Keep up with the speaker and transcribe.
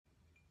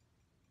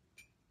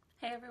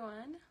Hey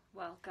everyone,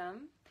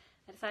 welcome.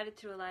 I decided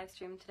to do a live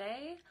stream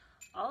today.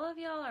 All of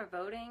y'all are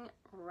voting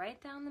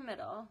right down the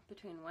middle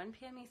between 1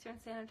 p.m. Eastern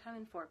Standard Time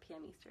and 4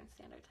 p.m. Eastern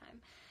Standard Time.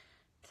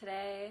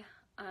 Today,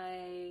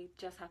 I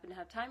just happen to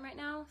have time right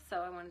now, so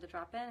I wanted to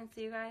drop in and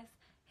see you guys.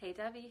 Hey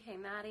Debbie, hey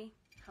Maddie,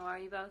 how are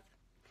you both?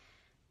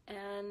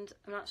 And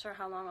I'm not sure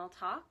how long I'll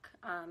talk.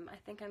 I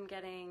think I'm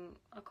getting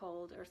a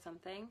cold or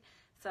something,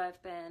 so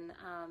I've been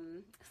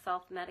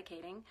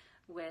self-medicating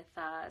with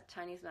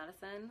Chinese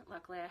medicine.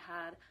 Luckily, I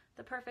had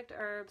the perfect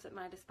herbs at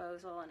my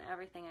disposal and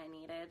everything I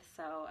needed,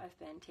 so I've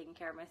been taking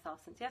care of myself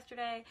since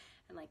yesterday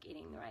and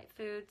eating the right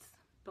foods,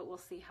 but we'll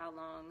see how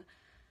long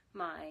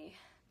my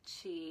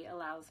chi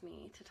allows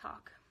me to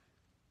talk.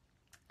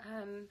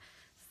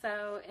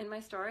 So in my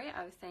story,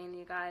 I was saying to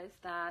you guys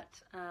that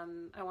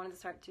I wanted to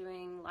start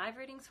doing live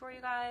readings for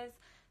you guys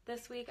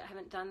this week. I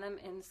haven't done them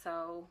in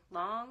so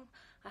long.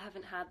 I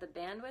haven't had the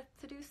bandwidth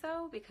to do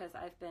so because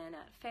I've been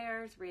at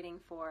fairs reading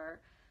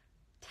for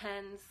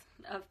tens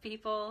of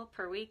people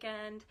per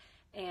weekend,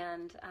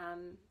 and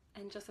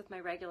just with my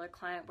regular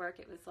client work,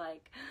 it was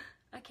like,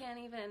 I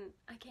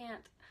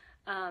can't.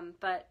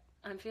 But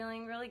I'm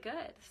feeling really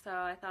good, so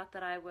I thought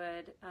that I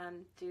would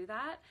do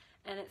that,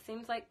 and it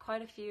seems like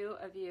quite a few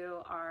of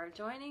you are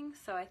joining,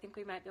 so I think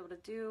we might be able to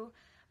do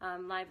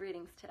live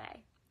readings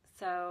today.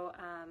 So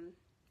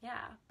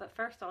yeah, but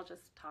first I'll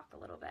just talk a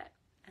little bit,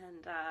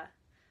 and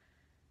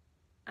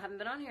I haven't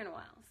been on here in a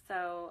while,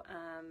 so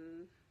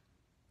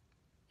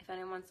if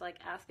anyone wants to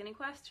ask any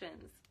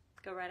questions,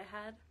 go right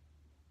ahead.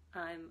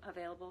 I'm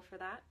available for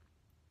that.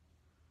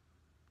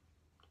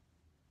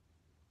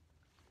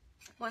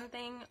 One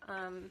thing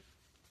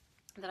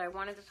that I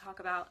wanted to talk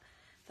about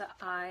that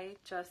I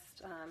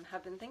just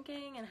have been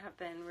thinking and have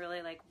been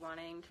really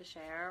wanting to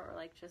share,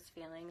 or just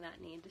feeling that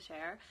need to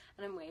share,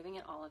 and I'm waving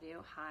at all of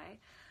you, hi,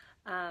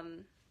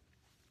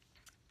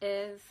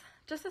 is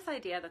just this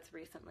idea that's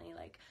recently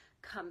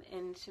come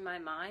into my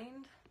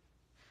mind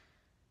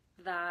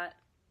that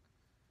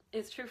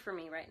is true for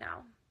me right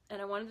now.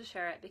 And I wanted to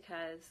share it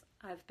because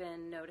I've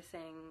been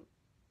noticing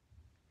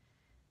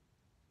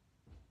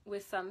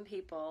with some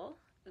people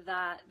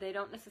that they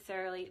aren't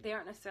necessarily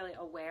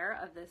aware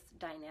of this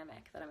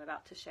dynamic that I'm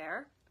about to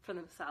share for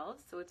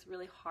themselves. So it's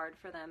really hard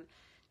for them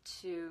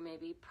to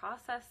maybe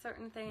process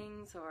certain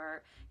things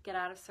or get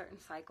out of certain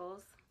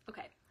cycles.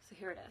 Okay, so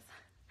here it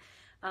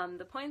is.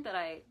 The point that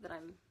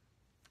I'm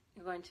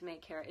going to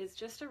make here is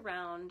just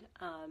around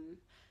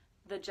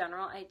the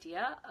general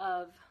idea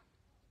of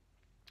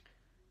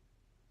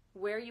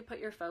where you put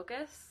your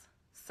focus,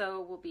 so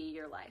will be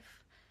your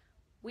life.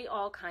 We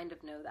all kind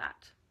of know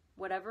that.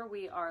 Whatever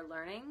we are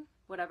learning,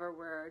 whatever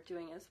we're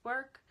doing as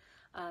work,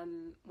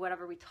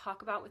 whatever we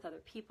talk about with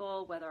other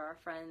people, whether our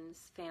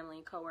friends,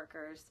 family,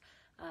 coworkers,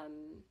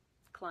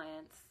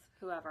 clients,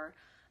 whoever,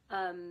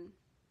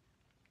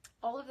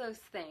 all of those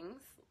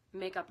things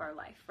make up our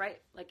life,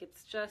 right?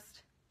 It's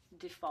just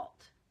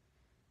default.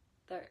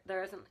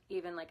 There isn't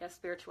even a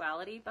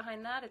spirituality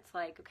behind that. It's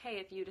okay,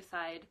 if you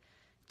decide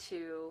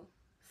to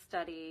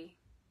study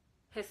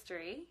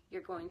history,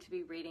 you're going to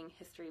be reading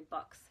history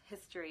books.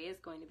 History is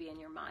going to be in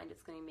your mind.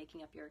 It's going to be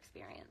making up your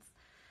experience.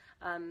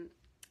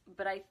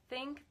 But I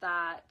think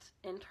that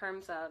in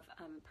terms of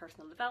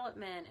personal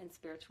development and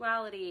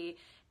spirituality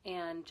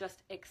and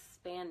just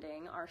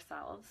expanding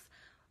ourselves,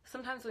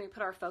 sometimes when we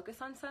put our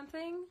focus on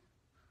something,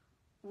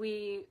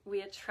 we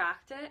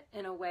attract it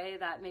in a way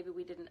that maybe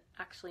we didn't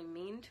actually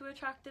mean to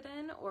attract it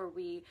in, or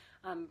we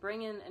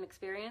bring in an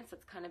experience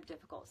that's kind of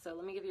difficult. So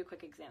let me give you a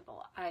quick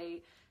example.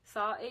 I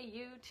saw a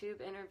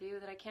YouTube interview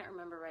that I can't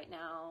remember right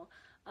now,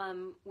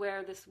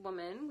 where this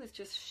woman was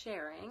just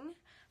sharing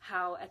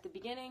how at the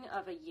beginning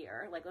of a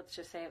year, let's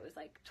just say it was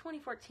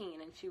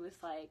 2014, and she was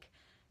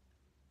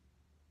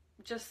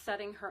just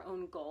setting her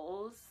own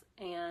goals,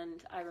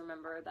 and I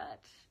remember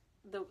that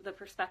the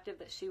perspective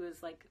that she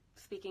was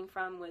speaking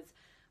from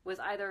was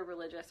either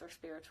religious or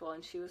spiritual,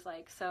 and she was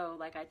so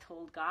I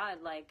told God,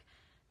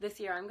 this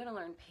year I'm going to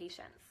learn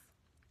patience,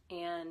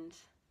 and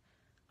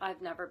I've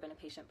never been a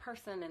patient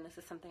person, and this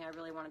is something I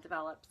really want to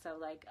develop, so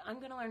I'm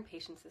going to learn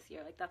patience this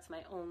year. That's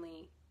my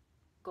only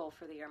goal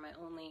for the year, my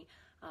only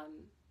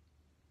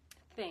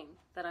thing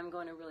that I'm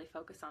going to really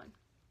focus on.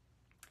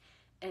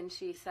 And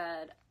she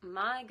said,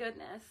 my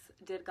goodness,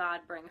 did God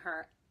bring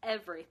her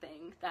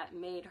everything that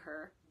made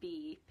her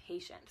be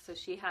patient. So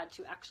she had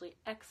to actually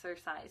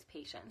exercise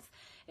patience.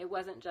 It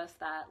wasn't just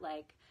that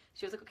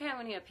she was okay, I'm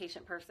going to be a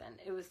patient person.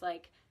 It was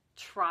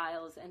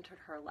trials entered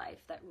her life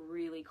that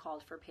really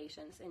called for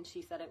patience, and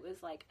she said it was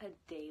a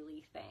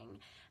daily thing,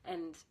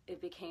 and it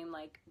became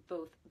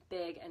both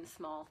big and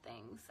small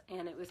things,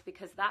 and it was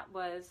because that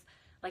was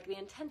the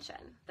intention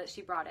that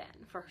she brought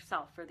in for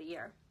herself for the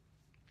year.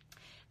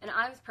 And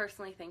I was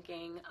personally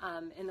thinking,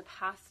 in the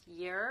past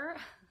year,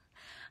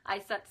 I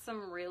set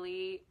some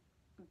really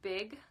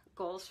big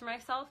goals for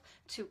myself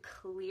to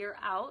clear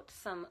out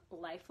some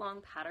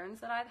lifelong patterns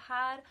that I've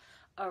had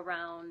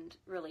around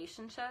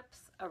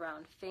relationships,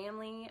 around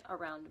family,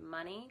 around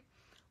money,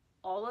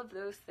 all of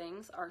those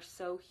things are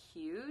so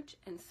huge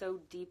and so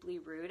deeply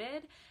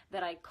rooted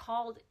that I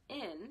called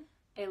in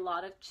a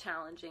lot of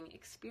challenging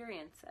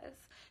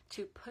experiences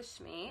to push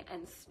me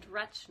and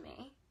stretch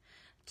me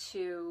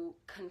to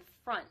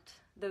confront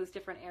those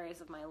different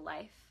areas of my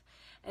life.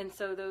 And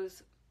so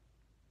those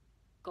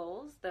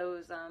goals,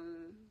 those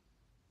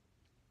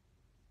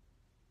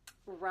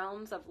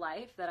realms of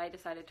life that I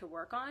decided to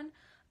work on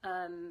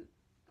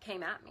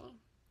came at me.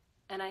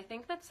 And I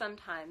think that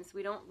sometimes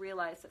we don't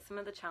realize that some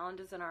of the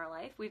challenges in our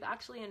life, we've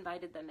actually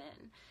invited them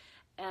in.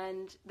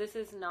 And this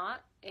is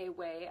not a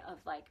way of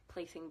like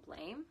placing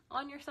blame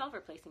on yourself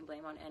or placing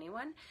blame on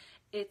anyone.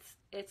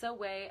 It's a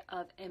way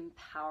of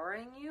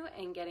empowering you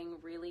and getting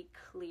really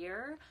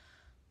clear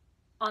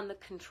on the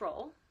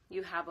control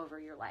you have over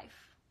your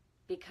life.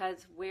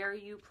 Because where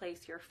you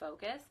place your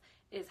focus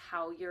is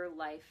how your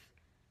life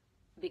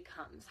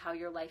becomes, how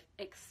your life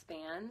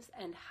expands,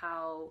 and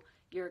how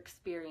your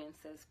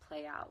experiences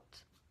play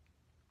out.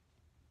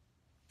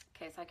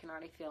 Okay, so I can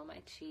already feel my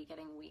chi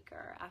getting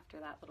weaker after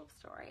that little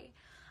story.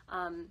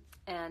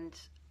 And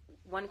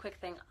one quick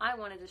thing I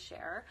wanted to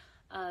share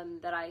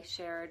that I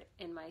shared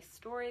in my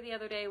story the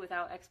other day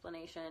without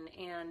explanation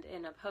and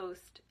in a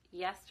post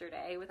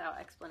yesterday without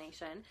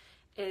explanation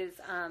is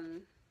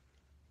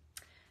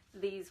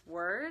these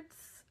words,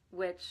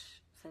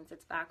 which, since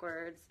it's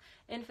backwards,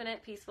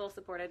 infinite, peaceful,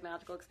 supported,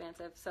 magical,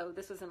 expansive. So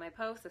this was in my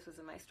post, this was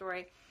in my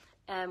story.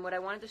 And what I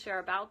wanted to share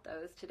about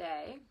those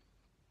today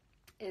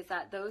is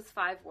that those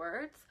 5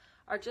 words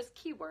are just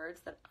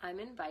keywords that I'm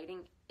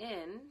inviting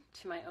in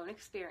to my own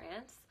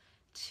experience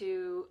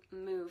to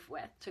move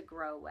with, to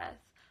grow with.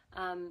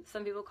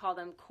 Some people call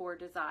them core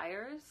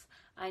desires.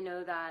 I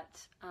know that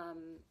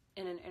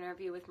in an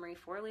interview with Marie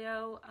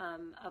Forleo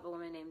of a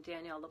woman named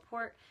Danielle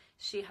Laporte,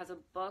 she has a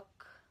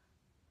book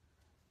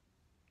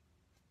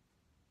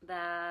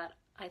that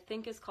I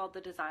think is called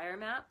The Desire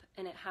Map,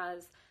 and it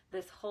has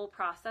this whole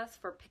process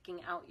for picking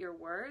out your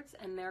words,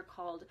 and they're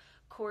called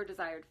core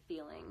desired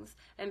feelings.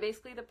 And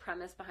basically the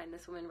premise behind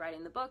this woman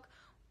writing the book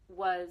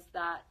was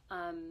that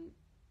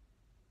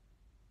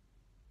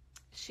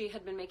she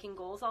had been making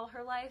goals all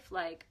her life,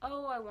 like,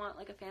 oh, I want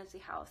like a fancy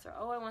house, or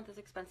oh, I want this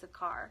expensive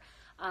car.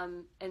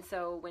 And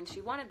so when she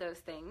wanted those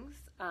things,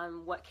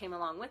 what came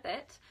along with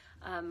it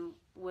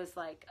was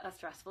like a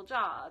stressful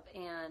job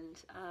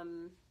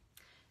and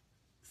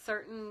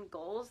certain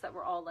goals that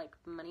were all like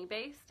money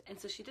based. And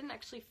so she didn't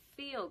actually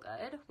feel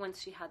good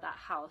once she had that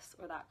house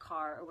or that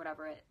car or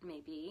whatever it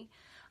may be.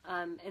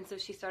 And so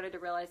she started to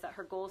realize that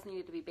her goals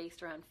needed to be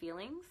based around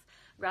feelings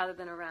rather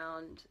than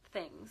around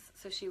things.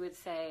 So she would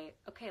say,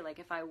 okay, like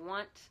if I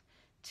want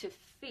to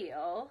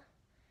feel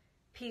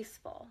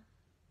peaceful,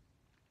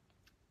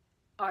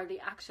 are the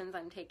actions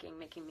I'm taking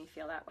making me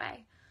feel that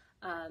way?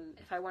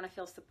 If I want to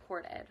feel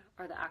supported,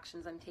 are the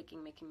actions I'm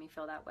taking making me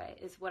feel that way?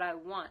 Is what I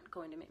want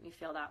going to make me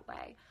feel that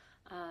way?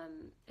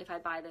 If I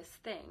buy this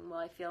thing, will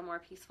I feel more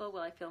peaceful?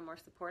 Will I feel more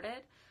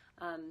supported?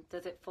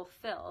 Does it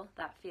fulfill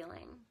that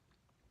feeling?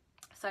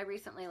 So I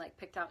recently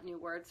picked out new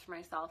words for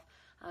myself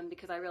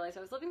because I realized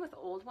I was living with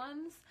old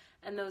ones,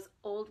 and those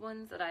old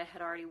ones that I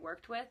had already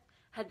worked with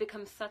had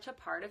become such a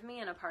part of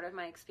me and a part of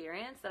my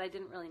experience that I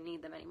didn't really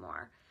need them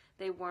anymore.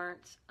 They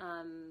weren't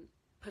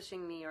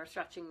pushing me or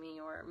stretching me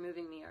or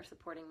moving me or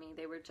supporting me.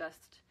 They were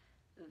just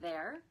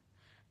there.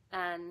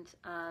 And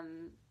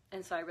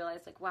so I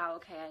realized wow,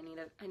 okay,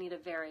 I need a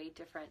very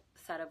different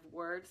set of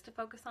words to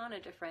focus on, a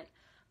different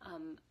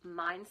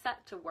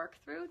mindset to work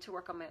through, to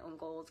work on my own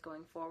goals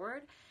going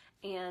forward.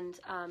 And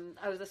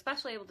I was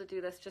especially able to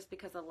do this just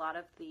because a lot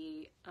of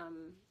the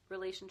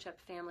relationship,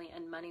 family,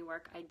 and money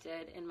work I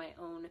did in my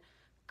own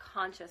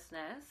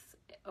consciousness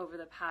over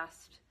the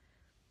past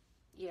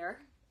year,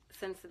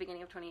 since the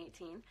beginning of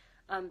 2018,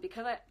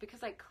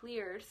 because I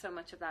cleared so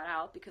much of that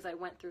out, because I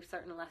went through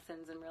certain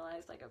lessons and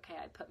realized okay,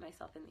 I put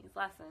myself in these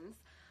lessons,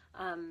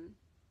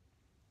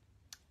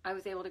 I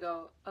was able to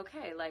go,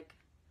 okay,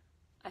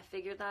 I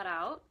figured that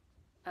out,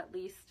 at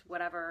least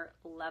whatever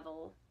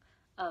level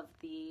of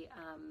the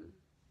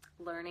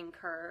learning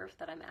curve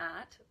that I'm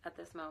at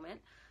this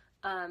moment.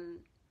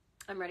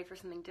 I'm ready for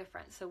something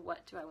different. So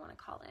what do I want to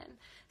call in?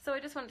 So I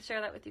just wanted to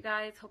share that with you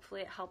guys. Hopefully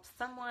it helps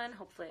someone.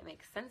 Hopefully it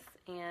makes sense.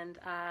 And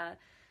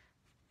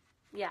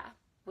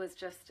was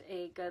just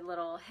a good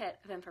little hit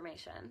of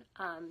information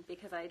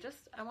because I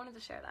wanted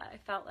to share that. I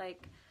felt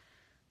like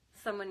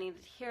someone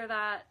needed to hear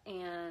that,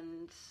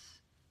 and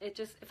it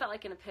felt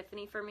like an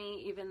epiphany for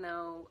me, even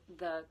though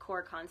the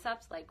core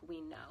concepts,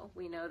 we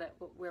know that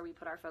where we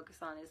put our focus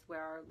on is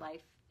where our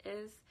life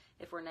is.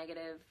 If we're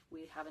negative,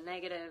 we have a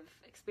negative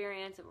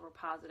experience. If we're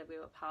positive, we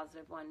have a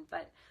positive one.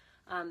 But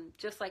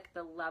just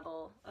the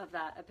level of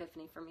that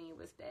epiphany for me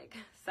was big.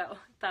 So I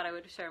thought I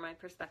would share my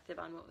perspective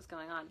on what was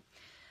going on.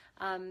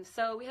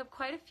 So we have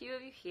quite a few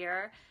of you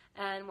here,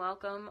 and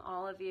welcome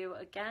all of you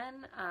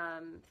again.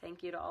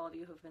 Thank you to all of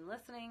you who've been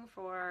listening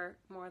for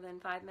more than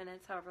 5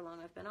 minutes, however long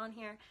I've been on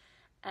here.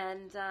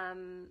 And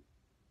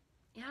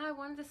I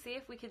wanted to see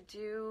if we could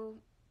do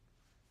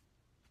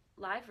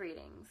live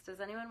readings. Does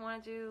anyone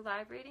want to do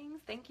live readings?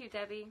 Thank you,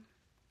 Debbie.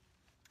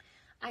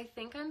 I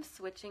think I'm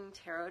switching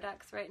tarot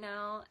decks right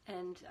now,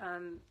 and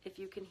if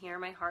you can hear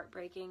my heart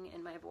breaking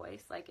in my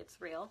voice, like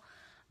it's real.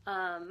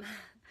 I'm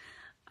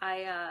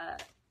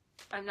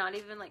not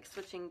even like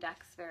switching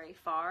decks very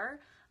far,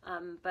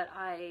 but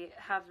I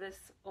have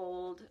this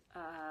old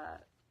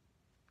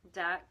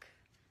deck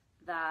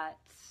that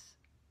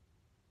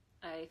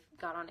I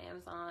got on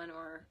Amazon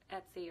or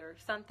Etsy or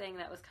something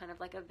that was kind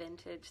of like a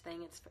vintage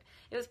thing.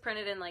 It was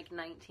printed in like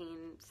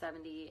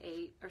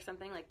 1978 or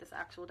something, like this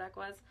actual deck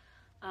was.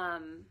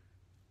 And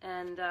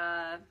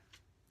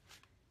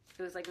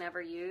it was like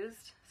never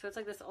used. So it's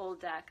like this old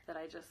deck that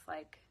I just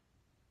like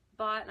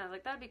bought, and I was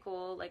like, that'd be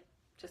cool, like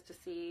just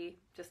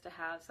to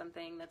have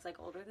something that's like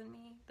older than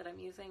me that I'm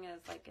using as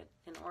like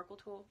an oracle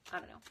tool. I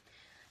don't know.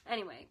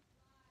 Anyway,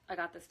 I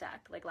got this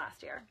deck like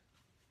last year.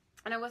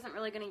 And I wasn't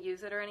really going to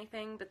use it or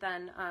anything, but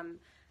then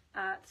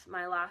at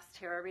my last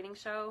tarot reading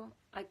show,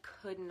 I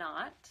could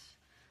not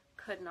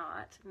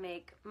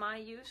make my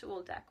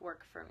usual deck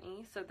work for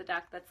me. So the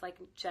deck that's like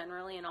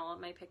generally in all of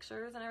my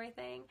pictures and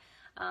everything,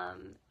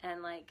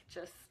 and like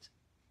just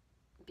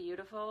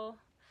beautiful.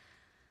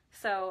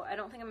 So I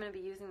don't think I'm going to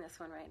be using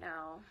this one right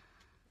now,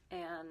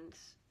 and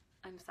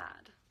I'm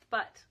sad.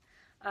 But,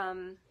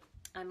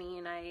 I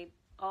mean, I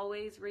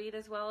always read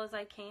as well as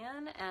I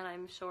can, and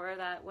I'm sure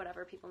that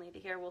whatever people need to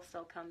hear will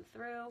still come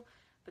through,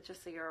 but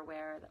just so you're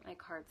aware that my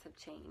cards have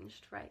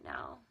changed right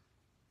now.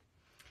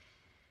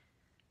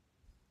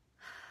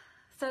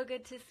 So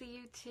good to see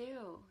you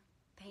too.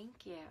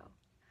 Thank you.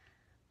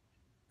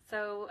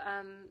 So,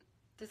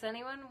 does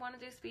anyone want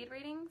to do speed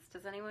readings?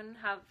 Does anyone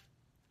have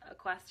a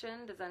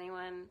question?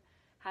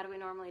 How do we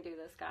normally do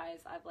this,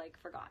 guys? I've like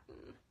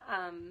forgotten.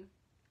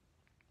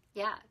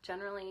 Yeah,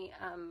 generally,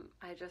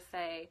 I just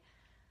say,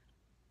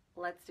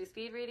 let's do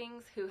speed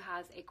readings. Who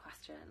has a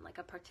question, like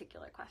a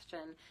particular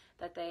question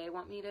that they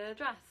want me to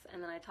address?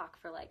 And then I talk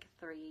for like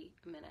 3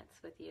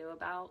 minutes with you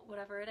about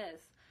whatever it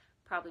is.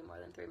 Probably more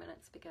than 3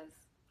 minutes because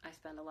I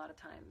spend a lot of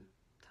time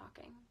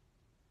talking.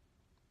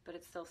 But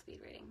it's still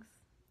speed readings.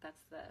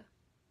 That's the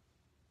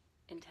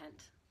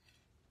intent.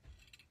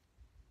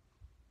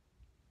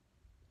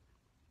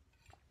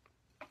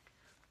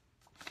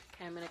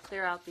 Okay, I'm going to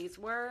clear out these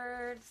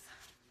words.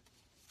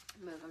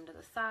 Move them to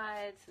the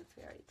side since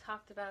we already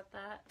talked about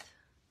that.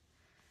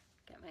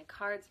 Get my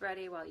cards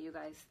ready while you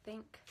guys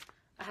think.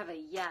 I have a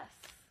yes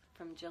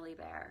from Jilly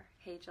Bear.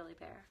 Hey, Jilly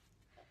Bear.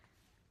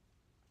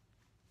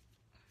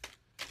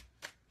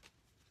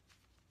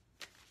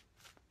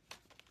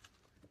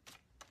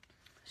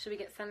 Should we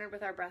get centered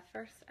with our breath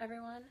first,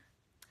 everyone?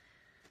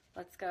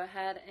 Let's go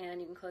ahead,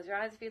 and you can close your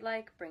eyes if you'd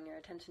like. Bring your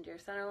attention to your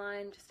center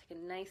line. Just take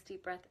a nice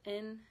deep breath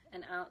in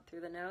and out through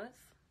the nose.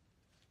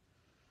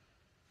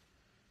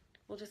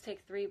 We'll just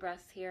take 3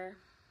 breaths here.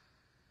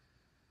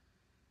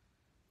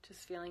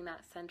 Just feeling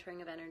that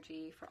centering of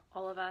energy for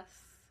all of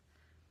us,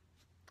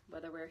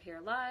 whether we're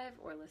here live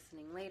or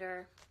listening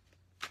later.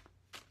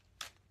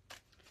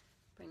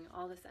 Bring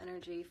all this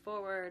energy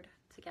forward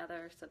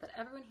together so that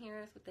everyone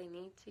hears what they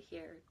need to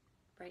hear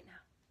right now.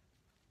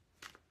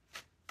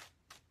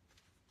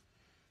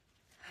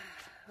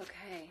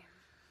 Okay.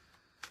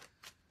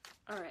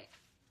 All right.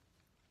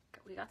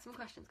 We got some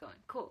questions going.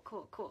 Cool.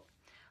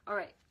 All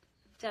right.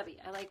 Debbie,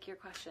 I like your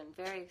question.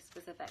 Very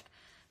specific.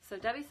 So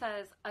Debbie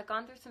says, I've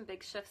gone through some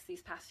big shifts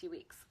these past few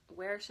weeks.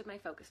 Where should my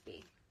focus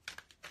be?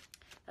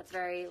 That's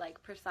very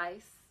like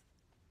precise,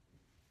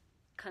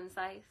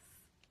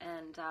 concise,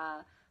 and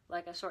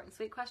like a short and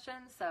sweet question.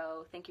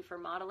 So thank you for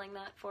modeling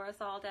that for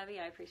us all, Debbie.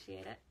 I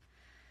appreciate it.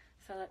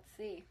 So let's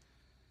see.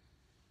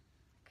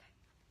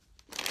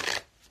 Okay.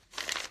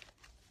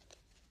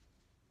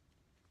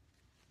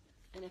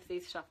 And if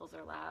these shuffles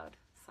are loud,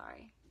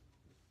 sorry.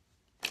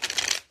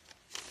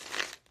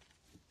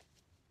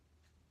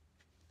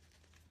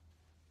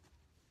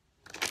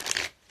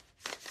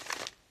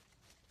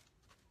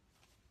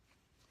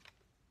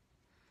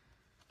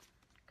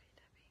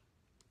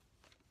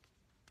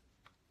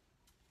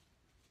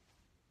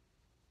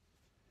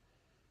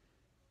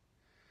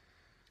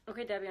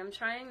 Okay, Debbie, I'm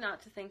trying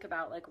not to think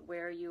about like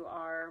where you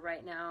are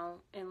right now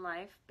in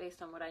life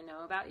based on what I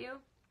know about you.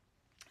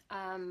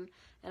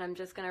 And I'm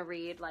just going to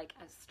read like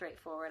as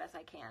straightforward as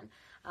I can.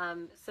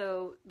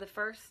 So the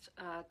first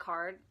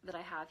card that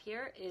I have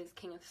here is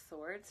King of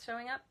Swords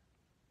showing up.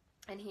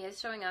 And he is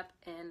showing up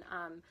in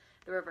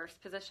the reverse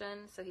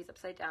position. So he's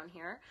upside down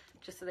here,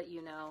 just so that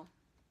you know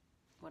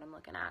what I'm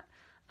looking at.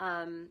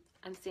 I'm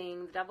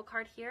seeing the Devil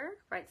card here,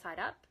 right side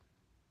up.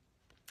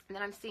 And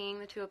then I'm seeing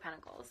the Two of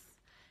Pentacles.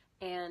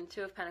 And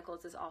Two of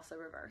Pentacles is also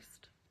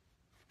reversed.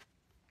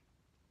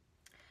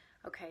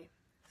 Okay,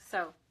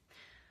 so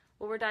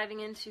what we're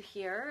diving into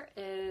here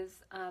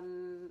is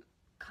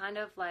kind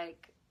of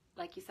like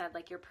you said,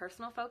 like your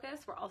personal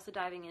focus. We're also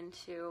diving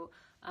into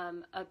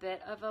a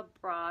bit of a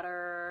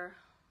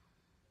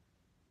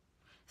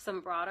some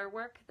broader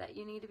work that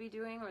you need to be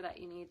doing, or that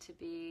you need to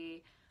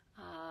be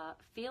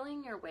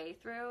feeling your way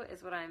through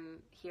is what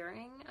I'm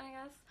hearing, I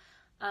guess.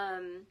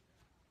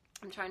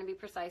 I'm trying to be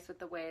precise with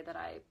the way that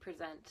I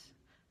present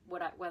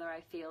whether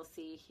I feel,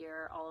 see,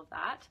 hear, all of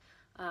that.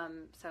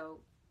 So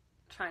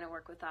trying to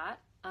work with that.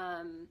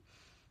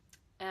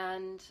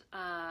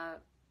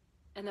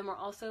 And then we're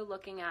also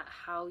looking at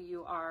how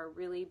you are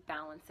really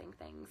balancing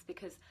things,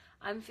 because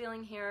I'm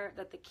feeling here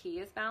that the key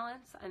is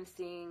balance. I'm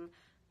seeing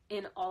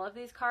in all of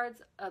these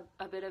cards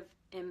a bit of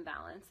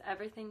imbalance.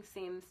 Everything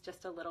seems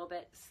just a little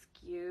bit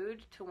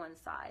skewed to one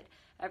side.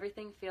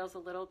 Everything feels a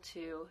little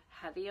too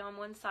heavy on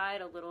one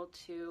side, a little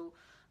too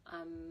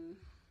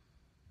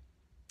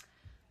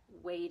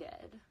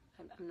weighted.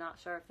 I'm not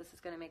sure if this is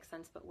going to make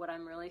sense, but what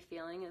I'm really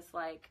feeling is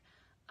like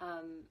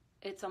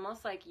it's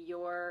almost like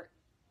your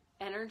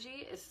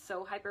energy is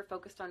so hyper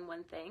focused on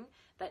one thing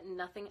that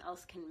nothing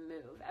else can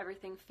move.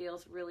 Everything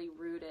feels really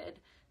rooted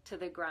to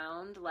the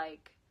ground,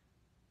 like,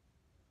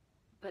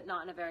 but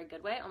not in a very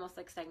good way, almost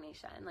like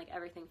stagnation. Like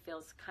everything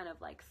feels kind of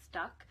like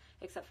stuck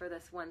except for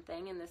this one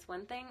thing, and this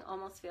one thing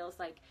almost feels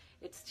like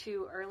it's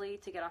too early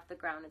to get off the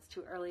ground. It's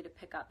too early to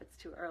pick up. It's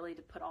too early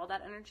to put all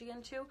that energy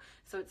into.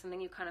 So it's something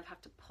you kind of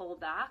have to pull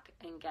back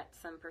and get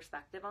some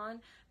perspective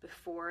on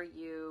before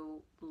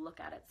you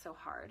look at it so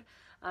hard.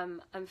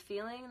 I'm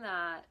feeling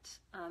that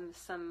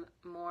some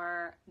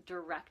more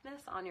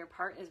directness on your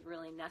part is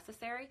really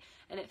necessary,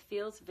 and it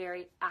feels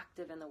very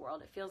active in the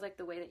world. It feels like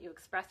the way that you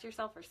express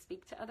yourself or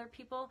speak to other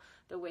people,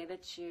 the way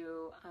that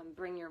you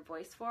bring your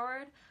voice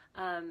forward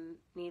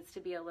needs to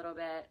be a little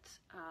bit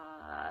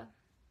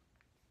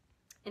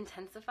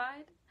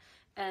intensified.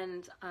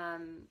 And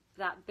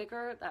that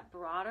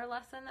broader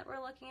lesson that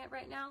we're looking at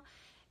right now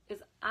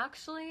is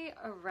actually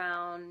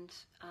around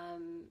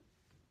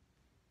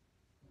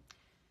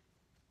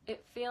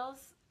it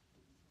feels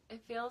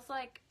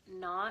like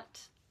not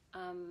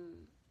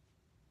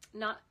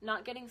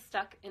getting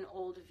stuck in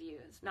old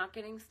views, not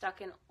getting stuck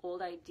in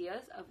old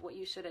ideas of what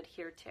you should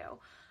adhere to,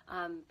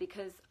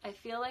 because I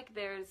feel like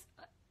there's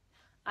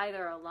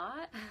either a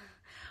lot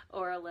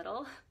or a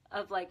little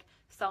of like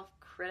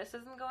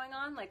self-criticism going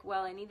on, like,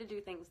 well, I need to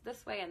do things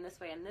this way and this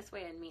way and this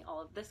way and meet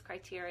all of this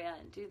criteria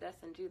and do this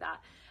and do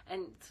that,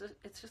 and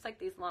it's just like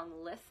these long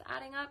lists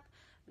adding up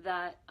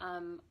that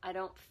I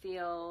don't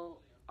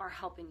feel are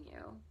helping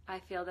you. I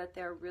feel that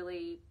they're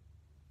really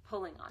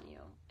pulling on you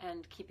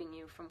and keeping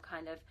you from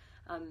kind of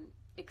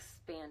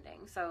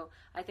expanding. So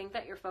I think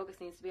that your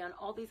focus needs to be on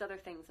all these other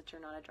things that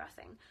you're not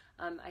addressing.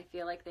 I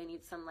feel like they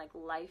need some like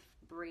life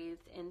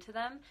breathed into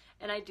them,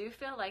 and I do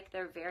feel like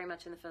they're very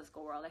much in the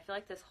physical world. I feel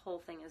like this whole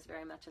thing is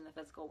very much in the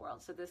physical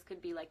world. So this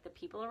could be like the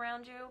people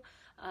around you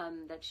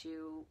that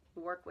you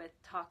work with,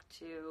 talk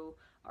to,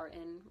 are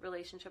in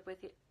relationship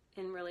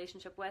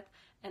with,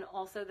 and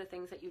also the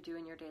things that you do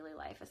in your daily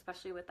life,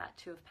 especially with that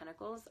Two of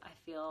Pentacles. I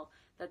feel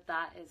that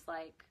that is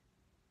like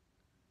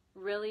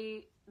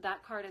really,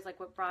 that card is like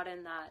what brought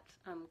in that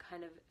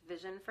kind of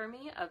vision for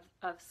me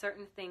of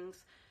certain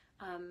things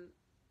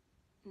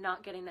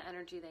not getting the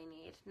energy they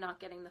need, not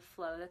getting the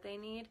flow that they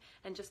need,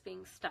 and just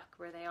being stuck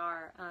where they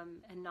are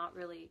and not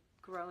really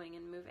growing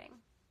and moving.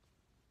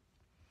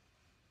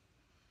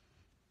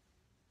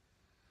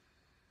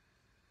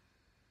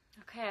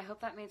 Okay, I hope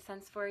that made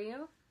sense for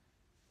you.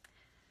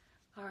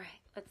 All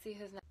right, let's see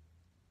who's next.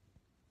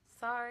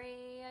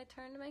 Sorry, I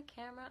turned my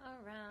camera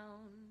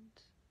around.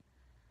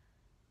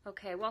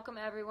 Okay, welcome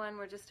everyone.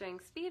 We're just doing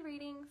speed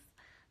readings.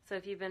 So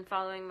if you've been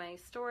following my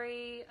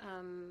story,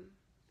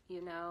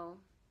 you know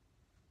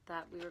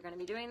that we were going to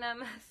be doing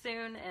them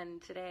soon,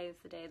 and today is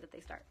the day that they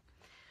start.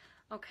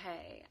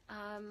 Okay,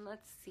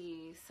 let's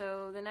see.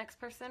 So the next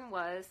person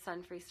was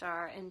Sun Free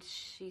Star, and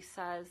she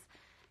says,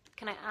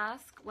 can I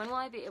ask, when will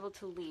I be able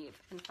to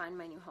leave and find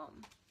my new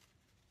home?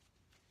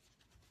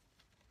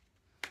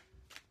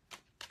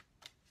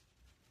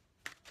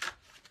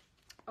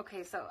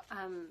 Okay, so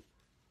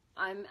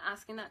I'm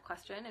asking that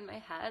question in my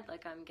head,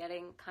 like I'm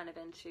getting kind of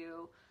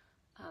into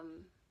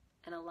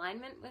an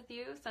alignment with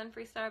you, Sun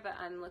Free Star, but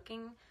I'm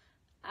looking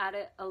at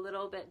it a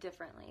little bit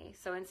differently.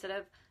 So instead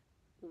of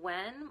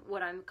when,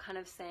 what I'm kind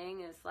of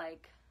saying is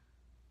like,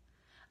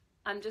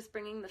 I'm just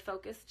bringing the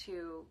focus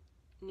to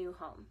new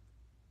home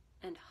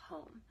and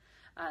home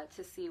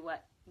to see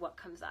what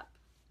comes up.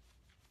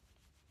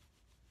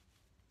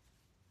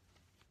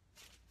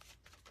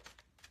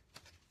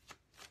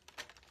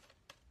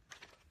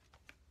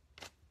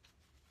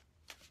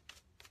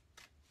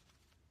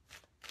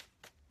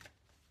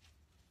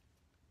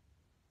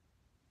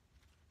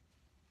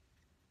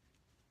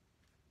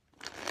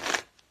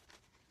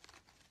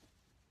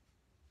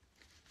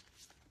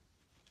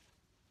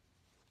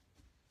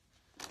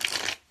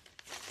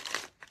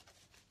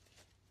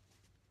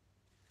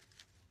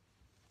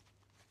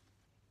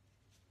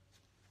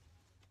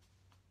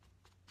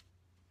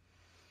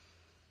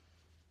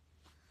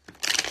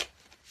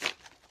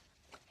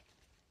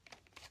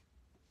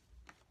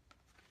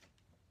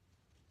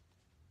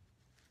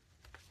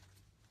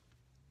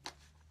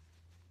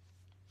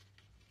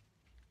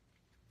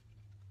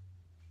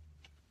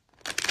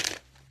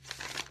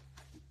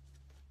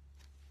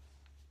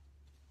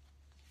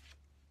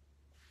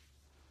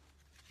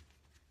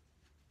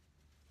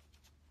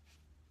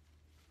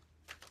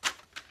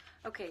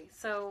 Okay,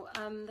 so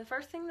the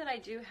first thing that I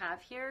do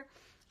have here,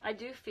 I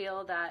do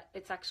feel that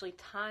it's actually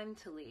time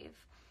to leave.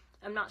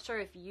 I'm not sure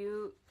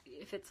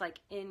if it's like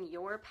in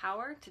your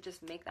power to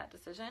just make that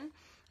decision.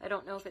 I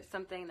don't know if it's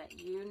something that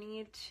you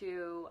need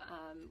to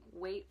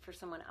wait for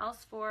someone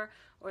else for,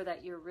 or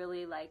that you're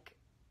really like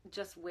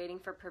just waiting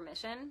for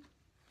permission.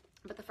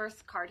 But the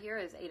first card here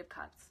is Eight of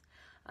Cups.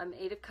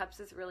 Eight of Cups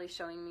is really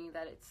showing me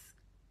that it's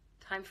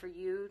time for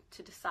you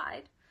to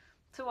decide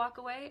to walk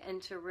away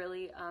and to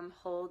really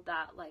hold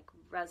that like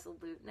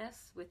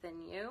resoluteness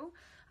within you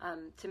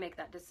to make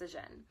that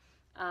decision.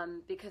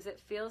 Because it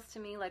feels to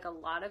me like a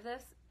lot of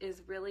this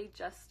is really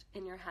just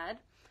in your head.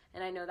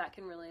 And I know that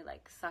can really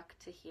like suck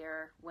to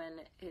hear when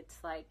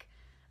it's like,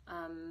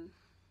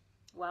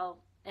 well,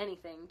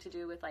 anything to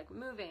do with like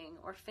moving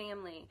or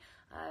family,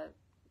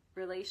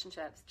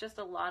 relationships, just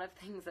a lot of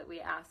things that we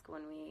ask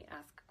when we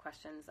ask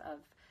questions of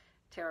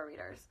tarot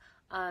readers.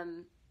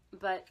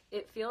 But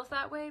it feels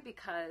that way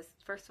because,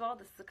 first of all,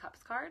 this is a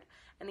Cups card,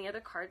 and the other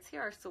cards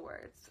here are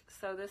Swords.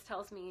 So this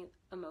tells me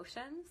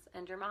emotions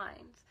and your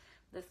mind.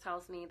 This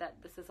tells me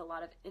that this is a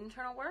lot of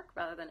internal work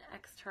rather than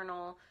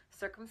external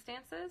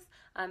circumstances.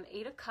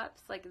 Eight of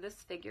Cups, like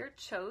this figure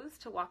chose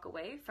to walk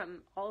away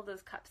from all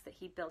those cups that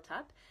he built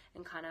up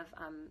and kind of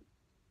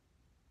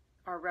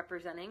are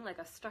representing like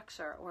a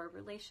structure or a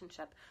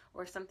relationship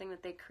or something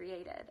that they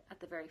created at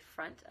the very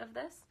front of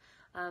this.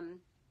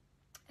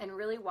 And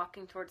really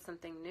walking towards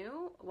something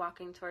new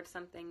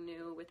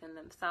within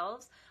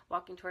themselves,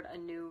 walking toward a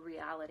new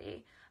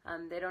reality.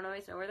 They don't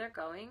always know where they're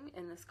going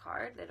in this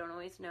card. They don't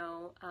always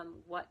know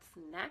what's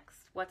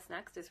next. What's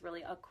next is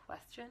really a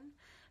question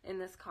in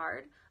this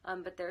card.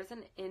 But there's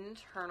an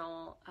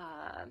internal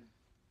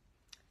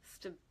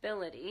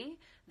stability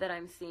that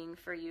I'm seeing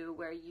for you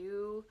where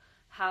you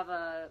have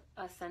a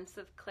sense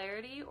of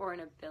clarity or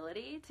an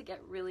ability to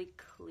get really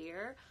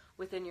clear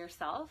within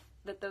yourself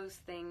that those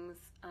things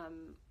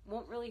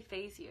won't really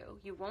faze you.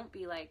 You won't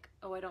be like,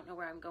 oh, I don't know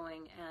where I'm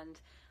going and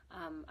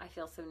I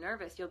feel so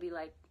nervous. You'll be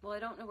like, well, I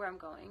don't know where I'm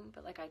going,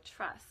 but like I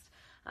trust.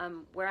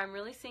 Where I'm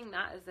really seeing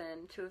that is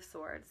in Two of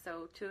Swords.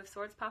 So Two of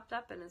Swords popped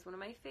up and is one of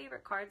my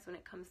favorite cards when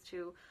it comes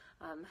to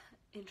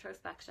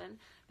introspection,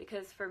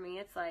 because for me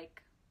it's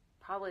like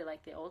probably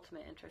like the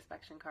ultimate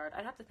introspection card.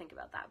 I'd have to think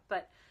about that,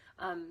 but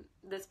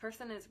this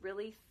person is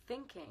really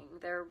thinking.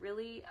 They're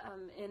really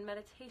in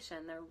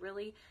meditation. They're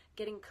really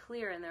getting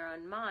clear in their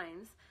own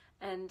minds,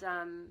 and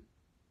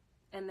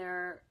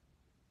they're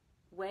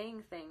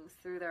weighing things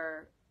through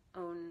their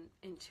own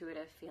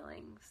intuitive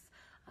feelings.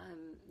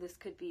 This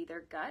could be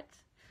their gut.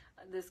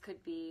 This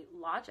could be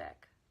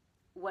logic.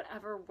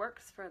 Whatever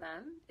works for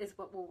them is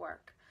what will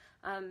work.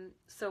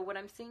 So what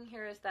I'm seeing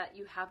here is that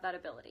you have that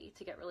ability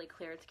to get really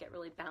clear, to get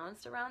really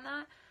balanced around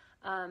that.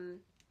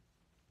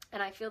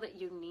 And I feel that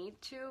you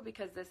need to,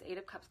 because this Eight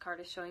of Cups card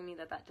is showing me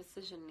that that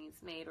decision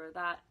needs made, or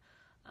that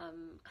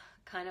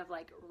kind of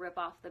like rip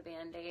off the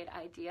Band-Aid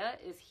idea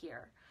is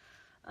here.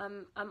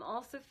 I'm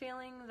also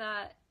feeling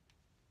that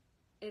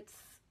it's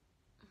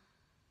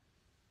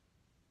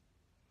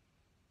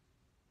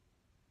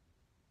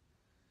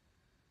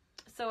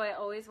so I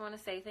always want to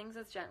say things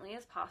as gently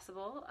as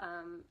possible,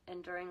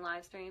 and during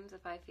live streams,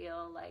 if I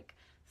feel like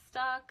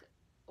stuck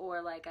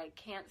or like I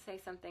can't say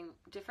something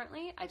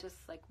differently, I just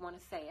like want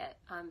to say it,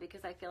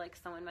 because I feel like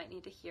someone might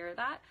need to hear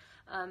that.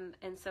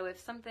 And so if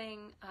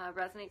something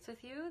resonates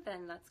with you,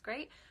 then that's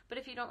great. But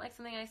if you don't like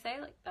something I say,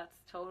 like that's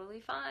totally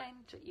fine.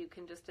 You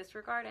can just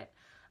disregard it.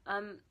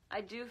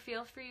 I do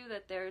feel for you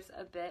that there's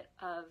a bit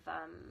of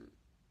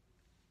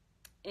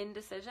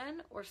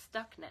indecision or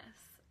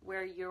stuckness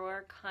where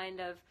you're kind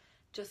of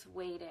just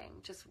waiting.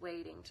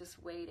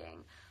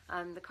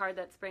 The card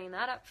that's bringing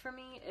that up for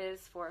me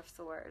is Four of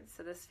Swords.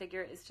 So this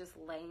figure is just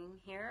laying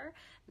here,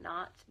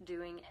 not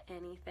doing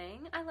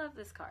anything. I love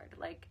this card.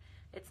 Like,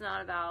 it's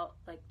not about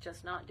like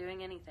just not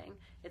doing anything.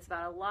 It's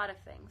about a lot of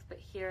things. But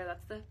here,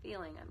 that's the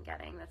feeling I'm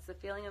getting. That's the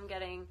feeling I'm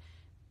getting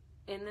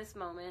in this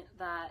moment,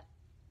 that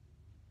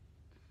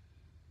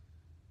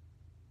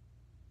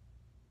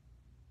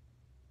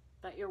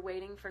you're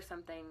waiting for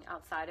something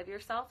outside of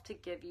yourself to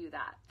give you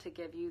that,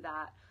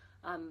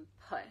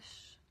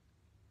 push.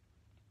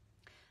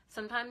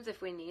 Sometimes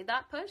if we need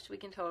that push, we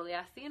can totally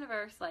ask the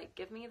universe, like,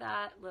 give me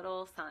that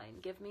little sign,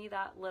 give me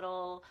that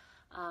little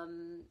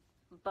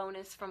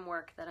bonus from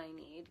work that I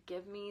need,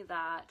 give me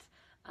that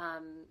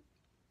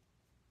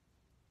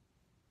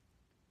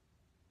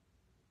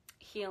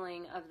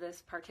healing of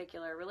this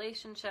particular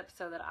relationship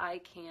so that I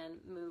can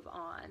move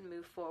on,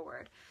 move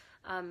forward.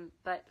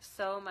 But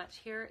so much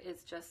here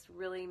is just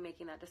really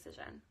making that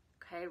decision,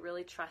 okay?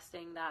 Really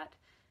trusting that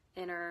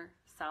inner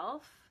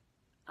self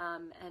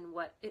and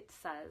what it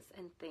says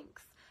and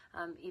thinks.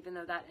 Even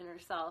though that inner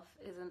self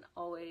isn't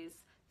always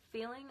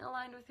feeling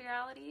aligned with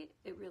reality,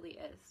 it really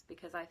is,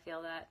 because I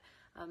feel that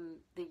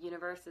the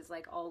universe is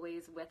like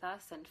always with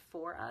us and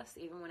for us,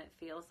 even when it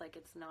feels like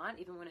it's not,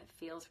 even when it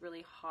feels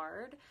really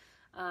hard.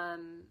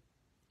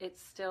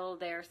 It's still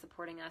there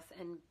supporting us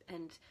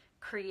and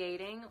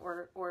creating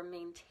or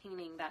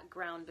maintaining that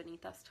ground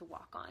beneath us to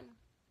walk on.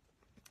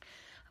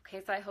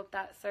 Okay, so I hope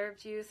that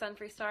served you, Sun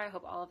Free Star. I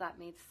hope all of that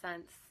made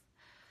sense.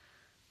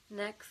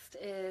 Next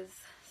is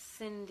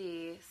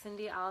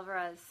Cindy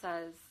Alvarez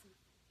says,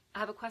 I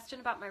have a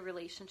question about my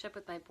relationship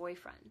with my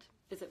boyfriend.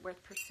 Is it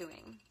worth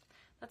pursuing?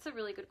 That's a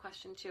really good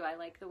question too. I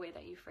like the way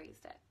that you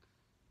phrased it.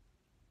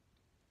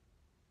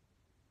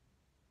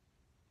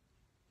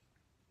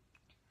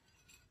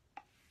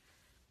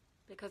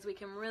 Because we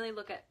can really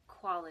look at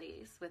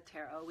qualities with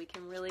tarot. We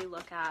can really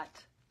look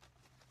at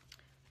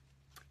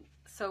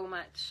so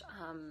much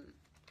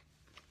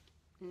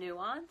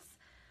nuance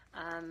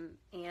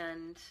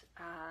and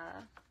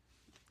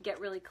get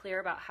really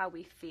clear about how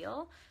we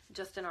feel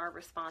just in our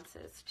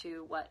responses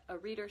to what a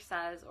reader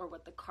says or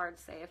what the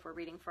cards say if we're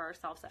reading for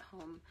ourselves at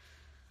home.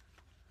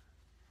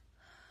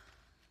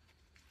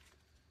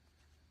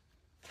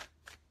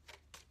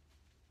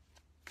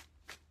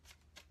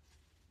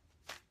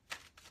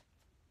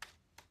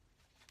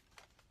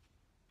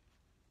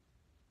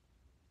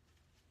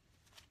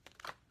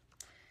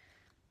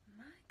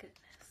 My goodness.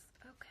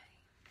 Okay.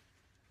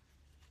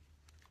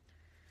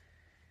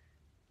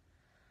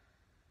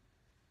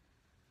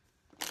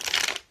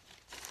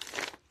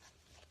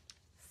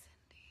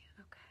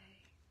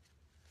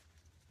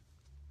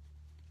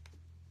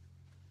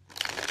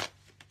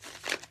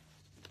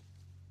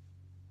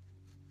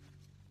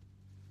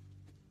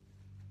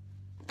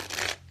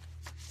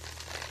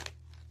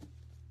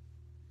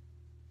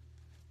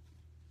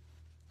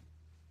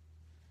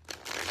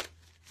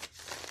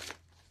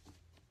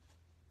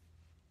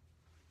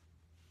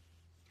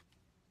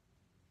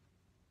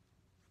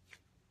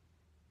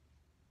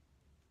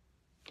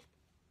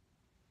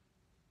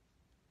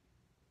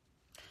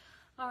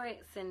 All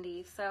right,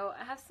 Cindy, so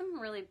I have some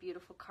really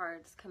beautiful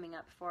cards coming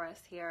up for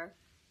us here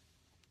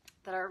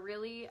that are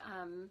really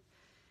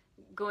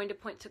going to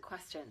point to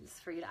questions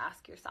for you to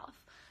ask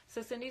yourself.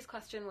 So Cindy's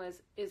question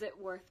was, is it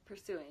worth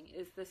pursuing?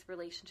 Is this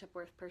relationship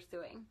worth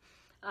pursuing?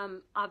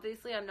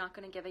 Obviously, I'm not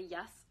going to give a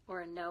yes or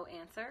a no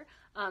answer,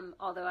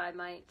 although I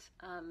might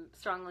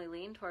strongly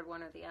lean toward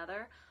one or the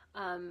other.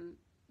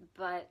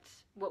 But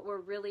what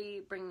we're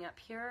really bringing up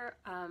here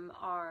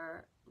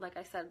are, like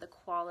I said, the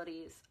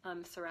qualities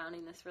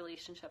surrounding this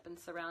relationship and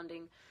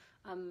surrounding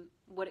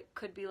what it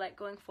could be like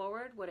going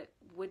forward, what it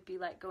would be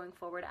like going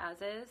forward as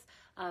is,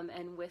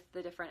 and with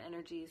the different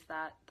energies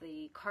that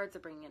the cards are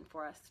bringing in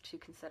for us to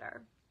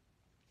consider.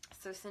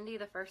 So Cindy,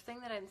 the first thing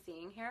that I'm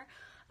seeing here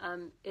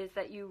is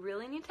that you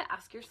really need to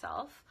ask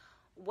yourself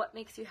what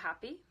makes you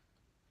happy,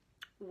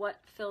 what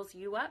fills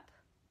you up,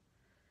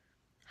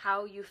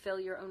 how you fill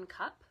your own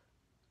cup,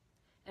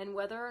 and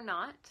whether or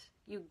not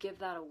you give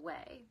that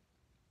away.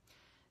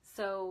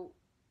 So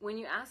when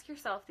you ask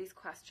yourself these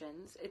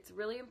questions, it's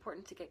really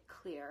important to get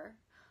clear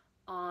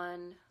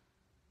on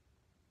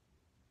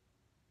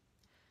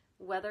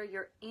whether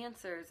your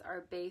answers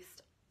are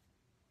based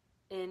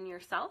in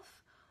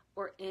yourself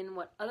or in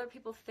what other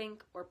people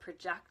think or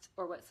project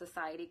or what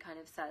society kind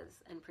of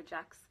says and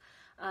projects.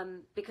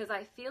 Because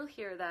I feel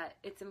here that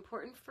it's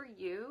important for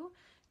you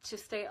to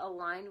stay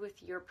aligned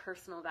with your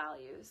personal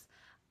values.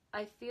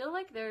 I feel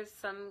like there's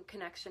some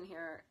connection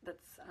here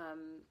that's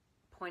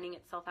pointing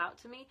itself out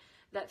to me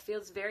that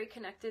feels very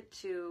connected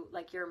to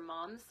like your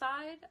mom's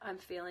side. I'm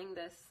feeling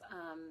this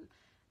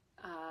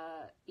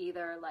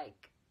either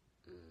like,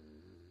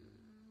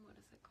 what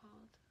is it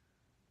called?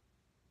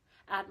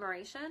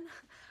 Admiration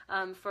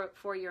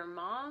for your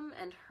mom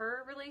and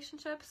her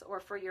relationships, or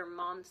for your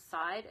mom's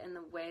side and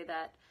the way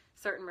that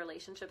certain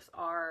relationships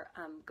are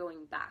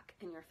going back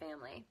in your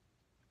family.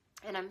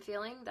 And I'm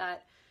feeling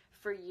that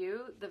for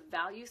you, the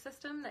value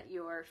system that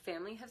your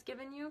family has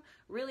given you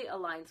really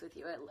aligns with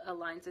you. It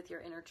aligns with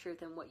your inner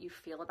truth and what you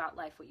feel about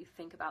life, what you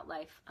think about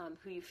life,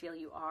 who you feel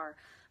you are.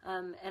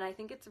 And I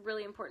think it's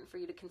really important for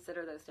you to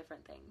consider those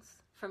different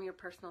things from your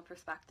personal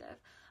perspective.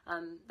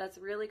 That's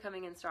really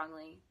coming in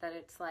strongly, that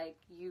it's like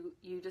you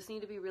just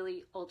need to be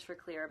really ultra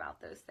clear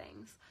about those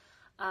things.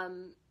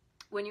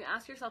 When you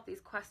ask yourself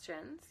these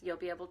questions, you'll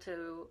be able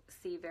to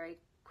see very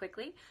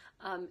quickly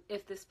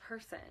if this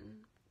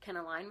person can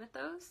align with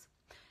those.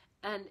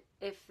 And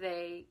if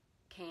they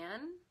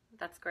can,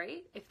 that's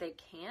great. If they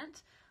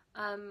can't,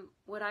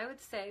 what I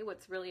would say,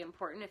 what's really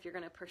important if you're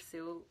going to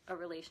pursue a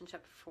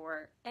relationship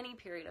for any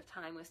period of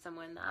time with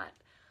someone that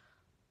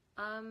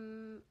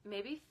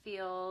maybe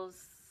feels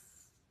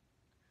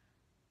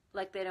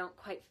like they don't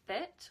quite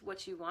fit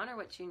what you want or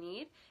what you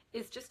need,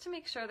 is just to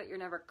make sure that you're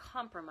never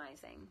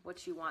compromising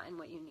what you want and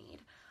what you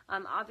need.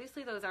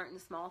 Obviously, those aren't in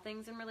small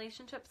things in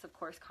relationships. Of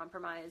course,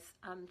 compromise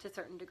to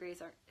certain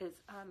degrees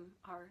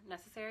are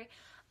necessary.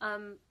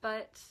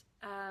 But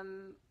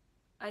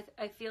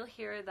I feel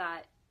here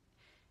that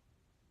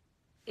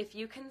if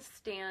you can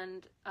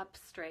stand up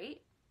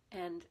straight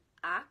and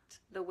act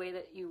the way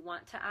that you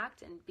want to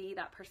act and be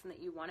that person that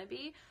you want to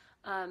be,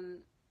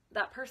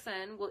 that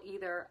person will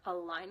either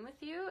align with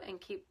you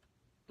and keep,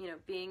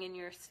 being in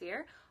your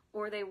sphere,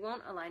 or they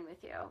won't align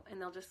with you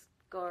and they'll just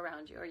go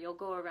around you, or you'll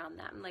go around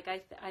them. Like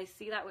I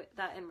see that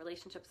in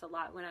relationships a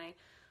lot when I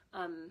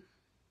am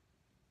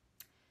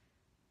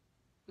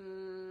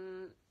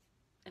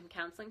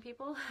counseling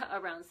people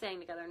around staying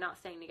together, not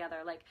staying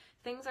together. Like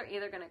things are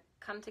either going to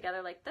come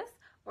together like this,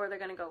 or they're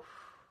going to go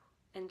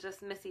and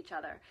just miss each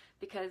other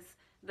because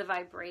the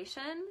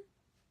vibration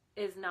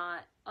is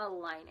not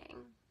aligning.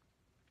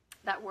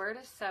 That word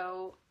is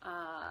so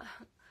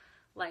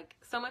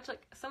so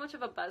much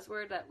of a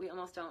buzzword that we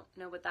almost don't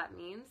know what that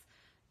means.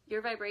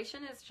 Your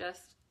vibration is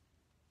just,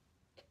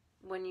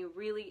 when you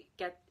really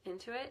get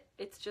into it,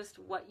 it's just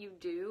what you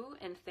do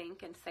and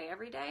think and say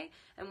every day,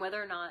 and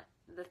whether or not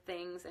the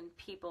things and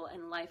people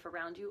and life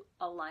around you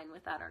align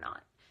with that or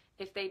not.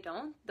 If they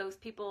don't, those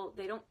people,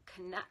 they don't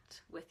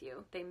connect with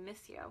you. They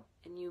miss you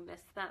and you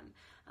miss them.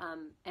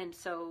 And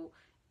so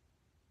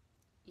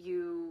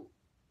you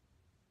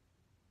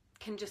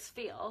can just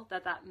feel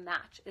that that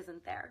match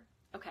isn't there.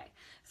 Okay,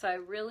 so I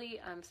really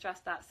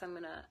stressed that, so I'm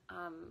going to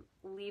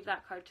leave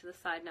that card to the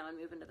side now and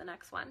move into the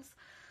next ones.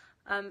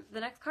 The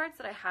next cards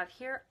that I have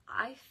here,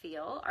 I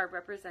feel, are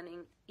representing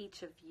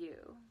each of you.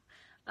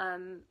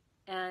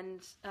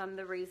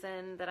 The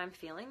reason that I'm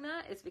feeling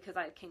that is because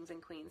I have kings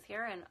and queens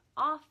here, and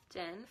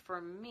often,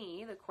 for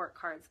me, the court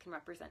cards can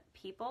represent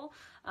people,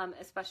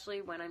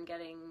 especially when I'm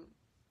getting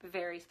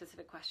very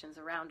specific questions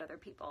around other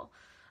people.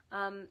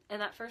 And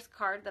that first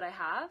card that I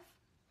have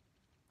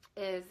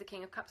is the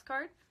King of Cups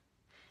card,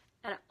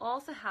 and I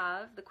also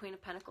have the Queen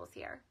of Pentacles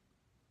here.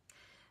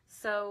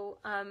 So,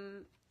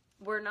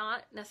 we're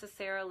not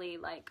necessarily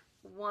like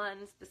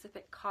one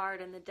specific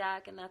card in the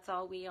deck and that's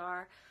all we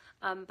are,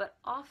 but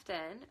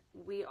often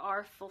we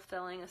are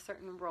fulfilling a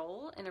certain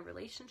role in a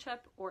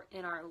relationship or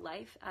in our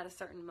life at a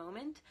certain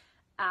moment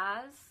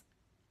as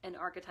an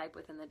archetype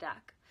within the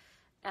deck.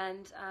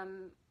 And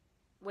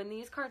when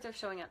these cards are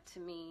showing up to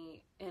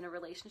me in a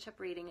relationship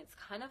reading, it's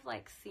kind of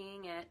like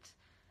seeing it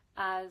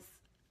as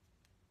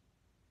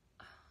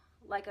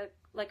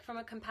like from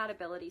a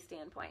compatibility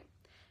standpoint.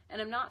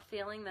 And I'm not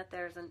feeling that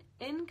there's an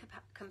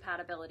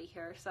incompatibility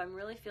here, so I'm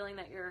really feeling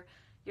that your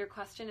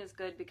question is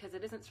good because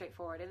it isn't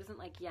straightforward. It isn't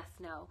like yes,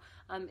 no.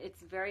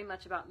 It's very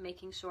much about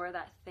making sure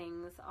that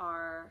things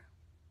are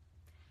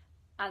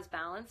as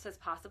balanced as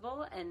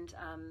possible and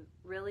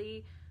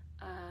really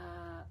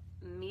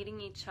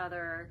meeting each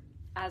other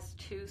as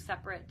two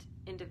separate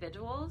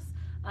individuals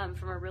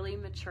from a really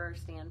mature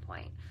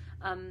standpoint.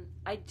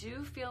 I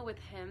do feel with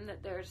him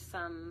that there's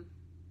some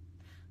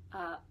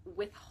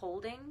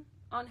withholding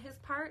on his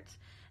part,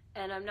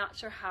 and I'm not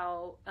sure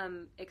how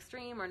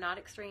extreme or not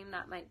extreme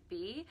that might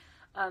be,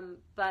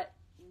 but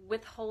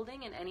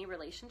withholding in any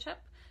relationship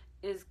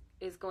is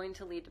going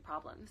to lead to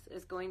problems,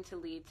 is going to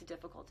lead to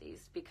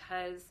difficulties,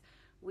 because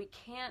we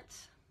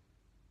can't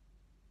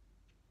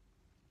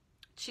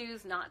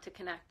choose not to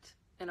connect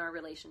in our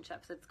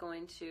relationships. It's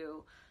going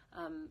to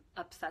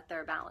upset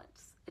their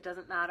balance. It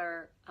doesn't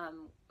matter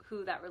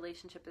who that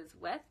relationship is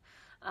with,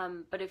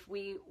 but if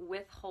we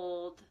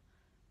withhold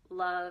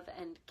love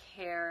and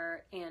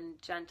care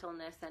and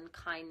gentleness and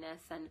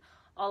kindness and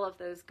all of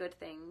those good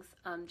things,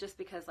 just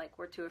because like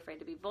we're too afraid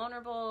to be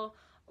vulnerable,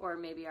 or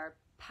maybe our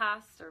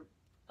past, or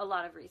a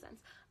lot of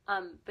reasons.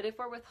 But if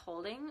we're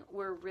withholding,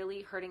 we're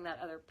really hurting that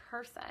other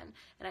person.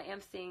 And I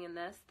am seeing in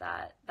this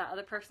that that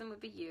other person would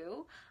be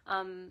you,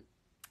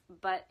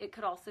 but it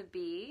could also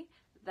be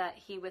that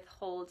he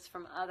withholds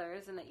from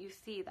others, and that you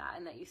see that,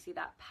 and that you see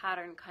that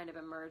pattern kind of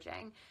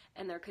emerging.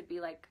 And there could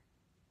be like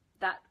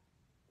that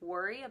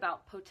worry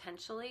about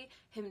potentially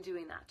him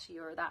doing that to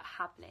you, or that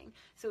happening.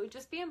 So it would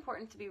just be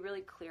important to be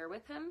really clear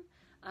with him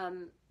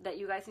that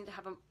you guys need to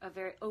have a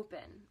very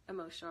open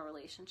emotional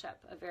relationship,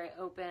 a very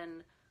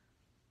open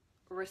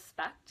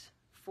respect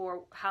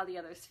for how the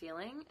other's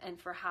feeling and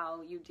for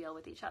how you deal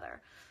with each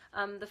other.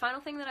 The final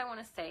thing that I want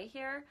to say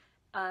here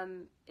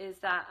is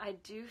that I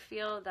do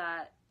feel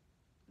that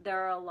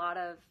there are a lot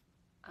of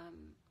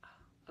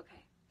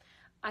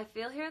I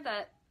feel here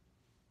that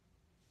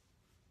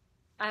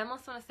I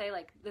almost want to say,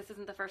 like, this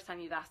isn't the first time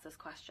you've asked this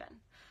question.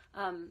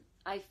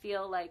 I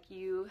feel like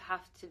you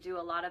have to do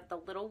a lot of the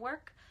little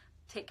work,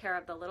 take care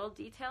of the little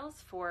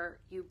details for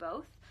you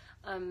both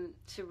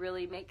to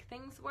really make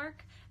things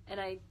work. And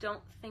I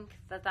don't think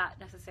that that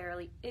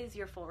necessarily is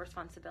your full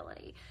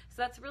responsibility. So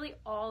that's really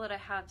all that I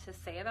have to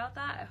say about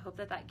that. I hope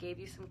that that gave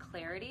you some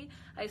clarity.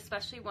 I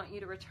especially want you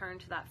to return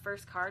to that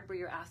first card where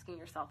you're asking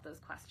yourself those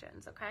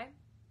questions, okay?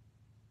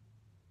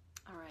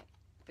 All right,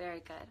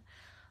 very good.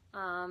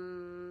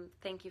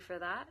 Thank you for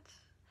that.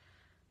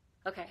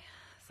 Okay,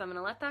 so I'm going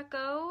to let that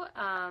go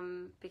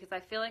because I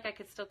feel like I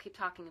could still keep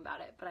talking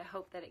about it, but I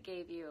hope that it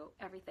gave you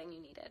everything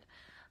you needed.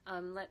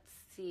 Let's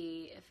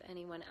see if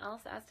anyone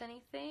else asked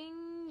anything.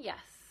 Yes,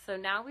 so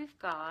now we've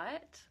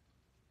got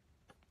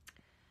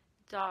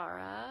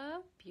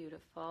Dara.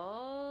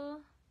 Beautiful.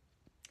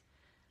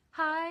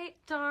 Hi,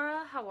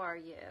 Dara. How are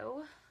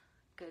you?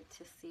 Good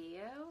to see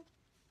you.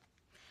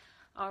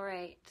 All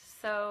right,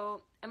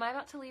 so am I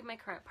about to leave my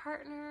current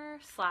partner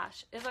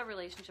 / is our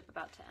relationship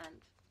about to end?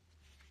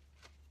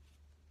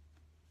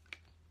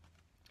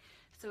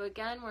 So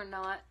again, we're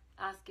not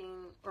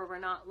asking, or we're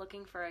not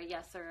looking for a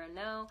yes or a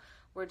no.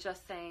 We're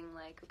just saying,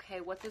 like, okay,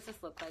 what does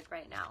this look like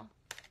right now?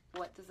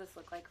 What does this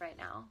look like right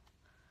now?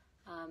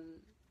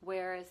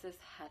 Where is this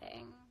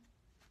heading?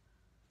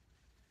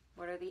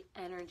 What are the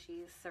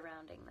energies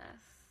surrounding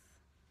this?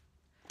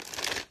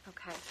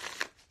 Okay.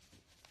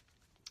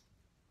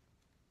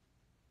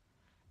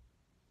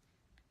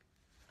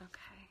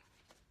 Okay.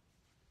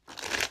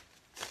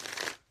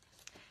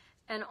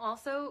 And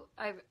also,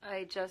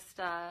 I just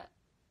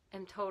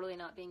am totally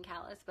not being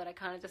callous, but I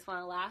kind of just want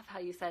to laugh how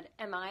you said,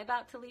 am I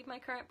about to leave my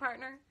current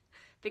partner?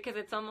 Because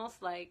it's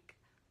almost like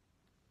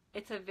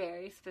it's a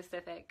very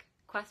specific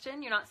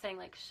question. You're not saying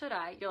like, should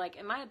I? You're like,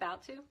 am I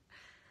about to?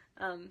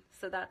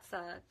 So that's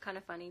kind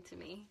of funny to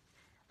me.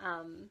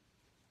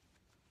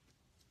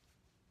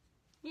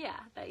 Yeah,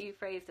 that you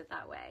phrased it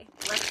that way.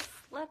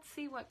 Let's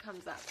see what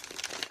comes up.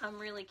 I'm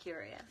really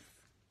curious.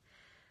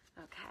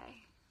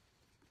 Okay.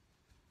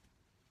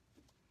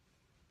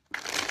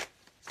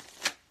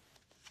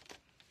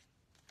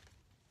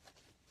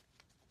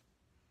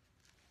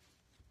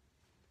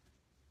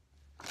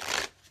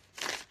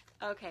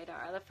 Okay,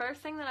 Dara, the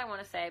first thing that I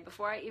want to say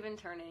before I even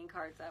turn any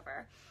cards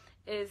over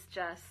is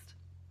just,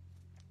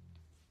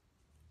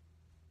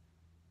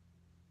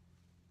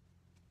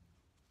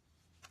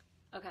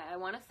 okay, I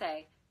want to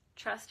say,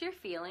 trust your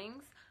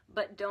feelings,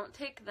 but don't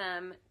take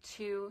them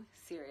too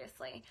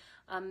seriously.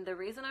 The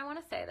reason I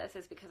want to say this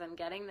is because I'm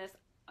getting this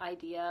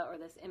idea or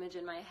this image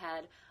in my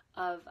head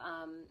of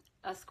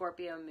a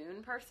Scorpio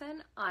moon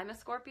person. I'm a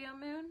Scorpio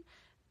moon.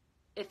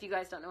 If you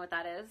guys don't know what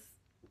that is,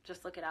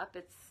 just look it up.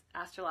 It's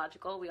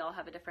astrological. We all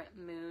have a different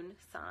moon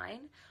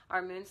sign.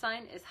 Our moon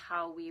sign is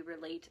how we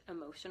relate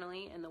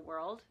emotionally in the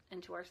world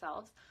and to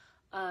ourselves.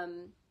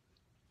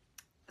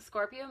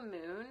 Scorpio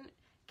moon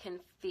can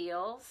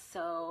feel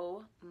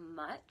so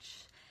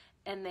much,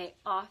 and they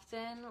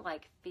often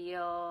like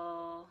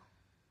feel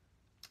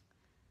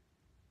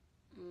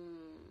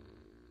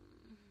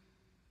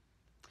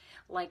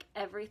like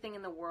everything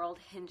in the world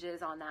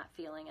hinges on that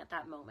feeling at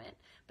that moment.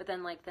 But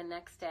then like the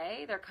next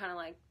day, they're kind of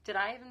like, did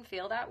I even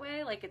feel that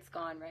way? Like it's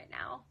gone right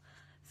now.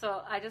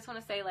 So I just want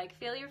to say, like,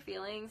 feel your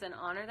feelings and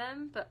honor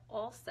them, but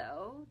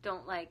also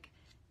don't like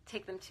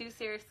take them too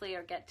seriously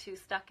or get too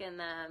stuck in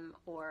them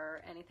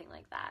or anything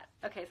like that.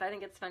 Okay, so I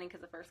think it's funny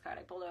because the first card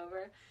I pulled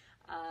over,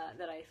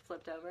 that I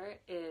flipped over,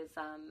 is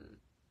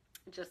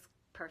just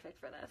perfect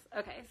for this.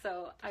 Okay,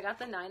 so I got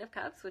the Nine of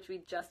Cups, which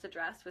we just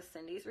addressed with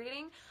Cindy's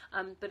reading,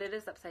 but it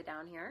is upside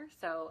down here.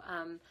 So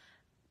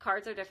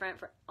cards are different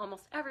for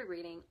almost every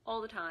reading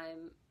all the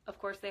time. Of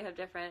course, they have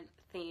different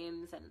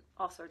themes and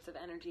all sorts of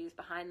energies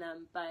behind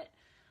them, but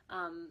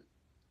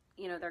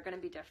you know, they're going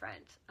to be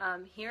different.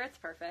 Here it's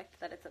perfect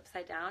that it's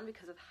upside down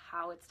because of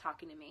how it's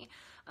talking to me.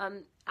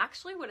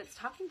 Actually, what it's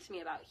talking to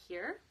me about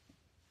here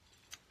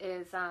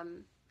is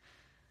so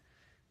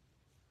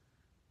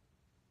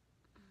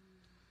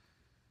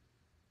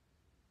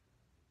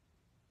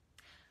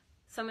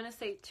I'm going to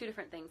say two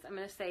different things. I'm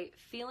going to say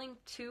feeling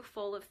too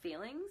full of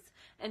feelings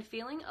and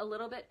feeling a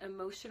little bit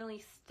emotionally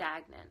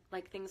stagnant,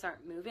 like things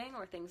aren't moving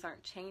or things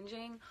aren't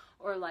changing,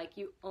 or like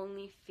you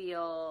only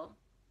feel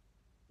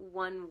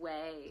one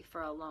way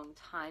for a long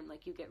time,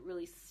 like you get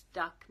really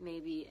stuck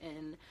maybe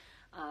in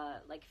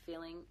like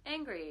feeling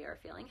angry or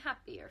feeling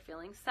happy or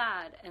feeling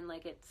sad, and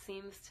like it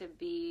seems to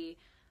be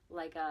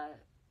like a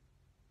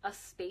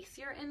space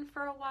you're in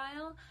for a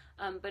while,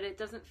 but it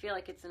doesn't feel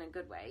like it's in a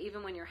good way.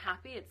 Even when you're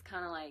happy, it's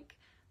kind of like,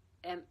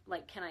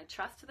 can I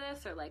trust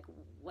this, or like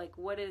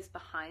what is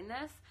behind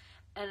this?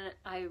 And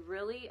I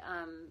really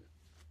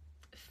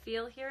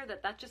feel here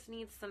that just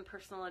needs some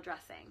personal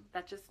addressing.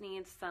 That just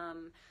needs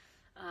some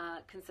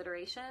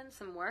consideration,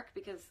 some work,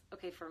 because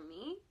okay, for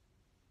me,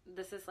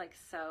 this is like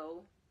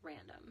so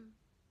random.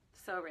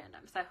 So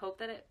I hope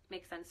that it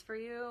makes sense for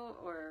you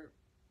or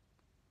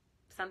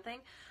something,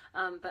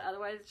 but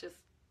otherwise just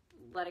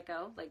let it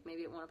go. Like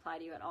maybe it won't apply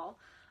to you at all.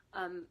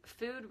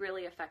 Food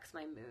really affects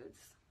my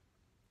moods,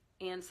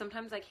 and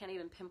sometimes I can't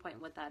even pinpoint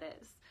what that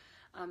is.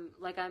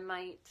 Like I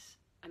might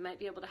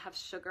be able to have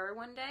sugar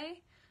one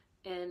day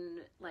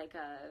in like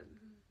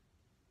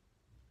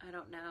I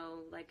don't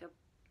know, like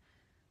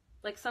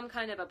some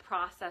kind of a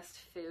processed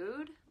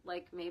food,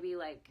 like maybe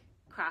like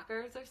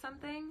crackers or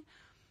something.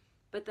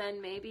 But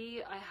then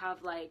maybe I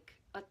have like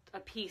a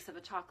piece of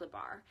a chocolate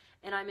bar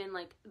and I'm in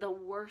like the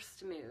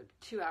worst mood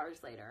 2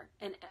 hours later,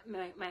 and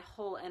my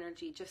whole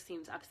energy just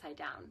seems upside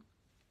down.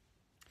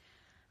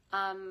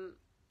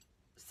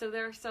 So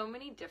there are so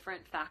many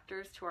different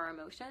factors to our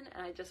emotion,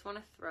 and I just want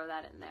to throw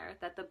that in there,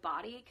 that the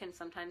body can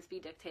sometimes be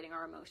dictating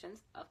our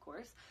emotions, of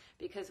course,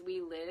 because we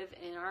live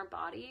in our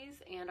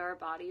bodies, and our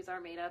bodies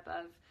are made up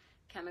of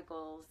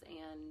chemicals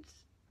and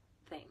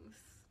things.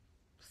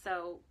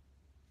 So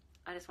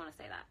I just want to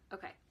say that.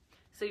 Okay.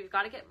 So you've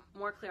got to get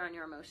more clear on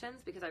your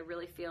emotions, because I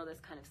really feel this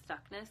kind of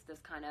stuckness, this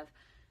kind of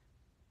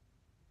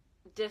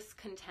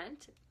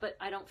discontent, but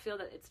I don't feel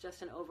that it's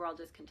just an overall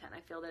discontent. I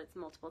feel that it's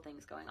multiple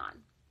things going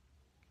on.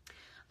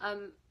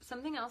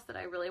 Something else that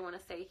I really want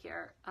to say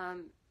here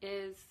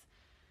is,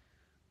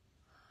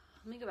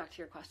 let me go back to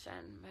your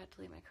question. I have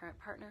to leave my current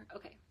partner.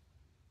 Okay.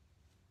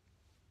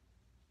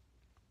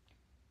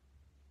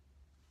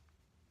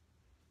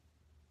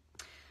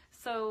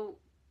 So,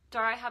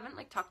 Dara, I haven't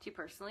like talked to you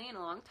personally in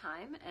a long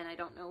time, and I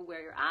don't know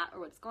where you're at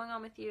or what's going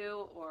on with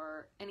you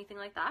or anything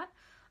like that.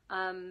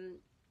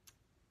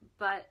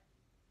 But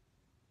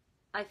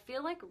I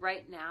feel like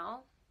right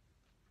now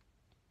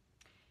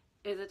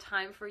is a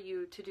time for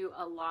you to do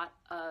a lot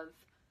of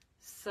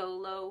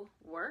solo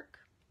work.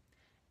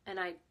 And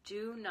I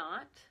do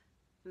not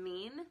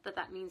mean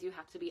that means you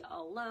have to be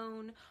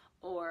alone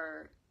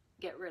or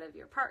get rid of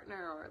your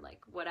partner or like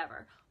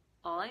whatever.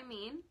 All I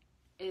mean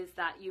is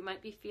that you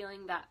might be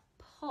feeling that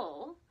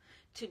pull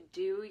to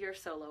do your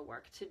solo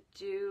work,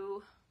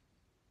 to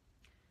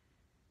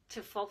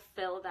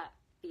fulfill that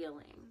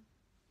feeling.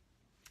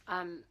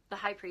 The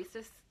High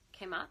Priestess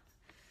came up.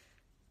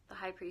 The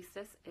High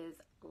Priestess is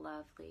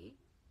lovely.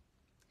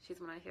 She's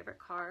one of my favorite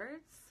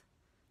cards.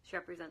 She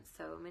represents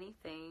so many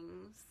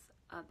things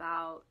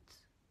about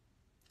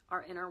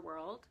our inner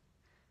world,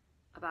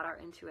 about our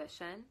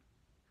intuition,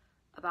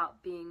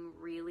 about being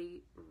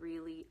really,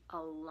 really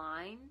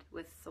aligned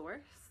with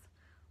Source,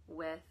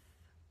 with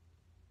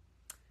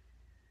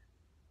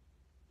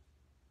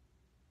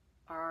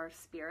our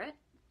spirit,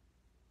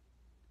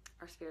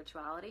 our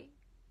spirituality.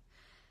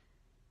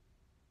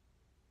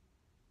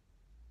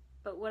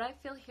 But what I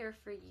feel here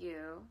for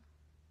you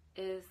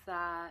is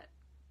that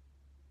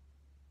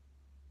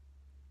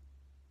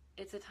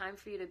it's a time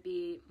for you to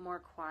be more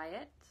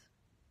quiet,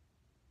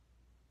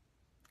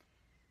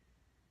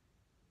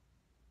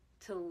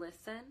 to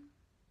listen.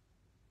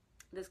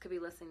 This could be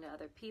listening to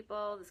other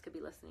people. This could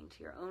be listening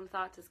to your own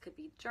thoughts. This could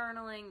be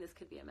journaling. This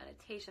could be a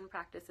meditation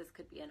practice. This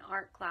could be an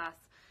art class.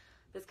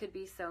 This could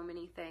be so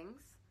many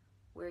things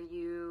where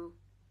you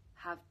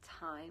have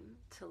time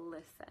to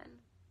listen.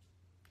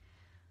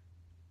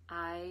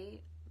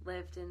 I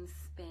lived in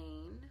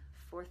Spain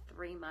for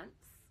 3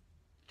 months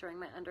during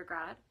my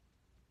undergrad,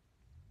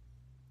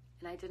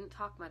 and I didn't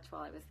talk much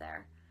while I was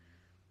there.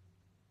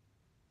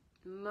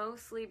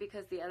 Mostly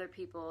because the other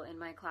people in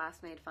my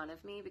class made fun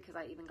of me because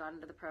I even got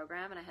into the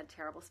program and I had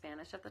terrible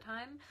Spanish at the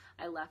time.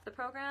 I left the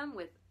program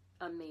with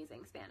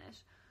amazing Spanish,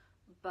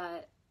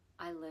 but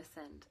I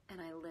listened and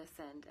I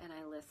listened and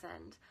I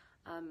listened.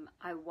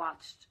 I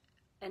watched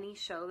any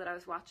show that I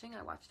was watching,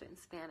 I watched it in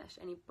Spanish.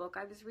 Any book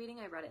I was reading,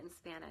 I read it in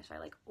Spanish.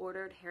 I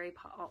ordered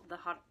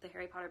the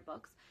Harry Potter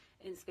books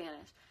in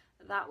Spanish.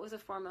 That was a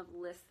form of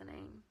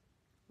listening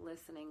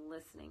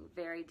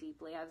very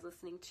deeply. I was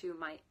listening to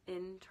my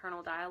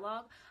internal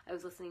dialogue. I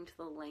was listening to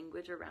the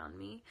language around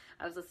me.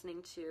 I was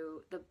listening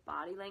to the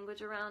body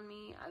language around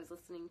me. I was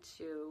listening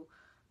to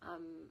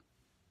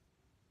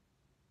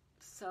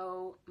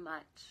so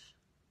much.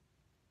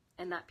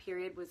 And that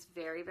period was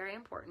very, very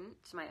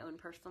important to my own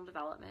personal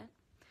development.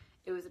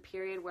 It was a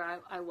period where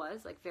I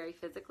was like very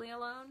physically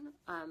alone.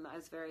 I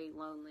was very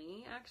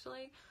lonely,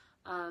 actually.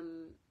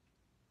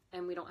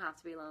 And we don't have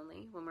to be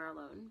lonely when we're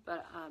alone,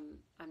 but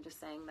I'm just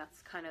saying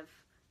that's kind of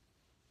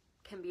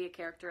can be a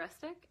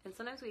characteristic, and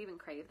sometimes we even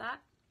crave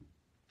that.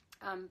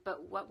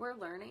 But what we're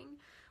learning,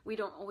 we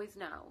don't always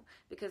know,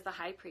 because the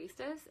High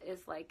Priestess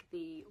is like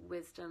the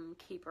wisdom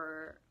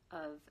keeper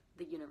of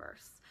the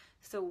universe.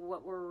 So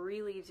what we're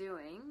really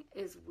doing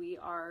is we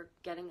are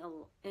getting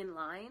in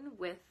line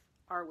with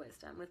our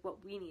wisdom, with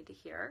what we need to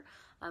hear,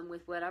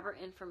 with whatever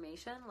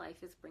information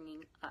life is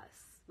bringing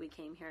us. We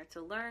came here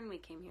to learn, we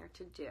came here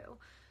to do.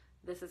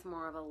 This is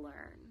more of a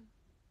learn.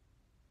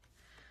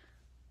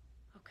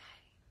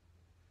 Okay.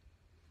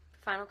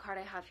 Final card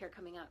I have here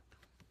coming up.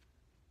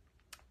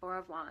 Four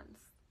of Wands.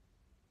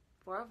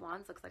 Four of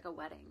Wands looks like a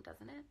wedding,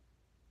 doesn't it?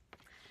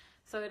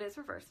 So it is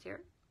reversed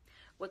here.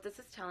 What this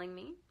is telling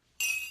me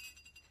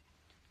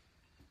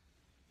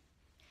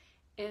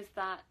is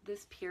that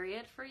this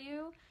period for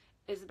you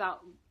is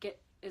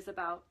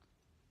about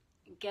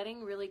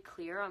getting really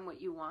clear on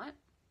what you want,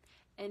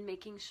 and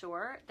making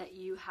sure that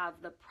you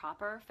have the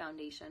proper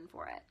foundation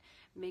for it.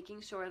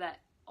 Making sure that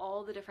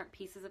all the different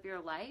pieces of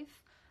your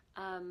life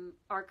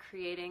are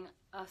creating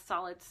a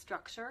solid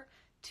structure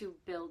to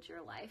build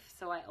your life.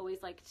 So I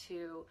always like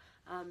to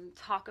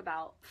talk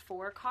about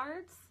 4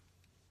 cards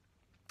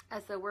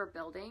as though we're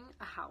building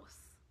a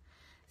house.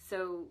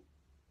 So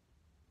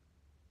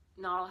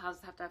not all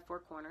houses have to have 4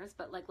 corners,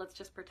 but like let's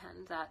just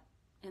pretend that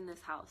in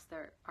this house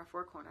there are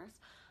 4 corners.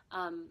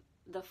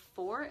 The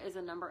 4 is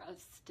a number of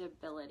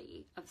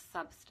stability, of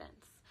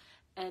substance.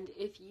 And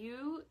if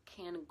you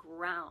can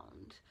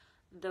ground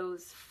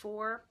those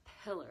 4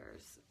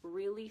 pillars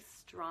really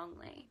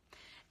strongly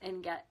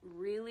and get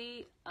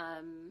really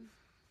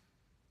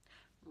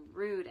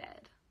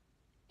rooted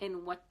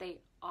in what they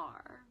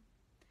are,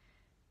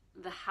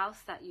 the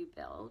house that you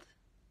build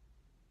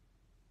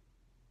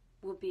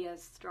will be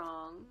as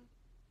strong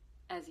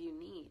as you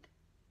need,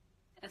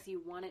 as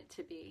you want it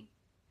to be.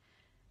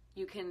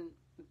 You can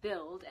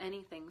build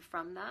anything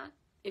from that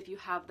if you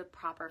have the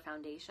proper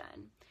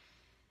foundation.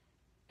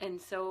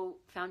 And so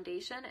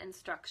foundation and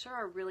structure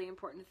are really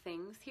important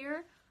things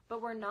here,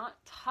 but we're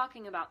not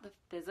talking about the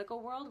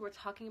physical world. We're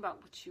talking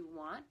about what you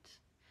want,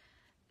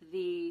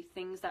 the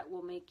things that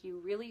will make you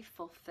really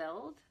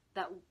fulfilled,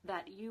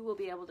 that you will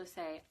be able to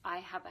say, I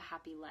have a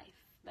happy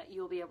life, that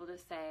you'll be able to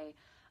say,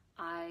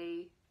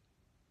 I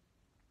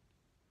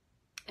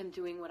am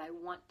doing what I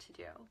want to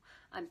do.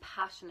 I'm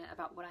passionate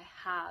about what I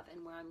have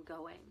and where I'm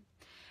going.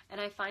 And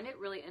I find it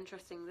really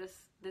interesting.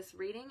 This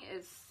reading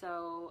is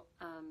so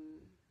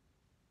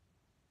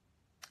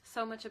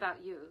much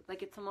about you.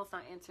 Like, it's almost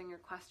not answering your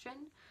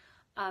question.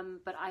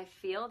 But I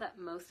feel that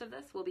most of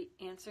this will be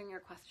answering your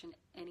question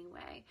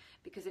anyway,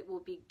 because it will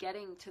be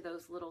getting to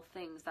those little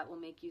things that will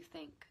make you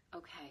think,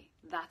 okay,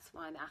 that's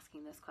why I'm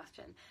asking this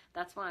question.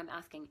 That's why I'm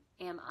asking,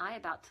 am I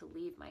about to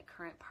leave my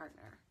current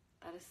partner?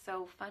 That is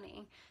so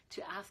funny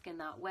to ask in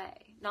that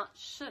way. Not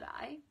should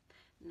I,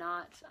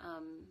 not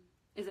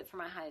is it for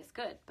my highest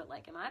good, but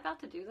like, am I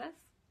about to do this?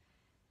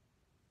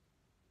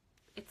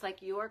 It's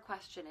like you're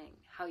questioning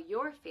how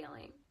you're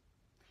feeling.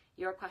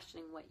 You're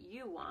questioning what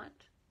you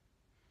want.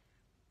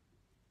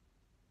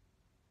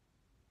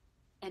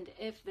 And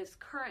if this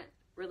current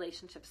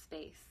relationship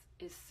space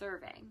is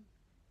serving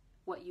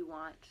what you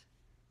want,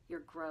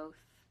 your growth,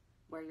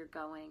 where you're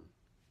going,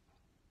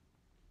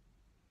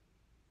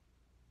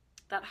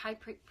 that high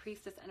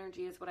priestess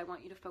energy is what I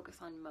want you to focus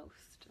on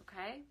most,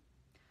 okay?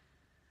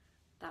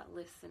 That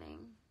listening.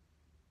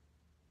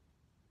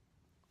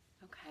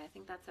 Okay, I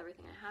think that's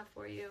everything I have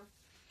for you.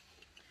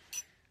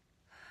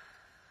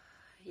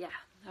 Yeah,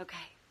 okay.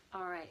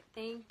 All right,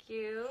 thank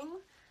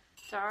you,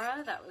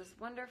 Dara. That was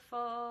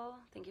wonderful.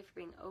 Thank you for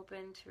being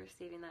open to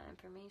receiving that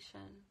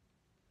information.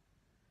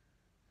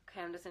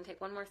 Okay, I'm just going to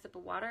take one more sip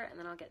of water and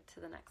then I'll get to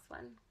the next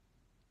one.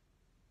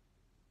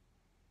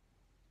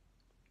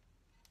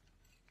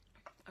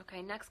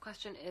 Okay, next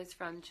question is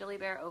from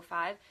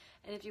JillyBear05.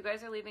 And if you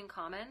guys are leaving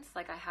comments,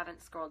 like, I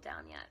haven't scrolled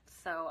down yet.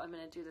 So I'm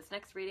going to do this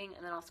next reading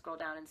and then I'll scroll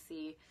down and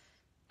see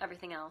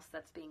everything else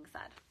that's being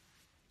said.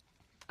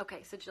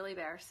 Okay, so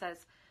JillyBear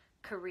says,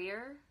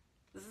 career?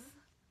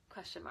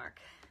 Question mark.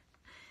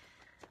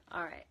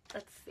 All right,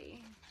 let's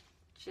see.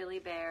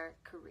 JillyBear,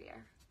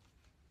 career.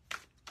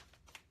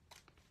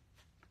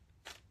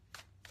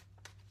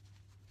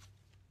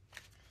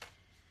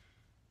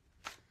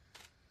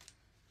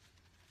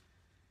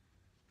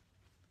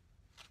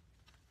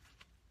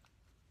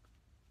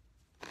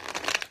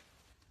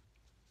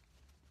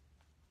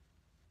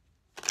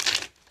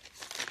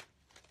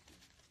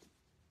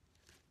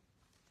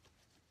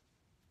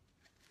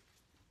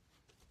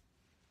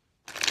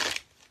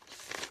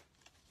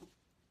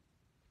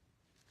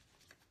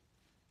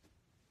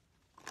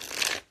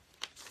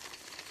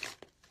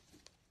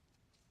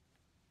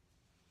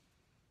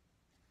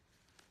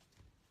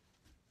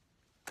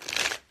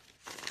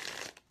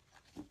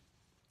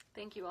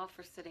 Thank you all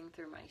for sitting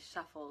through my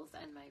shuffles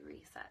and my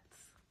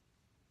resets.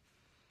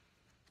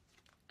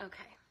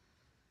 Okay.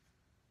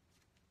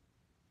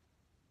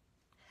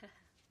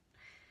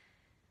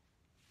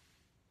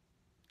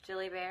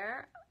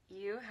 JillyBear,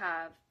 you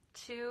have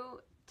 2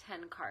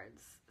 10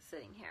 cards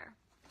sitting here.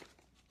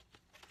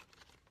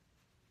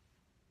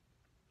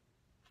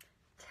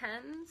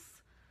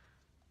 10s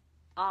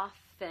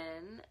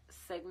often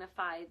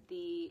signify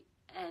the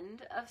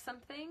end of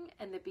something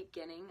and the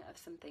beginning of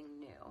something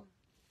new.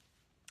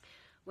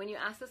 When you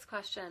asked this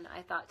question,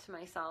 I thought to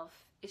myself,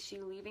 is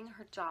she leaving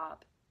her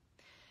job?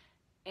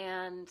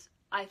 And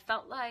I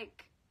felt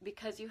like,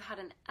 because you had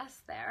an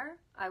S there,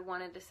 I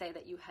wanted to say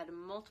that you had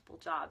multiple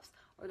jobs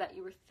or that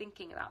you were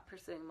thinking about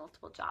pursuing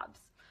multiple jobs.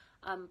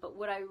 But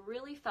what I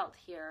really felt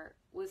here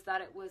was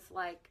that it was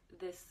like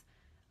this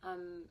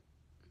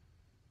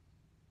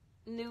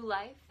new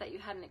life that you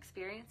hadn't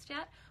experienced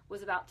yet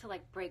was about to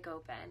like break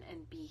open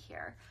and be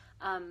here.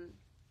 And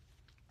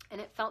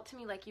it felt to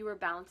me like you were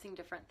balancing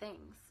different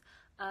things.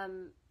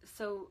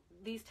 So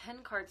these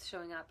 10 cards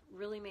showing up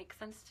really make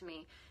sense to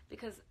me,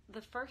 because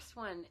the first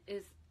one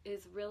is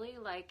really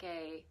like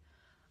I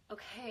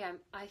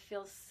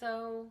feel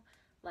so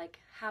like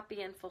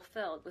happy and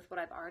fulfilled with what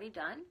I've already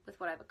done, with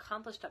what I've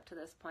accomplished up to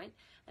this point,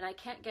 and I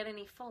can't get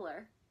any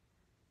fuller.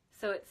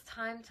 So it's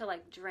time to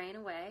like drain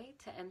away,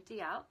 to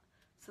empty out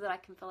so that I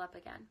can fill up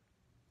again.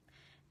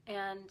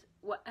 And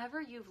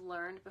whatever you've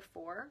learned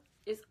before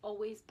is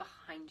always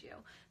behind you.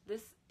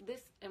 This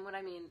and what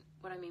I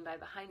mean by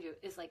behind you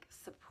is like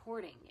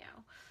supporting you.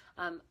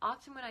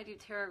 Often when I do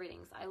tarot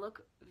readings, I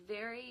look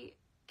very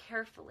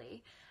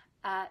carefully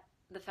at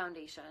the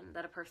foundation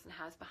that a person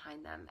has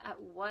behind them,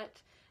 at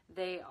what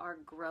they are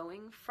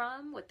growing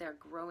from, what they're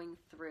growing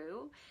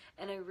through.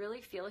 And I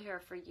really feel here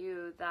for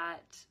you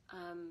that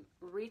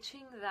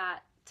reaching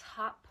that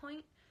top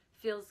point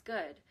feels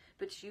good,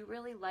 but you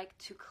really like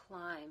to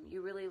climb.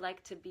 You really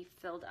like to be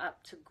filled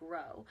up, to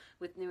grow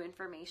with new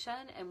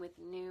information and with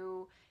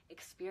new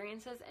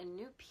experiences and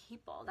new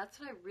people. That's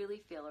what I really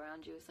feel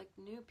around you. It's like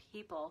new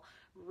people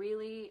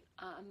really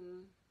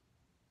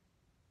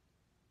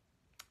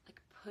like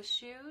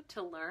push you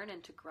to learn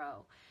and to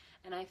grow.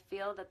 And I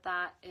feel that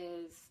that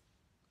is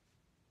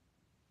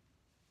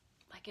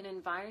like an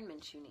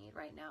environment you need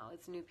right now.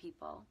 It's new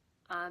people.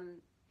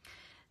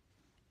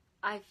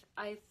 I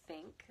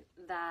think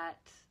that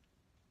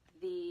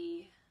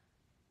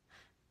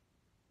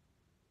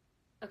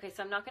okay,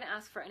 so I'm not going to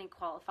ask for any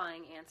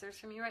qualifying answers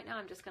from you right now.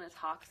 I'm just going to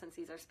talk since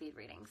these are speed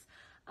readings,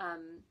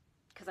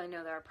 because I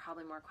know there are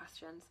probably more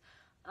questions.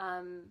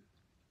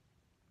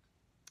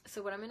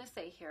 So what I'm going to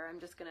say here, I'm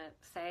just going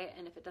to say it,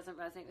 and if it doesn't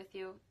resonate with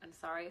you, I'm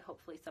sorry.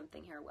 Hopefully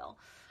something here will.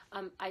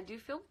 I do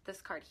feel with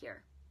this card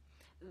here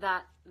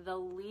that the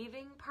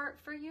leaving part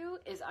for you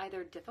is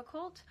either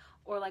difficult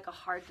or like a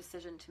hard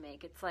decision to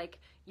make. It's like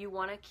you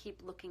want to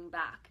keep looking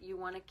back. You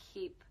want to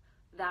keep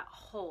that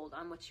hold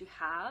on what you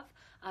have,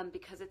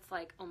 because it's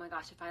like, oh my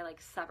gosh, if I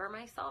like sever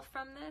myself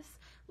from this,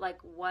 like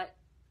what,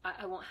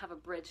 I won't have a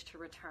bridge to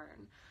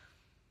return.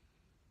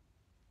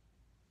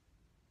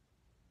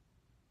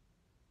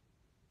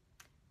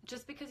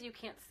 Just because you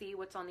can't see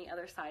what's on the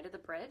other side of the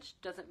bridge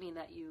doesn't mean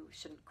that you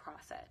shouldn't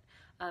cross it.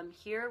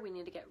 Here we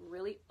need to get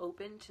really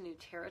open to new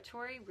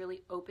territory,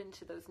 really open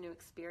to those new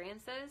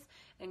experiences,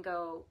 and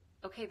go,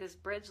 okay, this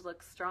bridge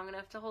looks strong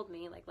enough to hold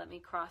me, like let me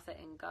cross it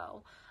and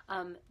go.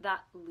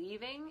 That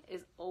leaving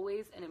is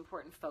always an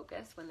important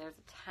focus when there's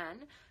a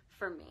 10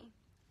 for me.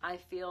 I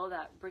feel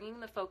that bringing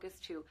the focus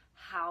to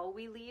how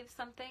we leave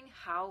something,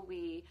 how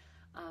we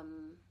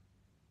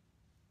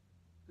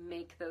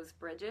make those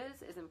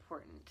bridges is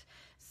important.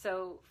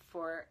 So,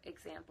 for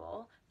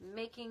example,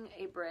 making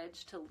a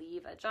bridge to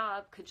leave a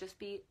job could just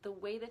be the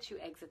way that you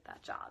exit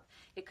that job.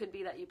 It could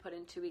be that you put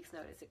in 2 weeks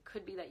notice. It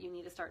could be that you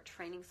need to start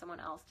training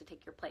someone else to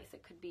take your place.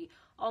 It could be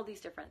all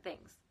these different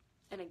things.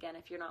 And again,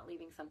 if you're not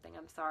leaving something,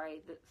 I'm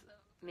sorry, that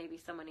maybe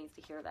someone needs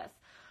to hear this.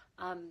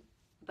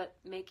 But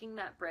making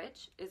that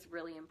bridge is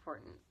really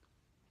important.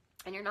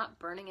 And you're not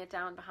burning it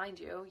down behind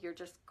you. You're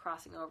just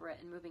crossing over it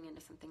and moving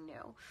into something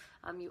new.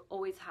 You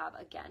always have,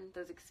 again,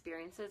 those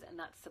experiences and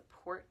that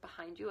support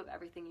behind you of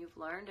everything you've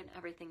learned and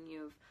everything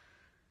you've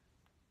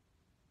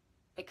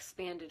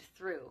expanded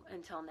through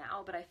until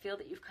now. But I feel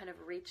that you've kind of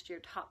reached your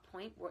top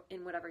point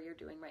in whatever you're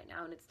doing right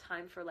now. And it's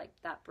time for like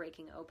that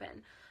breaking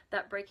open.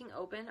 That breaking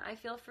open, I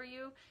feel for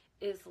you,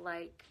 is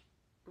like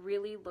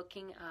really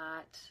looking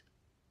at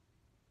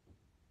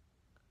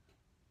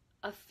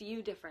a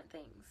few different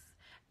things.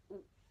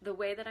 The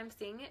way that I'm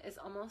seeing it is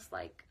almost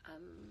like,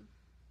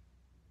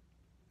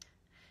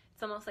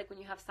 it's almost like when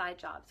you have side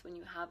jobs, when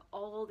you have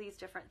all these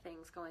different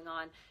things going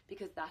on,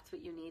 because that's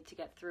what you need to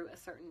get through a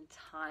certain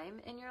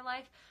time in your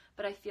life.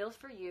 But I feel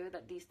for you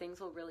that these things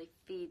will really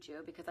feed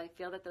you, because I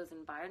feel that those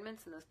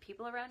environments and those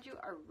people around you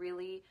are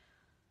really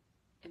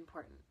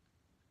important.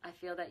 I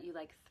feel that you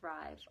like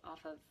thrive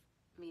off of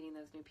meeting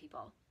those new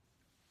people.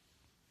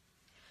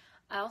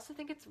 I also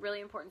think it's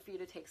really important for you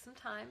to take some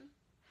time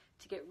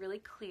to get really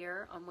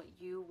clear on what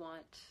you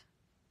want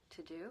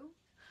to do,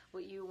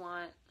 what you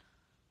want.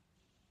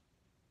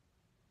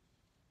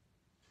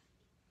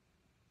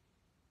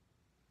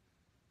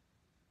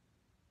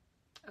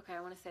 Okay,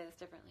 I want to say this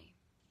differently.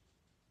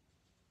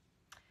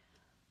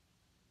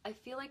 I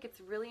feel like it's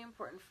really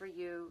important for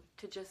you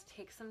to just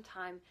take some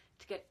time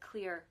to get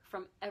clear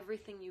from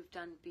everything you've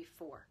done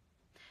before.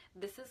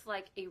 This is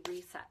like a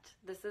reset.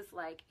 This is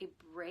like a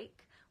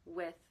break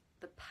with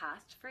the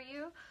past for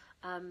you.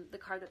 The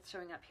card that's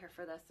showing up here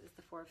for this is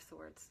the 4 of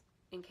Swords.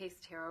 In case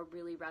tarot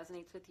really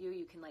resonates with you,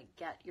 you can like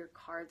get your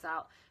cards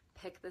out,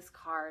 pick this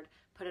card,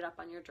 put it up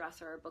on your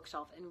dresser or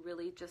bookshelf, and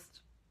really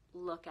just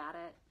look at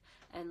it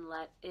and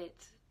let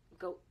it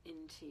go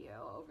into you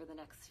over the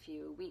next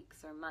few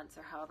weeks or months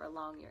or however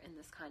long you're in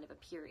this kind of a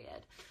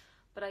period.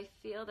 But I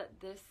feel that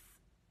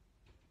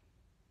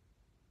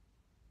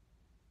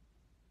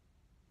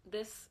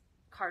this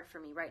card for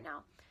me right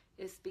now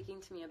is speaking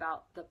to me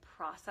about the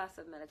process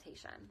of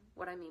meditation.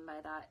 What I mean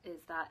by that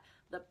is that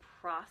the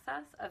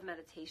process of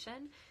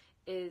meditation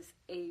is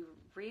a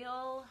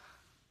real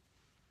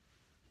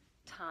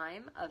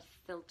time of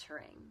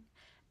filtering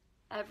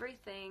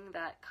everything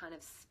that kind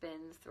of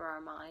spins through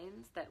our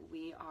minds that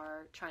we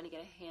are trying to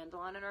get a handle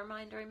on in our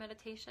mind during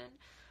meditation,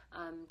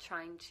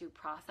 trying to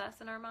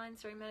process in our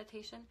minds during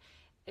meditation.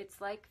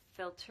 It's like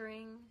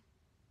filtering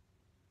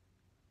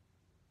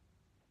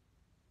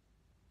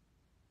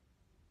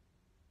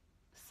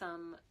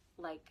some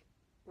like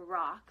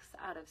rocks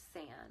out of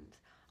sand.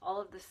 All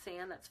of the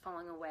sand that's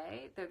falling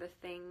away, they're the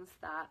things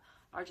that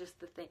are just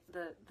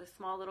the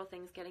small little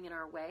things getting in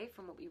our way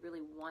from what we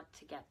really want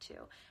to get to.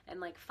 And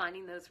like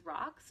finding those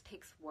rocks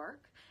takes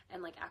work,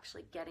 and like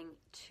actually getting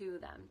to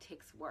them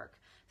takes work.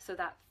 So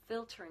that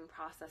filtering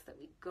process that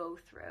we go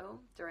through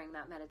during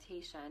that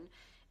meditation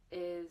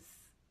is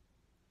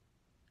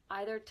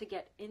either to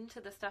get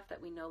into the stuff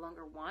that we no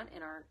longer want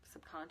in our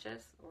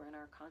subconscious or in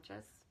our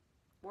conscious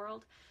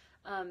world,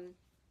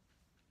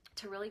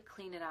 to really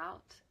clean it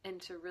out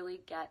and to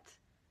really get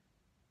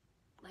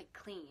like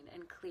clean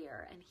and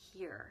clear and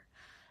hear.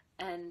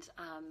 And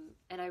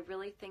I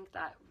really think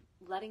that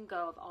letting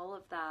go of all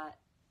of that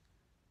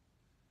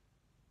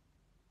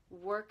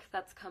work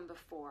that's come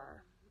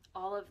before,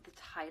 all of the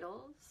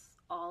titles,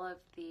 all of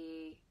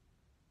the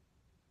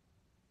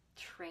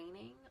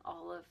training,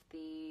 all of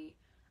the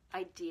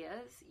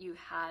ideas you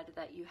had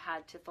that you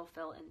had to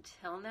fulfill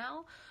until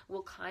now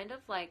will kind of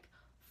like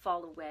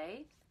fall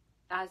away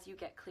as you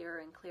get clearer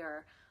and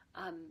clearer,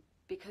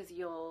 because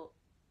you'll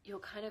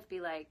kind of be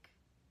like,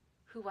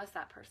 who was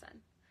that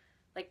person?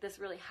 Like, this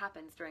really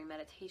happens during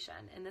meditation,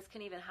 and this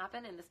can even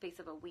happen in the space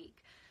of a week.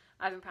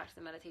 I've been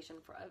practicing meditation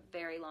for a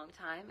very long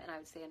time, and I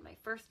would say in my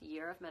first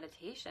year of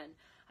meditation,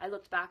 I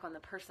looked back on the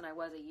person I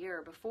was a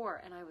year before,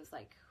 and I was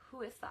like,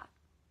 who is that?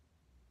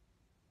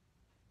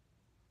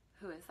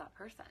 Who is that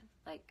person?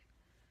 Like,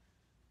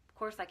 of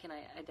course I can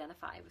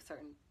identify with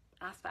certain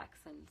aspects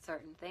and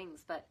certain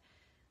things, but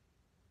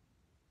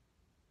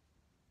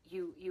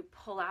you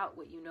pull out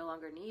what you no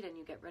longer need and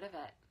you get rid of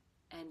it,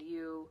 and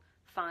you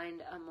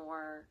find a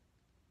more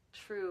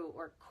true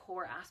or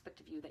core aspect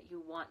of you that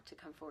you want to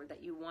come forward,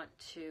 that you want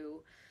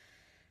to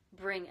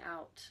bring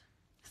out.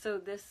 So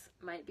this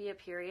might be a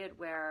period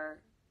where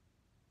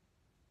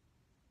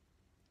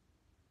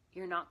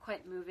you're not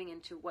quite moving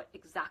into what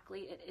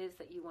exactly it is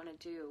that you want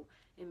to do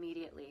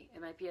immediately. It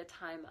might be a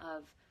time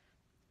of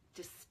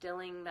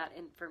distilling that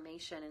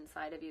information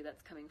inside of you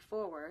that's coming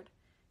forward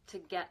to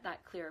get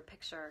that clearer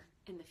picture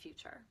in the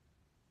future.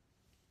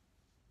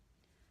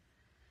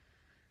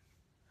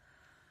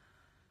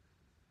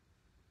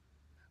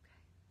 Okay.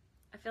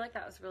 I feel like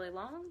that was really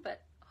long,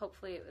 but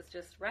hopefully it was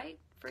just right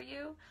for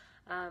you.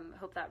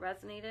 Hope that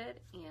resonated,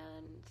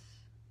 and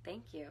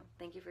thank you.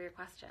 Thank you for your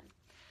question.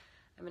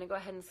 I'm going to go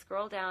ahead and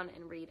scroll down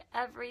and read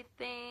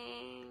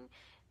everything.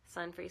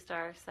 Sun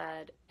Freestar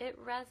said, it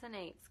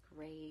resonates.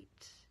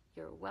 Great.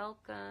 You're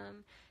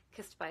welcome.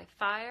 Kissed by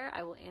Fire,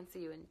 I will answer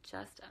you in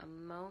just a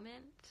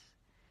moment.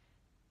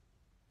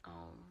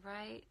 All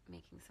right.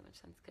 Making so much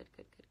sense. Good,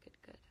 good, good, good,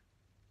 good.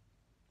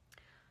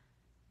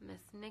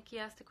 Miss Nikki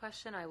asked a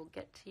question. I will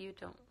get to you.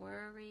 Don't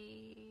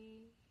worry.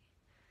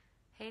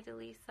 Hey,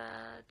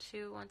 Delisa.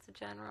 Chu wants a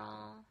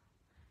general.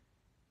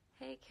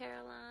 Hey,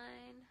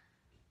 Caroline.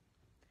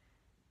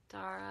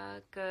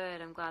 Dara,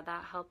 good. I'm glad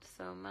that helped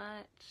so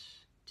much.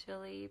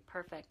 Chili,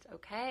 perfect.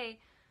 Okay,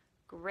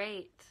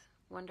 great.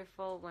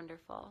 Wonderful,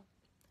 wonderful.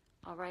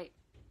 All right.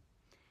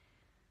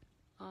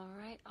 All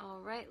right, all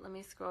right. Let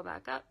me scroll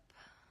back up.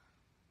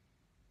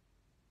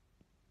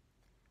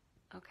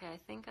 Okay, I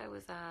think I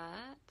was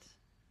at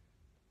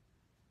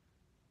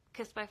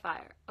Kissed by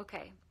Fire.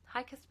 Okay.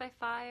 Hi, Kissed by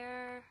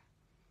Fire.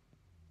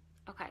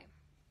 Okay.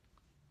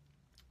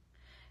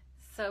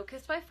 So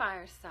Kissed by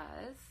Fire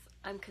says,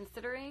 I'm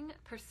considering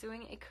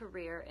pursuing a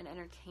career in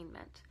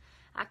entertainment.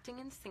 Acting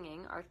and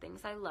singing are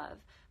things I love,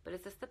 but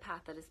is this the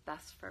path that is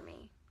best for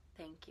me?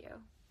 Thank you.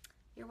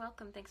 You're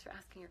welcome. Thanks for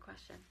asking your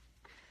question.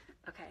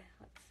 Okay,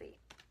 let's see.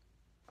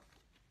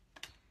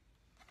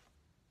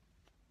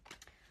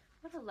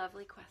 What a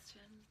lovely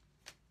question.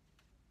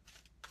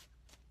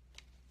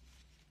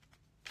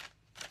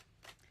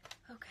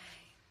 Okay.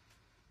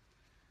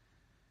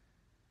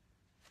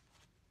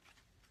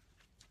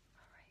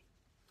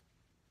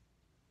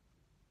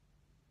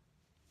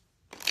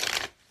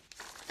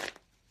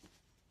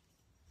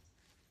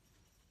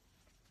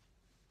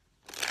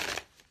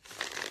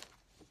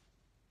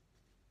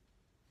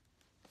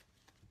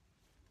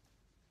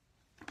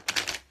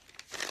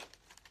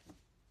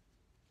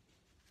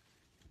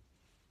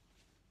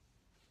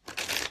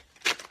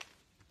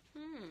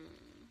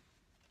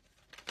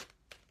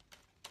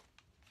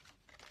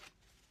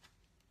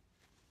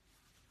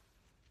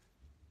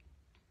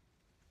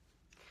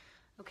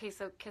 Okay,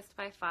 so Kissed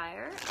by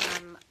Fire,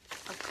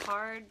 a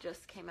card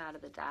just came out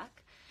of the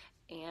deck,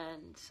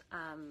 and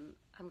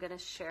I'm going to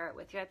share it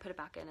with you. I put it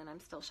back in and I'm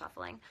still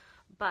shuffling,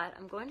 but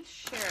I'm going to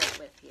share it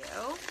with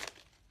you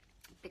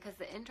because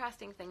the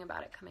interesting thing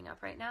about it coming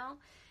up right now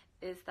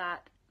is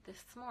that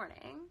this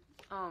morning,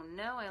 oh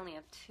no, I only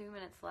have 2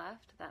 minutes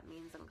left. That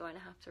means I'm going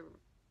to have to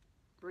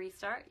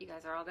restart. You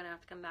guys are all going to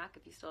have to come back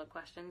if you still have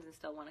questions and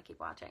still want to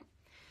keep watching.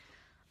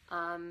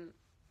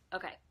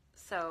 Okay.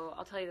 So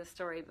I'll tell you the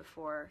story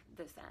before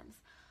this ends.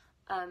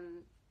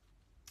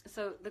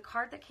 So the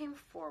card that came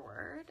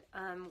forward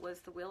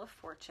was the Wheel of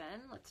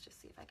Fortune. Let's just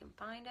see if I can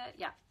find it.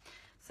 Yeah.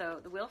 So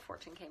the Wheel of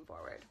Fortune came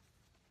forward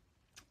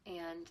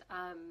and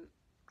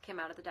came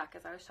out of the deck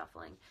as I was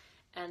shuffling.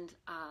 And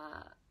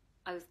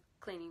I was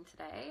cleaning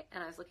today,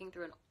 and I was looking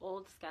through an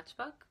old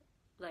sketchbook,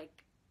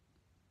 like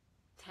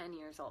 10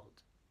 years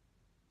old,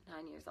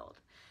 9 years old.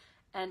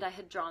 And I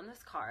had drawn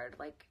this card,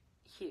 like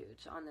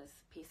huge, on this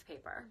piece of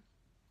paper.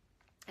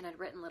 And I'd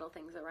written little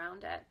things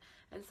around it.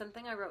 And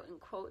something I wrote in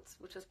quotes,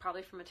 which was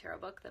probably from a tarot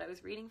book that I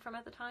was reading from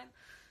at the time,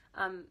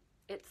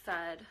 it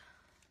said,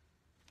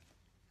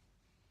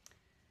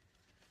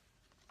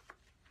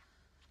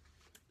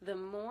 the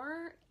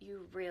more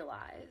you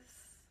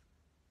realize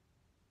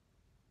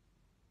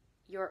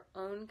your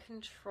own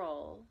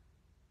control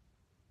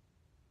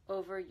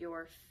over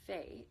your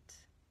fate,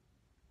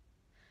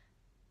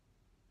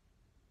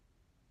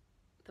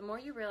 the more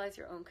you realize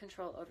your own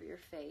control over your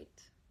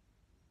fate,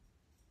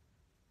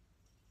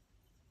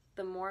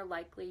 the more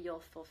likely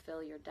you'll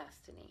fulfill your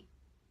destiny.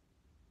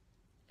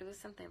 It was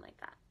something like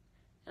that.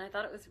 And I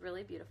thought it was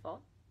really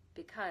beautiful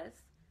because,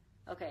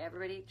 okay,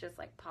 everybody just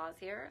like pause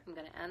here. I'm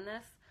going to end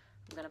this.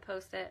 I'm going to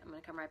post it. I'm going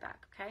to come right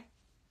back, okay?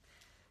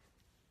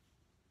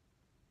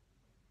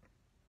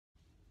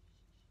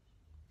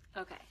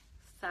 Okay,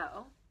 so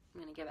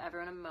I'm going to give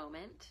everyone a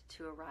moment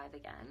to arrive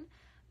again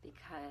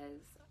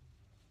because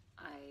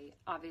I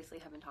obviously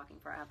have been talking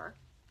forever.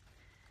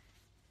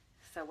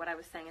 So what I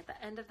was saying at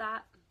the end of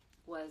that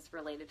was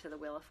related to the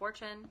Wheel of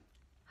Fortune.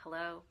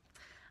 Hello.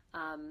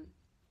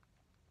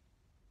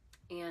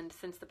 And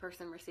since the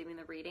person receiving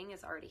the reading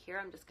is already here,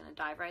 I'm just going to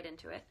dive right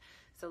into it.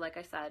 So like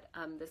I said,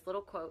 this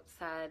little quote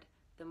said,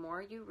 the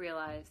more you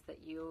realize that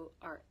you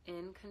are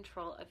in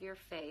control of your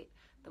fate,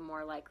 the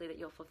more likely that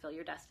you'll fulfill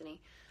your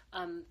destiny.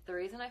 The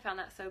reason I found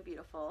that so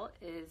beautiful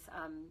is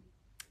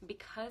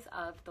because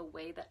of the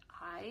way that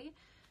I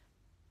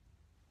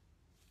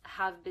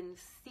have been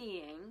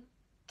seeing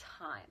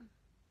time.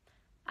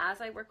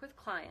 As I work with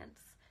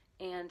clients,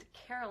 and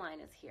Caroline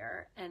is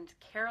here, and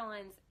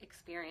Caroline's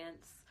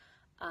experience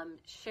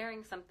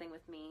sharing something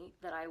with me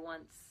that I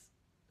once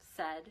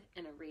said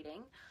in a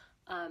reading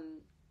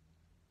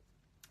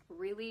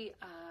really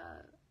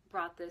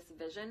brought this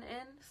vision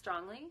in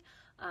strongly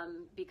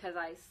because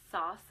I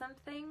saw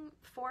something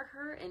for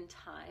her in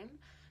time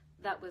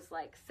that was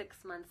like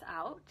 6 months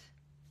out,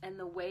 and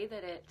the way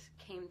that it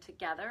came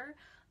together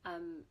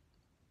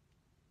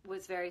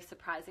was very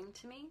surprising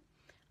to me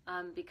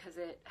because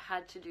it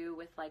had to do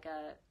with like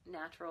a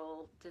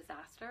natural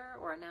disaster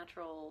or a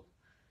natural,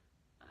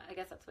 I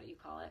guess that's what you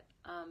call it.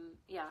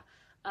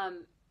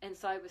 And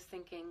so I was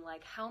thinking,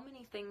 like, how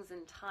many things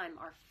in time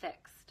are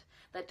fixed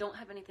that don't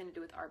have anything to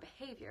do with our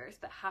behaviors,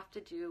 but have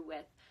to do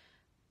with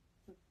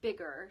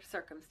bigger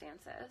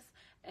circumstances.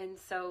 And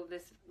so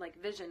this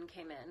like vision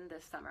came in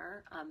this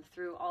summer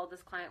through all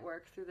this client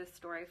work, through this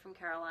story from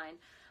Caroline,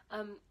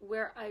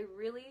 where I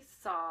really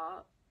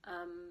saw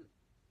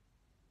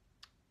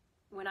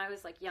when I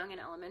was like young in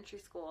elementary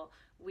school,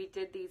 we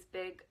did these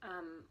big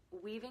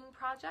weaving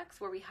projects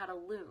where we had a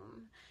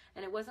loom,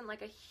 and it wasn't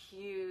like a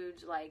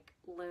huge like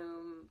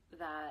loom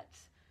that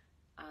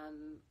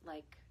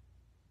like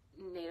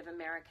Native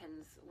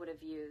Americans would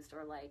have used,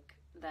 or like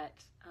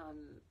that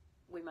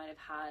we might have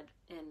had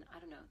in, I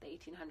don't know, the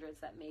 1800s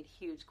that made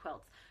huge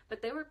quilts.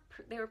 But they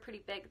were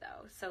pretty big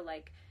though. So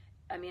like,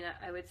 I mean,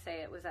 I would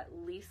say it was at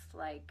least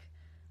like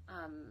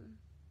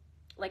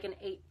an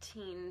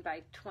 18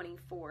 by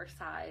 24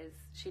 size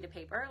sheet of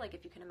paper. Like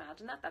if you can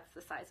imagine that, that's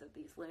the size of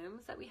these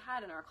looms that we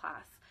had in our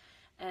class.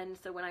 And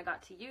so when I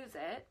got to use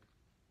it,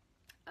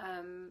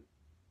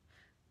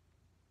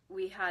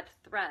 we had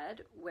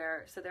thread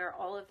where, so there are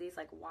all of these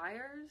like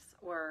wires,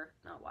 or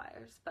not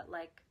wires, but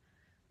like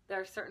there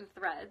are certain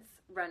threads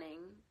running,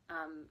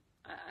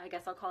 I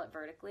guess I'll call it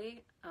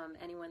vertically.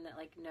 Anyone that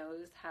like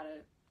knows how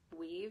to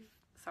weave,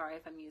 sorry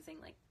if I'm using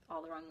like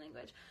all the wrong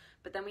language,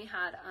 but then we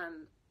had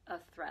a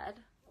thread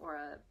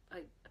or a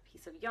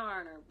piece of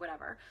yarn or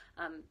whatever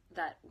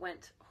that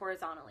went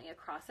horizontally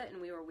across it,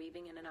 and we were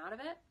weaving in and out of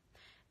it.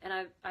 And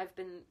I've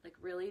been like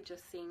really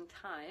just seeing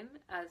time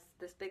as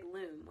this big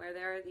loom where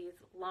there are these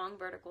long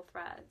vertical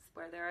threads,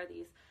 where there are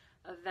these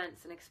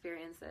events and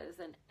experiences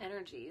and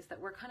energies that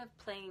we're kind of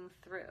playing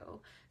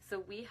through. So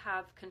we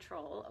have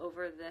control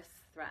over this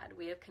thread.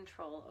 We have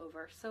control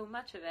over so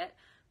much of it,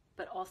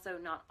 but also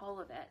not all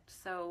of it.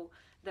 So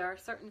there are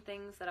certain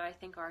things that I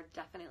think are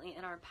definitely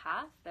in our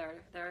path.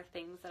 There are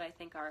things that I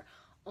think are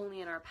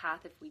only in our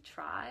path if we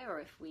try, or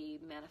if we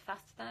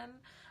manifest them,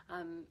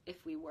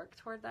 if we work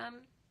toward them.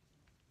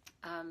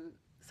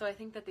 So I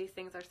think that these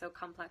things are so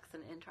complex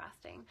and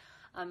interesting.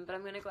 But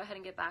I'm going to go ahead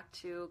and get back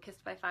to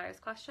Kissed by Fire's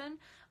question.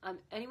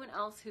 Anyone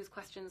else whose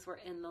questions were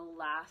in the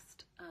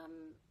last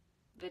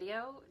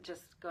video,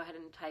 just go ahead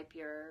and type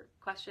your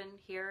question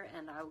here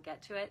and I will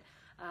get to it.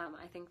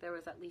 I think there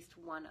was at least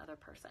one other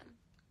person.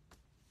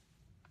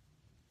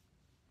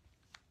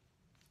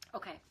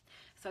 Okay,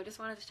 so I just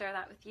wanted to share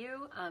that with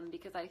you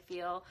because I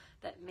feel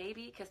that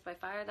maybe Kissed by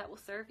Fire, that will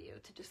serve you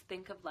to just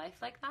think of life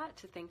like that,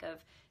 to think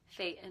of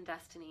fate and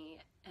destiny,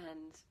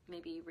 and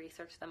maybe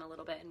research them a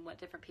little bit and what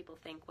different people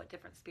think, what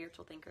different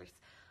spiritual thinkers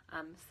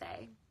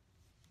say.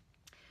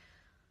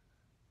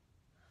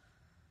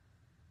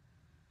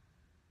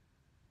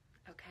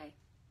 Okay,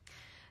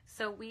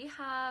 so we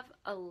have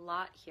a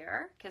lot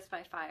here, Kissed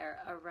by Fire,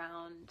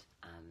 around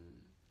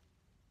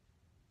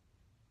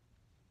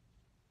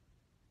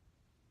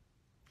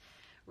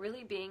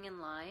really being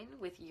in line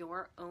with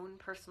your own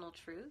personal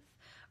truth,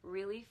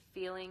 really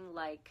feeling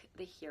like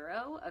the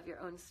hero of your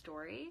own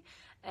story,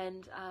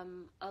 and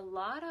a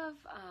lot of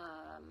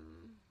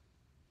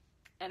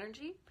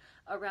energy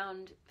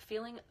around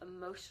feeling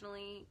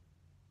emotionally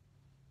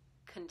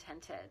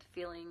contented,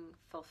 feeling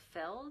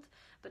fulfilled,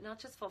 but not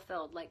just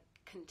fulfilled, like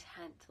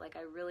content. Like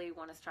I really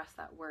want to stress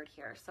that word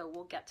here. So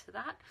we'll get to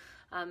that.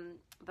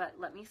 But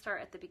let me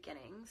start at the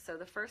beginning. So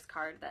the first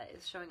card that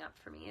is showing up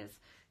for me is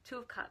Two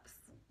of Cups.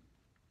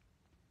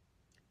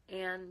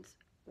 And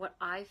what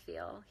I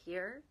feel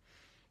here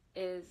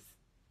is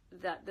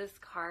that this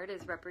card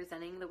is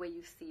representing the way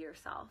you see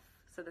yourself.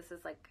 So this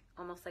is like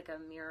almost like a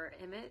mirror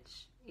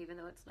image, even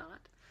though it's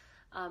not.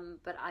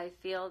 But I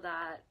feel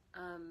that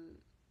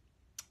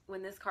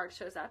when this card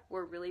shows up,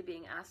 we're really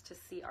being asked to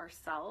see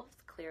ourselves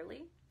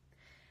clearly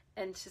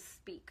and to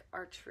speak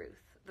our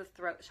truth. The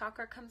throat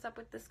chakra comes up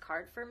with this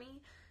card for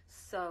me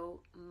so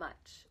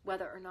much,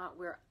 whether or not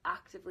we're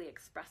actively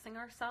expressing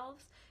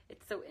ourselves.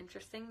 It's so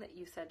interesting that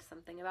you said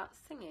something about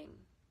singing,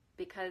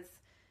 because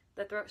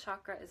The throat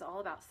chakra is all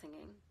about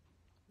singing.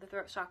 The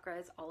throat chakra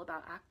is all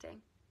about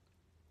acting.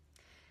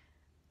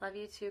 Love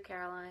you too,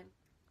 Caroline.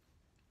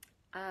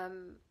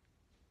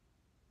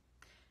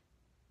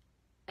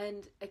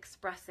 And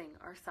expressing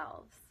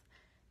ourselves.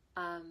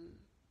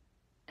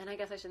 And I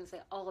guess I shouldn't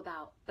say all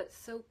about, but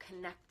so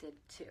connected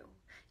to.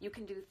 You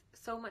can do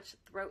so much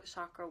throat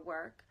chakra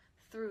work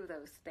through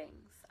those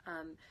things.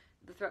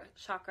 The throat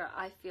chakra,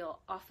 I feel,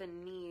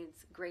 often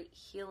needs great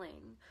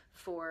healing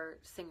for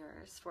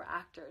singers, for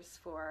actors,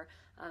 for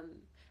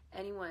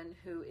anyone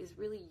who is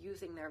really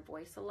using their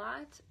voice a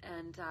lot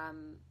and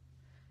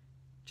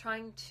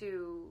trying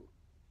to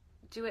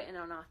do it in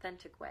an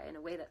authentic way, in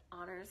a way that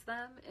honors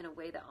them, in a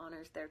way that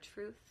honors their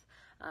truth,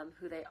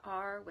 who they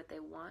are, what they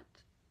want.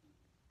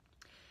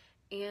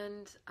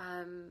 And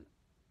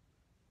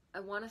I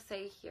want to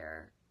say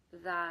here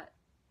that,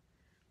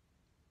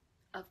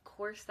 of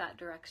course, that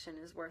direction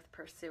is worth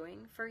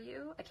pursuing for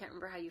you. I can't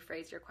remember how you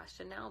phrased your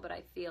question now, but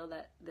I feel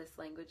that this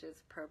language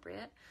is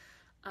appropriate.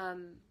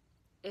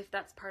 If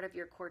that's part of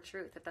your core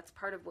truth, if that's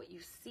part of what you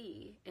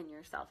see in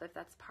yourself, if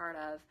that's part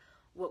of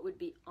what would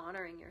be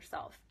honoring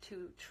yourself,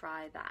 to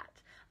try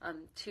that,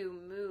 to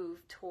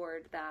move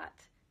toward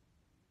that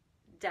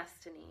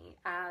destiny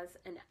as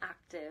an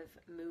active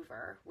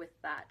mover with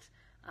that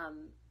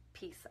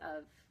piece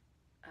of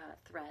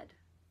thread.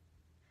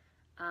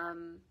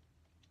 And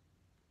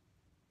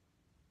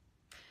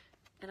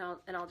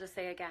I'll just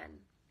say again,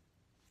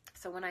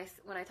 so when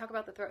I talk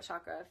about the throat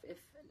chakra, if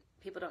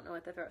people don't know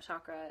what the throat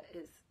chakra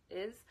is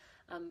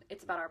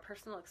it's about our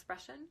personal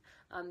expression.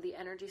 The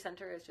energy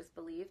center is just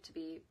believed to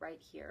be right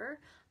here,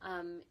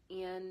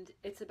 and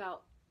it's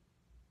about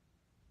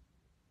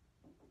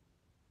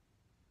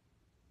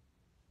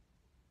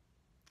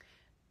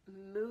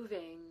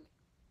moving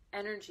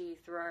energy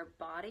through our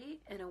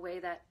body in a way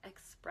that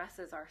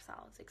expresses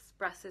ourselves,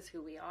 expresses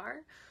who we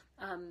are,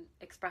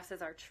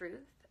 expresses our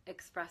truth,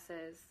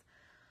 expresses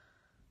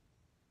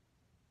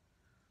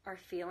our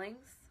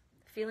feelings.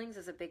 Feelings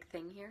is a big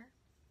thing here,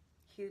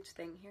 huge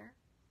thing here.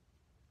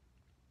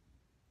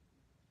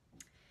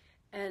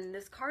 And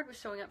this card was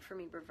showing up for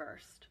me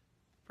reversed.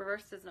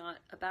 Reversed is not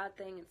a bad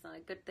thing, it's not a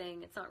good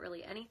thing, it's not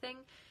really anything.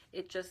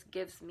 It just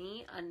gives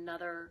me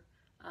another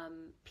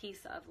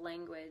piece of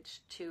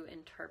language to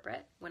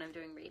interpret when I'm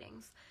doing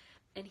readings.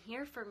 And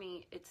here for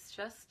me, it's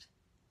just,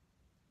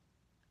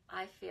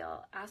 I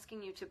feel,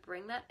 asking you to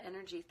bring that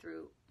energy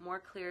through more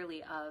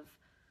clearly of,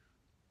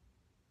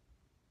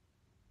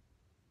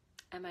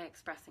 am I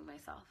expressing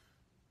myself?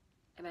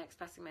 Am I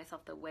expressing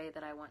myself the way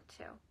that I want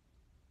to?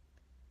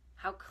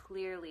 How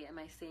clearly am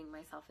I seeing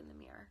myself in the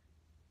mirror?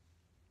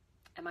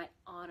 Am I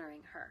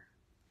honoring her?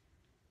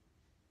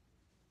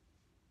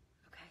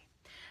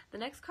 The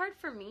next card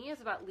for me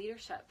is about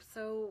leadership.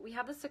 So we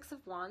have the Six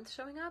of Wands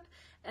showing up,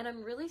 and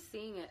I'm really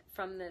seeing it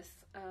from this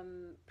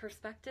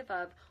perspective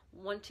of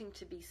wanting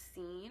to be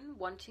seen,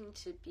 wanting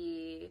to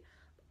be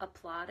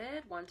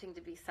applauded, wanting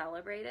to be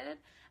celebrated,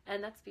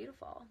 and that's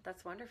beautiful.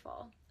 That's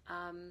wonderful.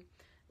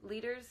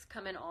 Leaders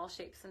come in all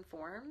shapes and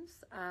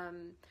forms.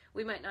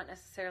 We might not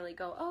necessarily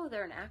go, oh,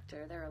 they're an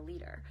actor, they're a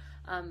leader.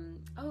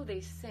 Oh, they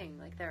sing,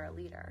 like they're a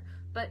leader.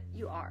 But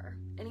you are.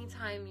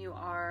 Anytime you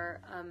are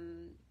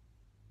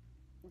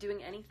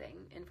doing anything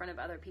in front of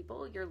other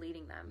people, you're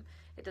leading them.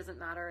 It doesn't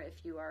matter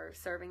if you are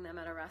serving them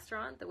at a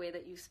restaurant. The way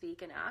that you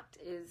speak and act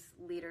is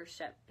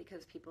leadership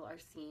because people are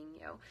seeing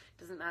you. It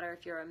doesn't matter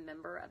if you're a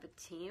member of a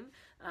team.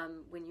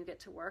 When you get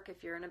to work,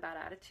 if you're in a bad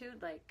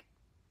attitude, like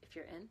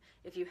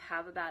if you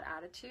have a bad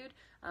attitude,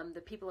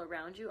 the people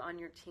around you on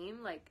your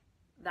team, like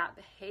that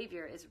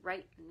behavior is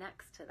right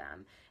next to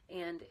them,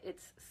 and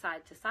it's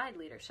side to side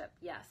leadership.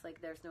 Yes, like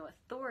there's no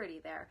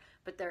authority there,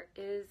 but there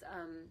is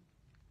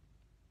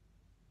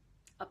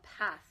a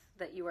path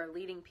that you are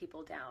leading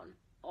people down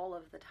all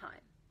of the time.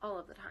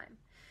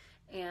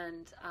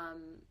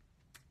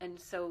 And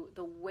so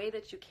the way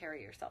that you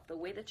carry yourself, the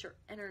way that your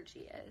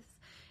energy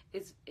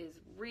is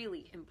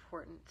really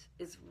important,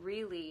 is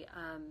really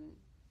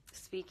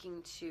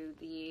speaking to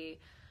the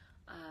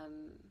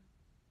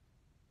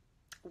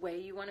way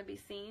you want to be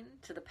seen,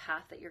 to the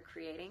path that you're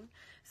creating.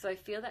 So I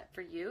feel that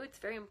for you, it's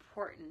very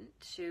important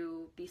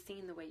to be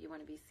seen the way you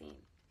want to be seen.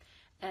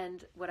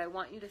 And what I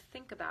want you to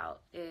think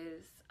about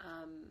is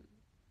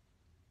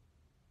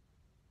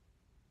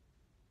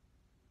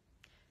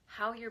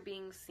how you're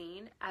being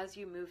seen as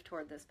you move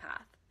toward this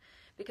path.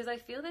 Because I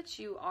feel that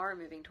you are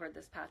moving toward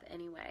this path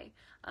anyway.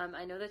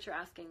 I know that you're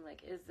asking,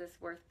 like, is this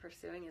worth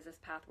pursuing? Is this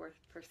path worth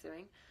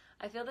pursuing?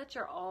 I feel that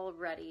you're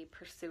already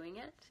pursuing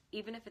it,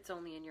 even if it's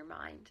only in your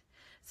mind.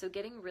 So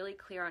getting really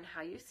clear on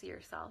how you see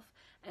yourself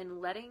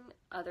and letting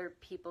other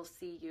people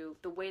see you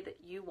the way that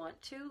you want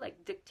to,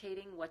 like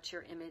dictating what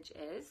your image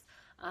is.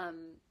 I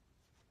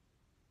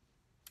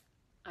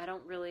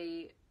don't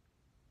really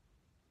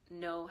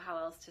know how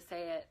else to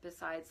say it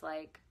besides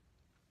like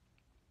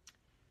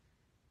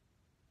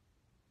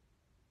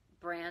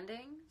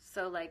branding.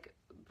 So like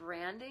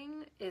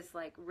branding is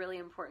like really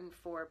important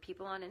for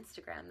people on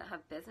Instagram that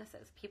have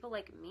businesses, people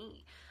like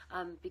me,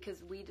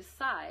 because we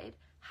decide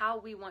how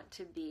we want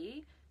to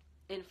be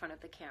in front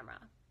of the camera,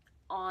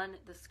 on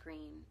the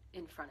screen,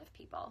 in front of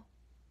people.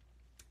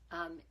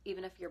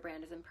 Even if your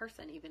brand is in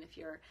person, even if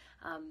you're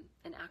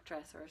an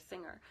actress or a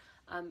singer,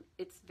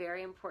 it's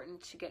very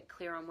important to get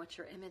clear on what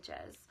your image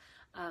is,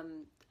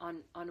 on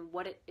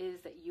what it is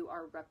that you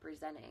are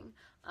representing.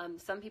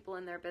 Some people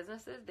in their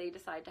businesses, they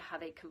decide to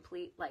have a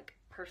complete like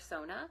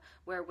persona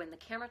where when the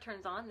camera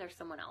turns on, there's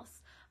someone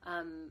else.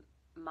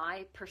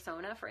 My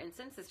persona, for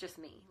instance, is just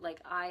me.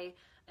 Like, I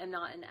am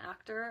not an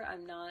actor.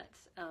 I'm not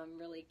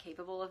really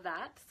capable of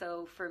that.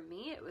 So for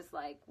me, it was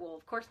like, well,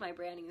 of course my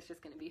branding is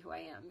just going to be who I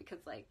am, because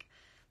like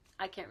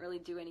I can't really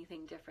do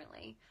anything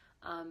differently.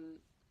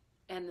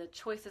 And the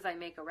choices I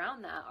make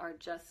around that are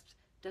just,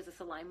 does this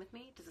align with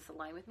me? Does this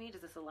align with me?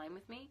 Does this align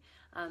with me?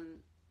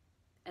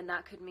 And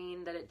that could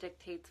mean that it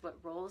dictates what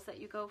roles that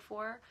you go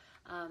for,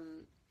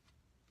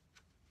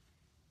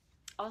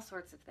 all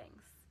sorts of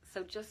things.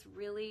 So just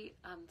really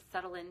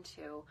settle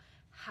into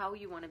how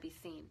you want to be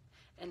seen,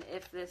 and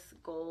if this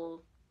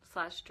goal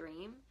 /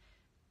 dream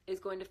is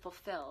going to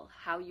fulfill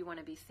how you want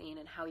to be seen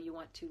and how you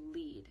want to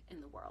lead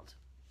in the world.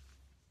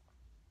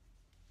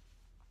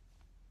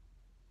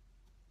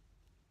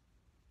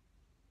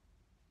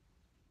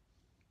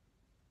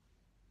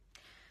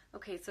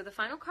 Okay, so the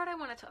final card I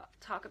want to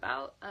talk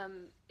about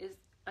is,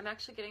 I'm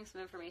actually getting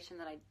some information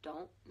that I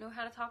don't know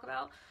how to talk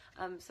about.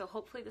 So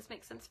hopefully this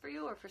makes sense for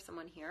you or for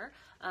someone here.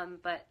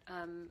 But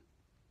I'm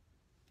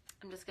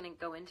just going to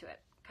go into it,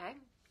 okay?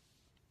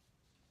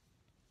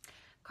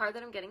 Card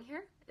that I'm getting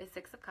here is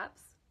Six of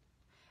Cups.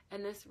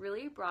 And this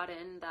really brought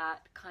in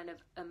that kind of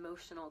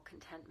emotional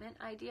contentment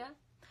idea.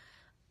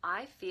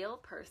 I feel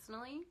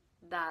personally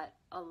that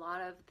a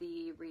lot of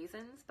the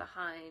reasons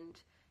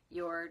behind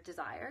your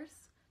desires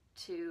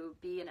to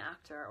be an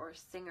actor or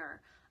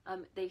singer,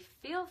 they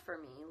feel for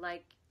me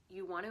like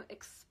you want to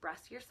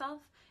express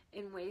yourself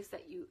in ways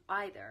that you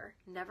either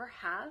never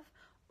have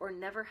or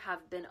never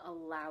have been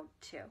allowed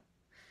to.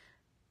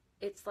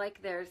 It's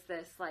like there's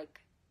this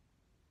like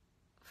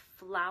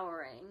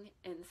flowering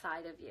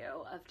inside of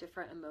you of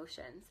different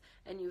emotions,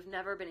 and you've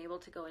never been able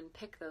to go and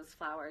pick those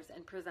flowers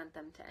and present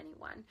them to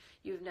anyone.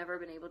 You've never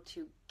been able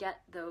to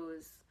get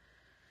those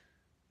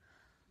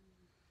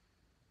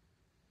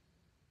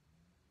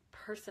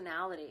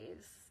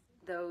personalities,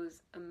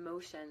 those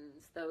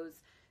emotions, those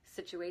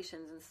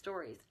situations and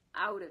stories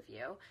out of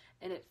you,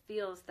 and it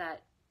feels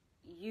that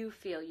you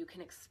feel you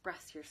can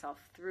express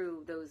yourself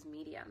through those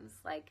mediums,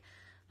 like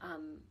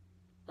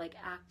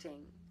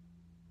acting,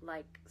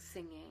 like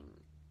singing,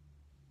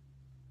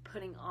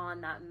 putting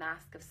on that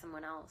mask of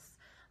someone else,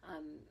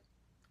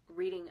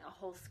 reading a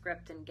whole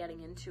script and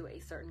getting into a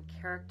certain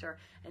character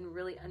and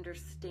really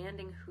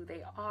understanding who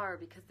they are,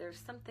 because there's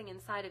something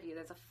inside of you.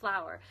 There's a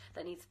flower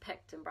that needs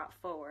picked and brought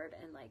forward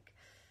and like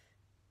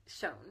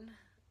shown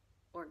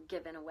or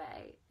given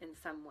away in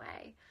some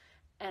way.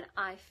 And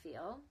I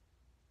feel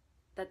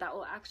that that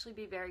will actually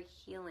be very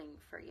healing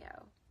for you.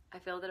 I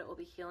feel that it will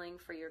be healing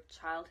for your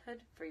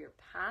childhood, for your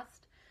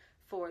past,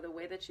 for the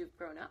way that you've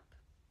grown up.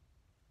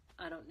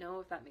 I don't know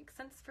if that makes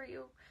sense for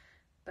you,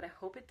 but I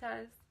hope it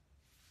does.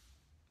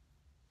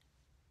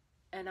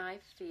 And I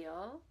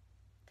feel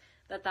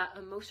that that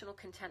emotional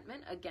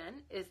contentment,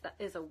 again,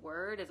 is a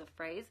word, is a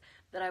phrase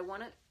that I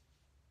want to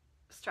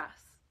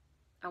stress.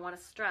 I want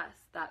to stress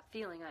that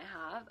feeling I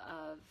have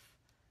of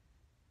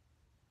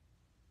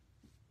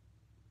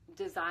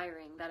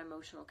desiring that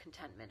emotional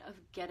contentment, of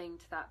getting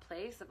to that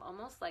place of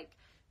almost like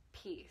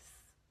peace.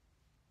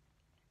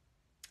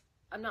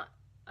 I'm not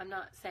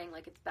saying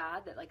like it's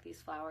bad that like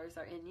these flowers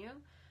are in you,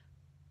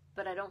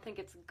 but I don't think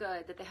it's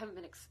good that they haven't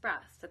been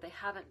expressed, that they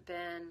haven't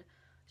been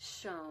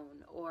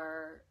shown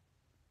or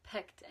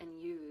picked and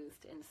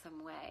used in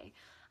some way.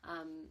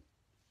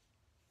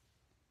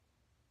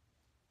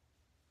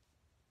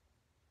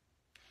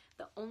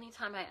 The only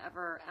time I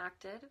ever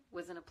acted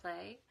was in a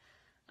play,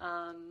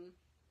 and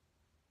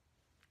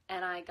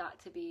I got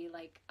to be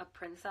like a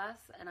princess,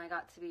 and I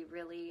got to be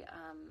really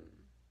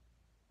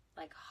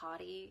like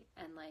haughty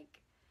and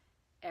like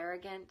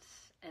arrogant,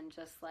 and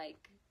just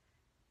like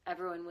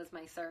everyone was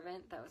my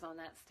servant that was on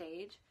that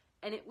stage,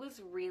 and it was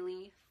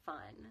really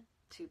fun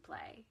to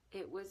play.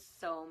 It was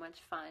so much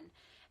fun,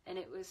 and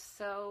it was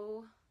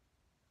so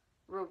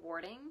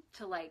rewarding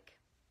to like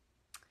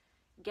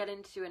get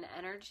into an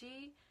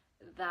energy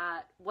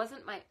that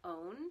wasn't my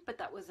own, but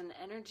that was an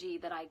energy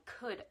that I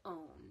could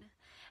own.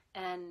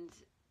 And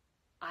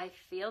I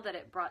feel that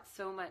it brought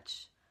so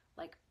much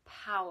like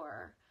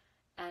power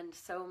and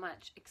so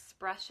much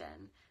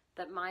expression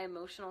that my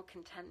emotional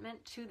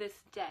contentment to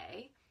this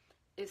day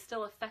is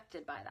still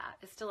affected by that.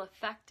 It's still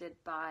affected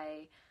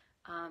by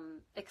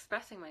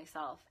expressing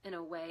myself in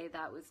a way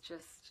that was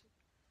just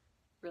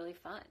really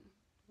fun,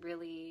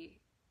 really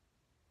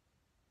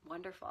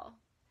wonderful.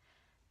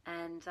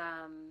 And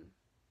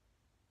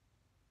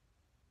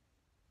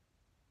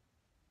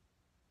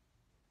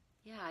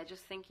yeah, I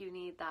just think you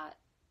need that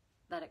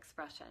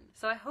expression.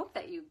 So I hope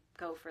that you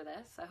go for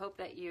this. I hope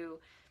that you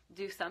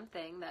do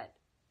something that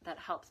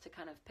helps to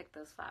kind of pick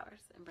those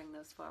flowers and bring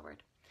those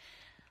forward.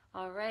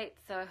 All right,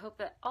 so I hope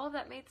that all of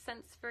that made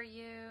sense for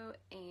you.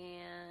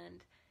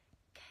 And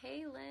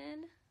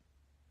Kaylin,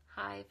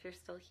 hi, if you're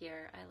still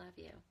here, I love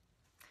you.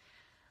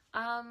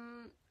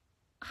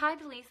 Hi,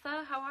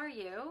 Delisa, how are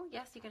you?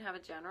 Yes, you can have a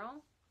general,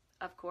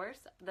 of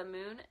course. The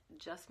moon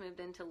just moved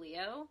into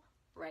Leo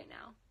right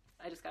now.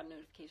 I just got a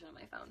notification on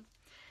my phone.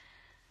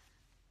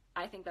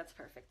 I think that's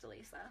perfect,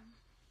 Delisa.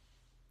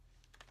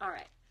 All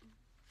right.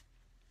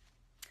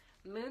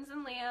 Moon's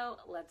in Leo,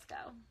 let's go.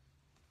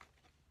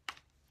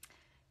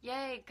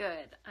 Yay,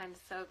 good. I'm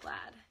so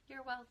glad.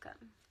 You're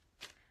welcome.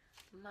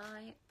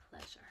 My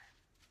pleasure.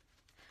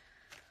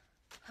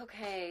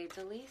 Okay,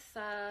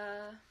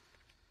 Delisa.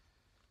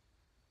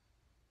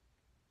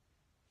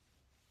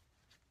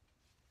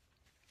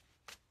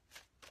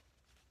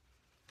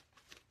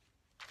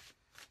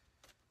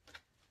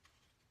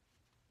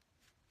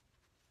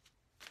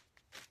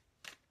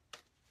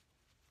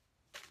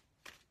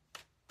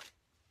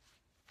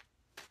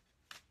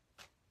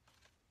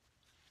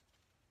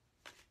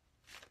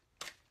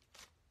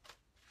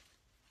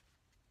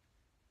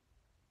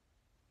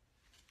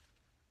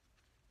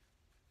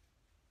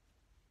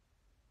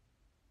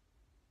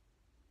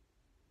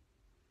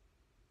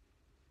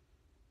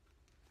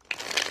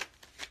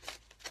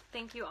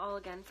 Thank you all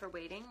again for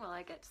waiting while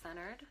I get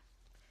centered.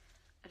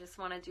 I just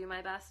want to do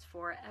my best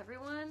for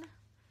everyone,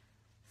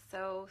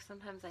 so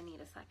sometimes I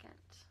need a second.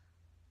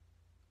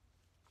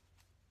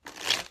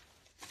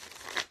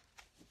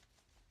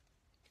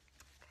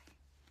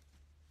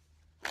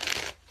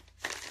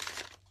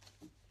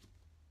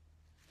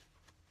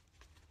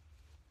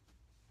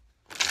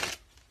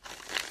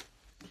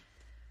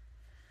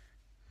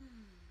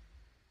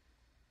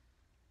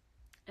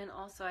 And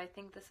also, I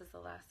think this is the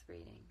last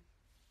reading.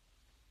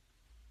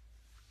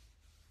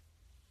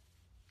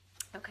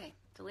 Okay,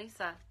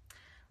 Delisa,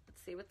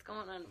 let's see what's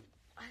going on.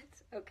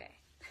 What? Okay.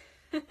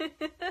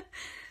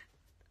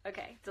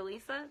 Okay,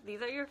 Delisa,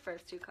 these are your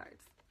first two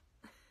cards.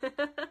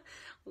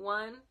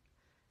 1,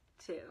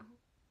 2.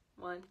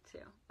 1, 2.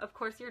 Of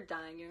course, you're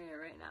dyeing your hair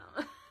right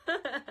now.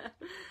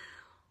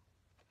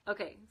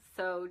 Okay,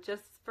 so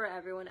just for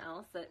everyone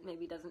else that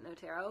maybe doesn't know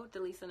tarot,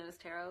 Delisa knows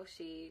tarot.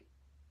 She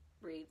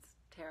reads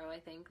tarot, I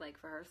think, like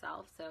for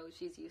herself, so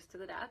she's used to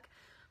the deck.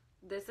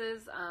 This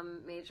is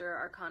Major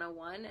Arcana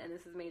 1, and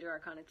this is Major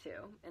Arcana 2,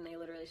 and they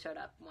literally showed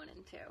up 1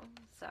 and 2.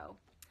 So,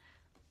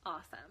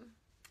 awesome.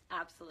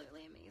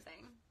 Absolutely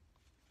amazing.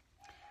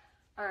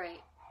 All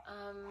right.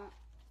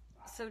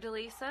 So,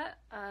 Delisa,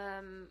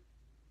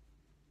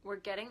 we're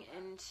getting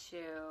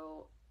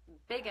into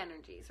big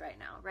energies right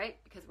now, right?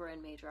 Because we're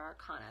in Major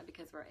Arcana,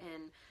 because we're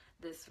in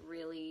this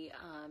really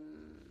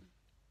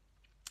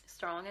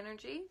strong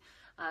energy.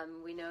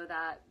 We know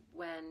that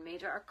when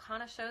Major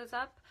Arcana shows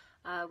up,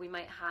 we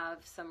might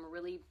have some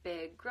really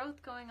big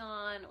growth going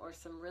on, or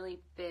some really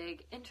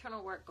big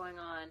internal work going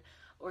on,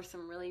 or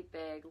some really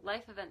big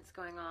life events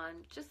going on,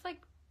 just like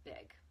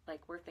big, like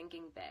we're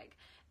thinking big.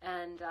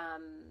 And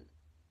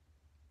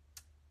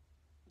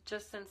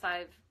just since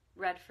I've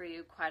read for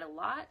you quite a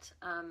lot,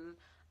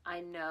 I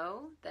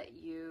know that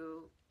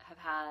you have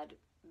had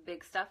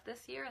big stuff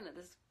this year, and that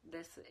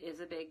this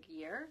is a big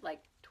year,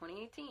 like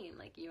 2018.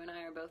 Like you and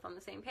I are both on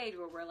the same page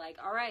where we're like,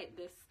 all right,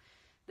 this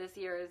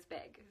year is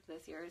big.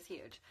 This year is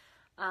huge.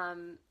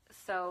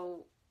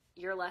 So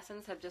your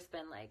lessons have just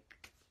been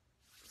like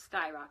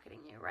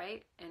skyrocketing you,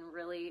 right? And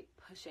really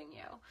pushing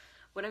you.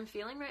 What I'm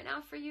feeling right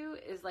now for you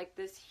is like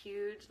this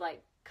huge,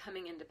 like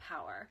coming into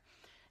power.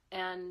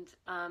 And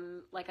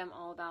like I'm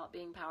all about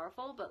being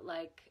powerful, but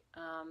like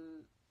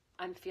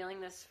I'm feeling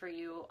this for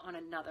you on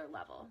another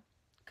level.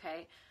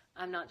 Okay?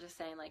 I'm not just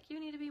saying like you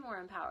need to be more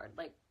empowered.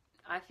 Like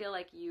I feel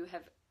like you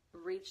have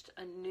reached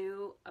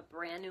a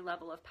brand new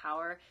level of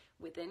power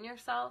within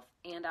yourself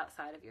and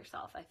outside of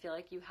yourself. I feel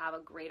like you have a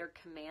greater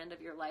command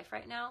of your life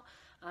right now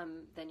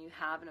than you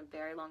have in a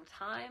very long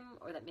time,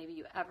 or that maybe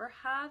you ever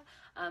have,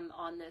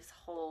 on this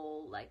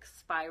whole like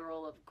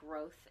spiral of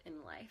growth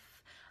in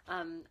life.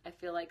 I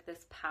feel like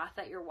this path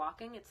that you're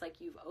walking, it's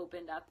like you've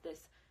opened up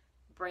this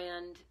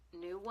brand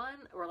new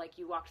one, or like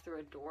you walked through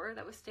a door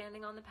that was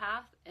standing on the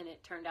path, and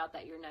it turned out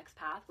that your next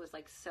path was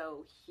like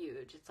so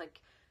huge. It's like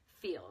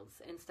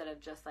fields instead of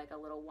just like a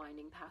little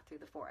winding path through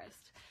the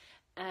forest.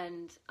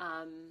 And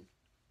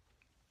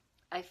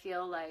I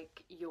feel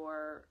like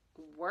your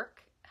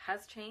work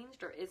has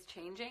changed or is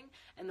changing,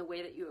 and the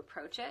way that you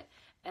approach it.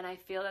 And I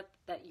feel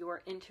that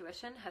your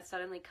intuition has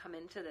suddenly come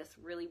into this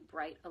really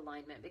bright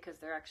alignment, because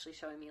they're actually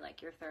showing me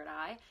like your third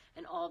eye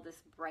and all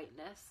this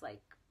brightness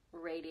like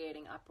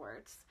radiating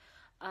upwards.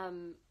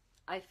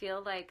 I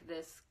feel like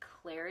this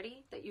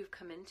clarity that you've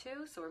come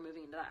into, so we're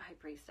moving into that High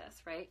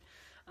Priestess, right?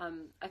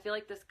 I feel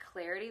like this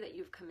clarity that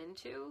you've come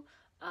into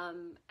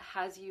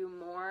has you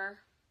more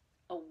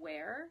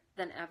aware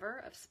than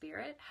ever of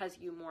spirit, has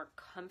you more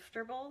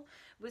comfortable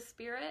with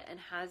spirit, and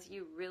has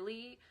you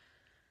really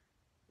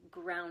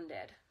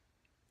grounded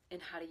in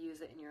how to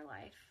use it in your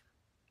life.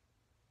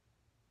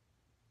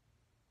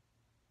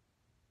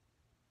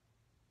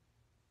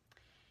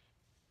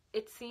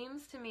 It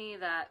seems to me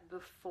that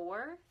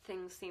before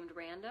things seemed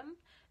random,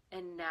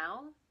 and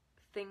now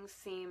things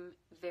seem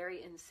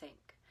very in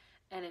sync.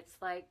 And it's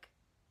like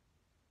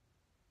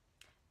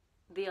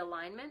the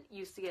alignment,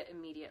 you see it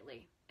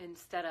immediately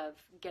instead of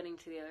getting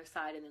to the other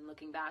side and then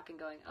looking back and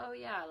going, oh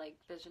yeah, like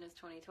vision is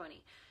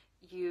 2020.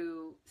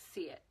 You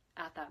see it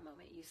at that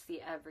moment. You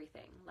see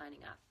everything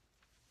lining up.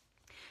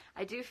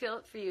 I do feel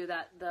it for you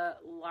that the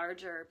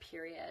larger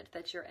period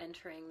that you're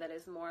entering that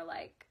is more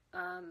like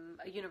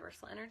a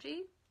universal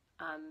energy,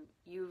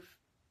 you've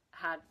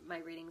had my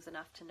readings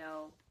enough to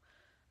know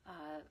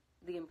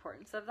the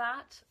importance of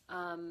that,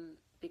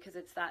 because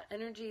it's that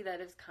energy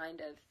that is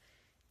kind of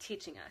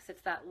teaching us.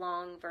 It's that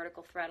long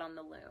vertical thread on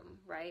the loom,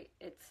 right?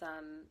 It's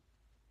an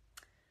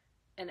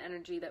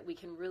energy that we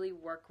can really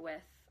work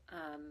with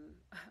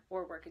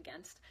or work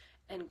against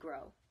and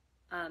grow.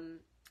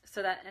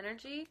 So that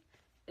energy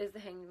is the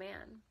Hanged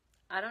Man.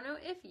 I don't know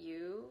if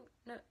you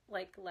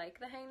like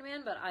the Hanged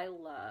Man, but I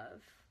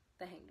love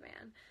the Hanged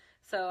Man.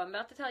 So I'm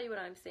about to tell you what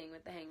I'm seeing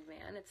with the Hanged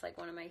Man. It's like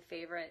one of my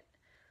favorite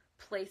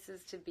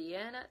places to be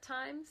in at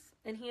times.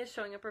 And he is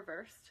showing up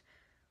reversed,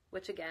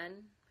 which again,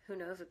 who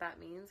knows what that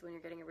means when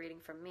you're getting a reading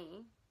from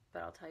me,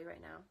 but I'll tell you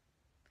right now.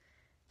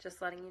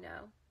 Just letting you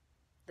know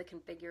the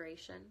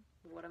configuration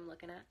of what I'm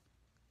looking at.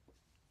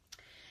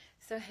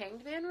 So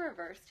Hanged Man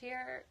reversed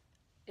here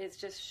is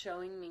just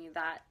showing me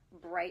that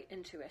bright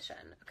intuition,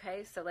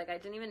 okay? So, like, I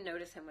didn't even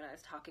notice him when I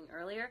was talking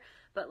earlier,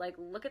 but, like,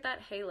 look at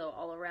that halo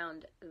all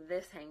around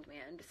this Hanged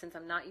Man. Since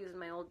I'm not using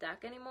my old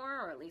deck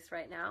anymore, or at least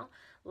right now,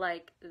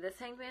 like, this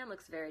Hanged Man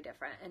looks very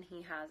different, and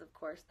he has, of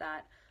course,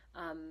 that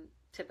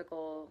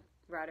typical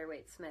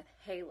Rider-Waite-Smith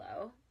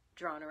halo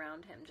drawn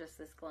around him, just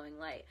this glowing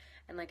light.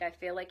 And, like, I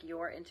feel like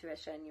your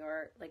intuition,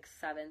 your, like,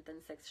 7th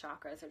and 6th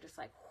chakras are just,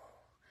 like,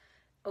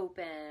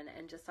 open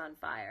and just on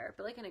fire,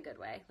 but like in a good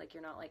way. Like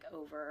you're not like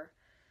over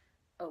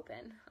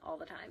open all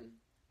the time.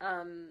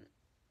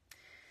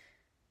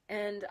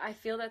 And I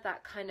feel that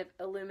that kind of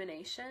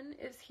illumination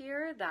is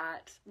here,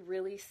 that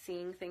really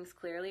seeing things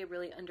clearly,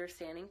 really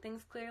understanding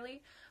things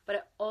clearly. But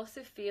I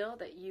also feel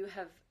that you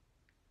have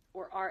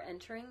or are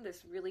entering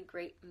this really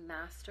great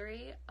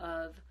mastery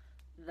of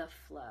the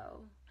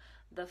flow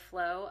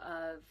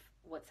of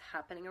what's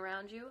happening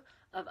around you,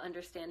 of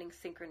understanding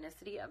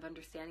synchronicity, of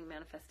understanding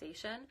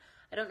manifestation.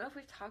 I don't know if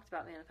we've talked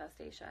about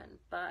manifestation,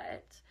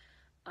 but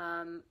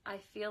I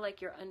feel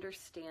like you're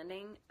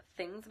understanding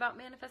things about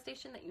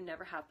manifestation that you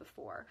never have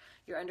before.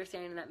 You're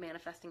understanding that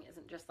manifesting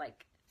isn't just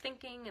like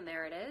thinking and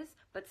there it is,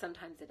 but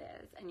sometimes it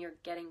is. And you're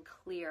getting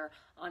clear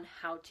on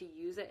how to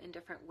use it in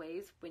different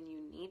ways when you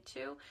need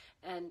to,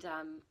 and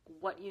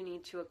what you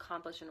need to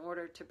accomplish in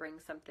order to bring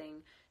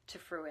something to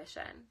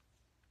fruition.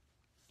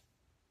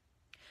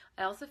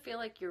 I also feel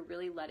like you're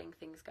really letting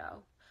things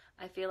go.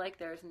 I feel like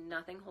there's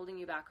nothing holding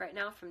you back right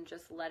now from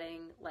just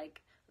letting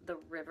like the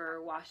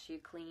river wash you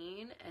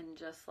clean, and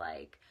just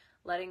like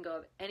letting go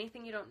of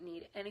anything you don't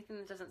need, anything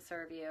that doesn't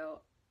serve you.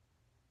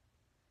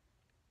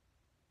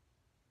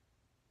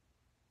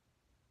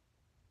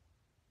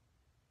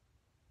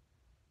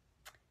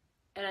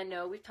 And I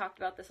know we've talked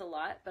about this a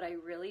lot, but I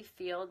really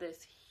feel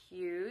this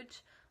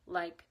huge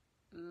like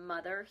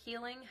mother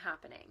healing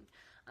happening.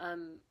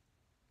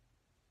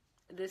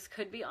 This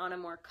could be on a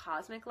more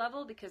cosmic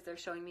level because they're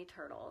showing me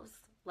turtles.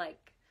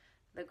 Like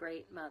the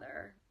great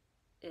mother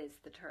is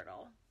the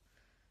turtle.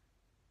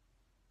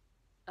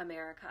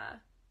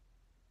 America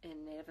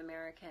in Native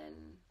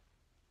American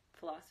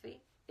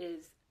philosophy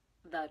is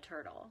the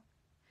turtle.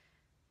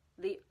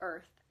 The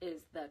earth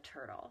is the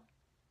turtle.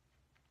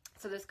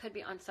 So this could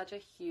be on such a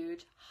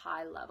huge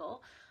high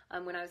level.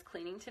 When I was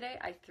cleaning today,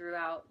 I threw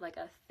out like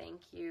a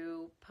thank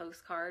you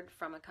postcard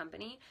from a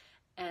company,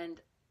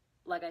 and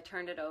like I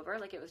turned it over,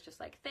 like it was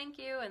just like thank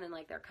you, and then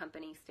like their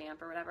company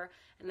stamp or whatever,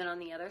 and then on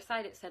the other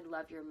side it said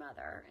love your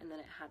mother, and then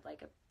it had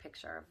like a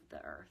picture of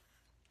the earth.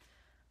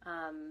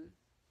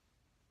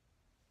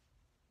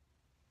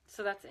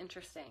 So that's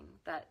interesting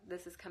that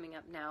this is coming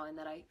up now, and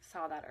that I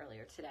saw that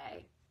earlier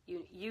today.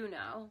 You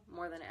know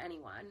more than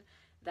anyone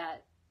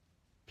that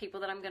people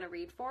that I'm going to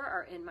read for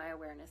are in my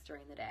awareness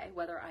during the day,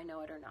 whether I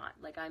know it or not.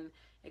 Like I'm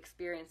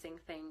experiencing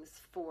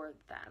things for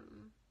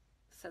them,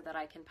 so that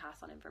I can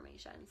pass on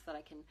information, so that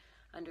I can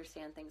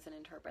understand things and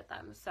interpret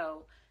them.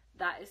 So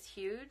that is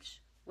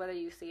huge, whether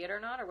you see it or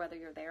not, or whether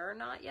you're there or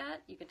not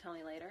yet. You can tell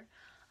me later.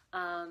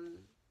 And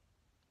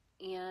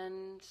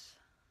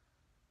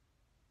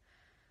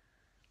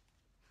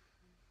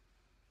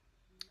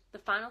the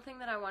final thing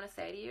that I want to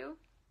say to you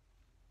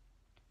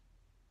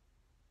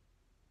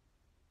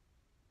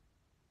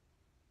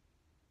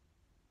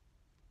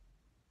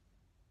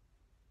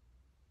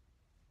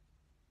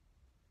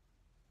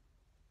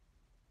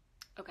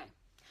okay.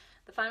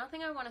 The final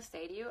thing I want to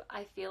say to you,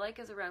 I feel like,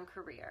 is around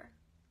career,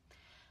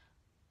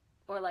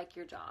 or like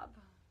your job.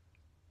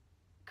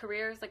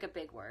 Career is like a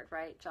big word,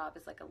 right? Job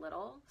is like a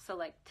little. So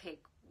like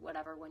take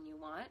whatever one you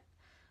want.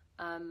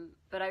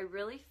 But I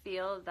really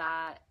feel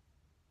that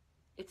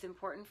it's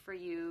important for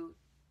you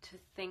to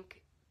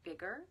think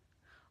bigger,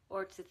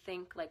 or to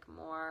think like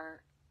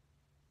more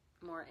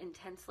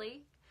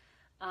intensely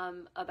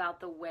about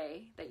the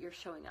way that you're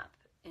showing up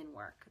in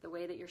work, the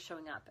way that you're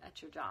showing up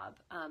at your job,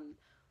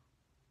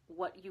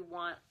 what you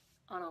want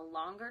on a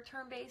longer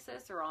term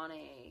basis or on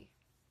a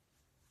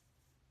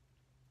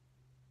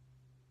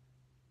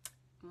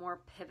more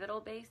pivotal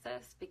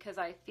basis, because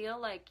I feel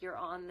like you're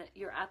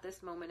at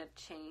this moment of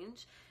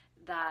change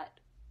that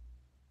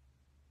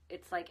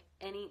it's like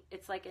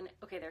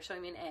okay, they're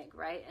showing me an egg,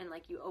 right? And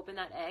like you open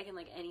that egg and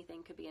like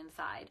anything could be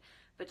inside,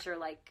 but you're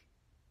like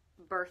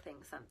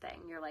birthing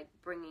something. You're like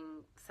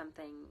bringing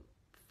something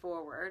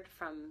forward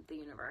from the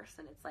universe,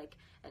 and it's like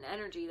an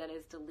energy that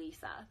is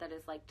Delisa, that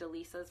is like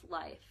Delisa's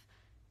life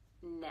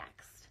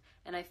next.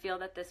 And I feel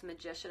that this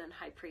magician and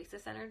high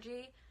priestess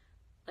energy,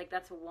 like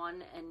that's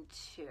 1 and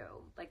 2,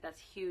 like that's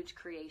huge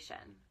creation.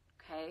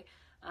 Okay,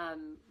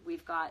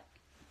 we've got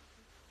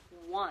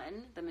 1,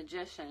 the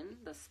magician,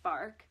 the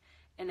spark,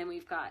 and then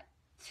we've got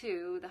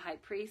 2, the high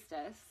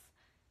priestess,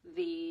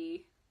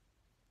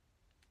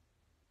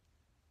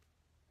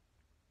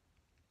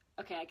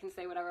 okay, I can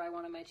say whatever I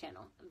want on my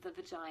channel, the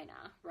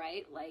vagina,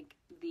 right? Like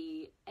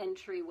the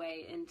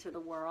entryway into the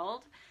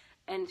world.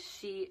 And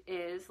she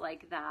is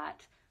like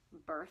that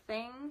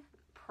birthing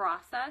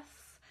process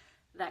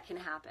that can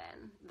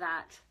happen,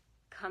 that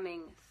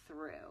coming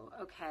through,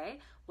 okay?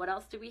 What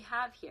else do we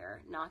have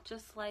here? Not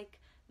just like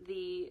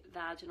the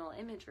vaginal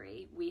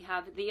imagery. We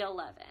have the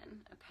 11,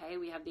 okay?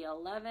 We have the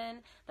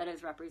 11 that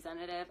is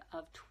representative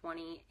of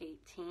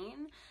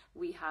 2018.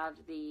 We have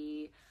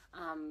the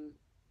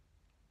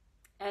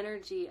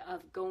energy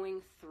of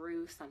going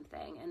through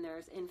something, and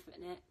there's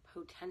infinite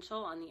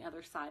potential on the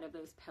other side of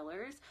those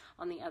pillars,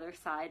 on the other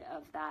side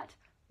of that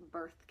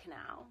birth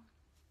canal.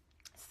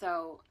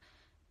 So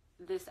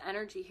this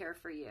energy here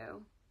for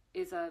you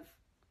is of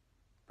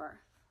birth,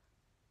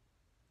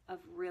 of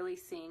really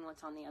seeing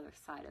what's on the other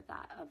side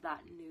of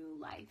that new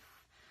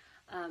life,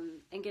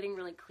 and getting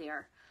really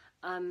clear.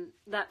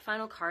 That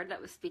final card that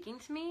was speaking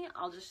to me,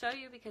 I'll just show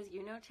you because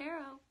you know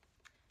tarot.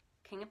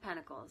 King of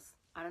Pentacles.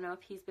 I don't know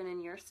if he's been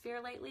in your sphere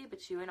lately,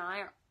 but you and I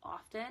are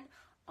often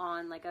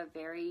on like a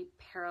very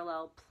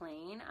parallel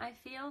plane, I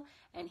feel.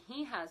 And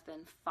he has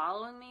been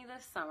following me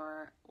this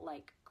summer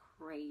like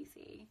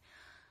crazy.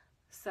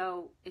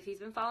 So if he's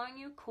been following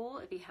you, cool.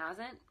 If he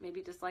hasn't,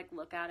 maybe just like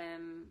look at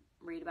him,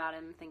 read about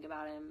him, think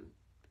about him,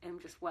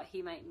 and just what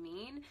he might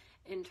mean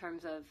in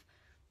terms of,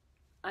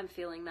 I'm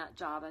feeling that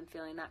job, I'm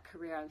feeling that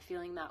career, I'm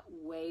feeling that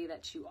way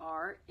that you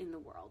are in the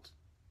world.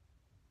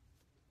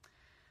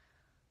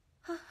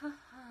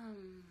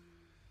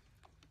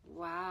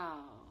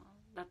 Wow,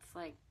 that's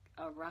like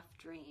a rough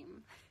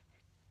dream.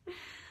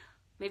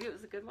 Maybe it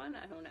was a good one,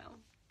 I don't know.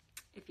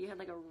 If you had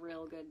like a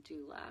real good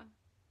doula.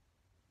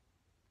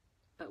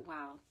 But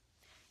wow.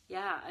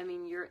 Yeah, I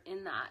mean, you're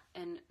in that.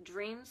 And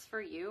dreams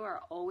for you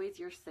are always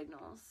your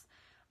signals.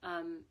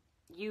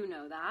 You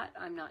know that.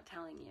 I'm not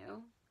telling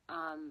you.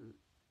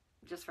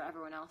 Just for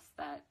everyone else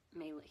that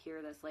may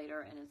hear this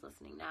later and is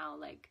listening now,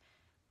 like,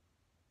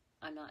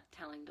 I'm not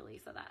telling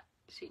Delisa that.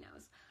 She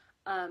knows.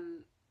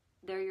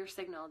 They're your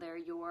signal. They're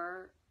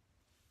your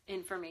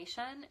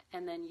information,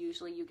 and then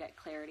usually you get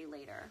clarity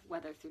later,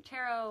 whether through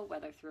tarot,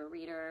 whether through a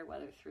reader,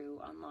 whether through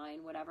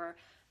online, whatever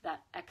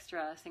that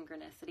extra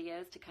synchronicity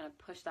is to kind of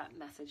push that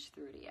message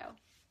through to you.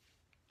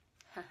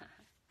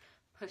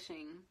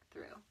 Pushing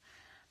through.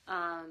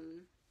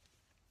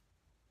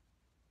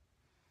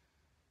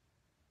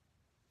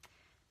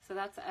 So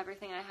that's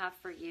everything I have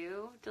for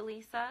you,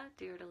 Delisa,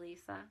 dear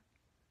Delisa.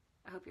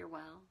 I hope you're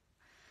well.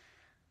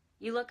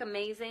 You look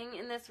amazing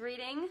in this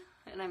reading,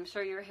 and I'm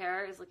sure your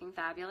hair is looking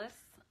fabulous.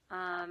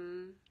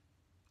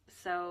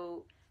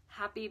 So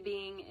happy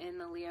being in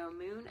the Leo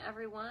moon,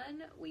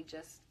 everyone. We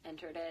just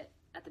entered it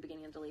at the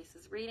beginning of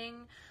Delisa's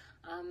reading.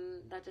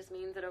 That just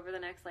means that over the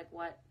next,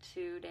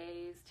 2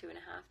 days,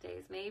 2.5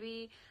 days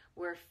maybe,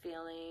 we're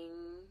feeling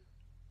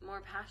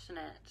more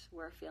passionate.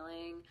 We're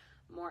feeling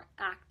more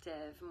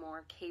active,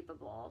 more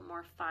capable,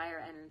 more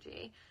fire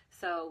energy.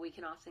 So we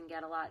can often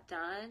get a lot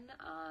done.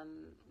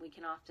 We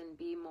can often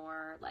be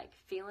more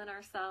feeling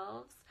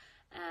ourselves,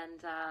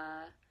 and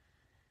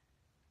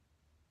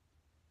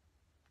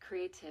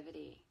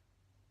creativity,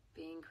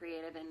 being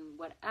creative in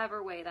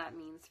whatever way that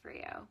means for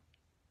you.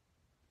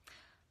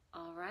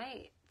 All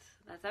right,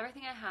 that's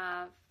everything I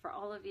have for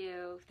all of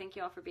you. Thank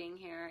you all for being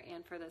here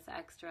and for this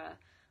extra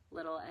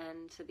little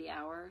end to the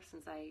hour,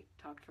 since I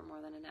talked for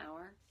more than an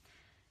hour.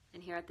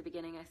 And here at the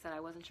beginning I said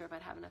I wasn't sure if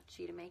I'd have enough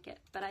chi to make it,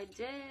 but I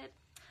did.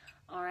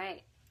 All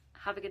right,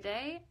 have a good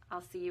day. I'll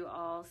see you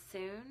all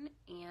soon,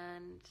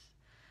 and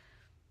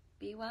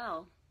be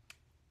well.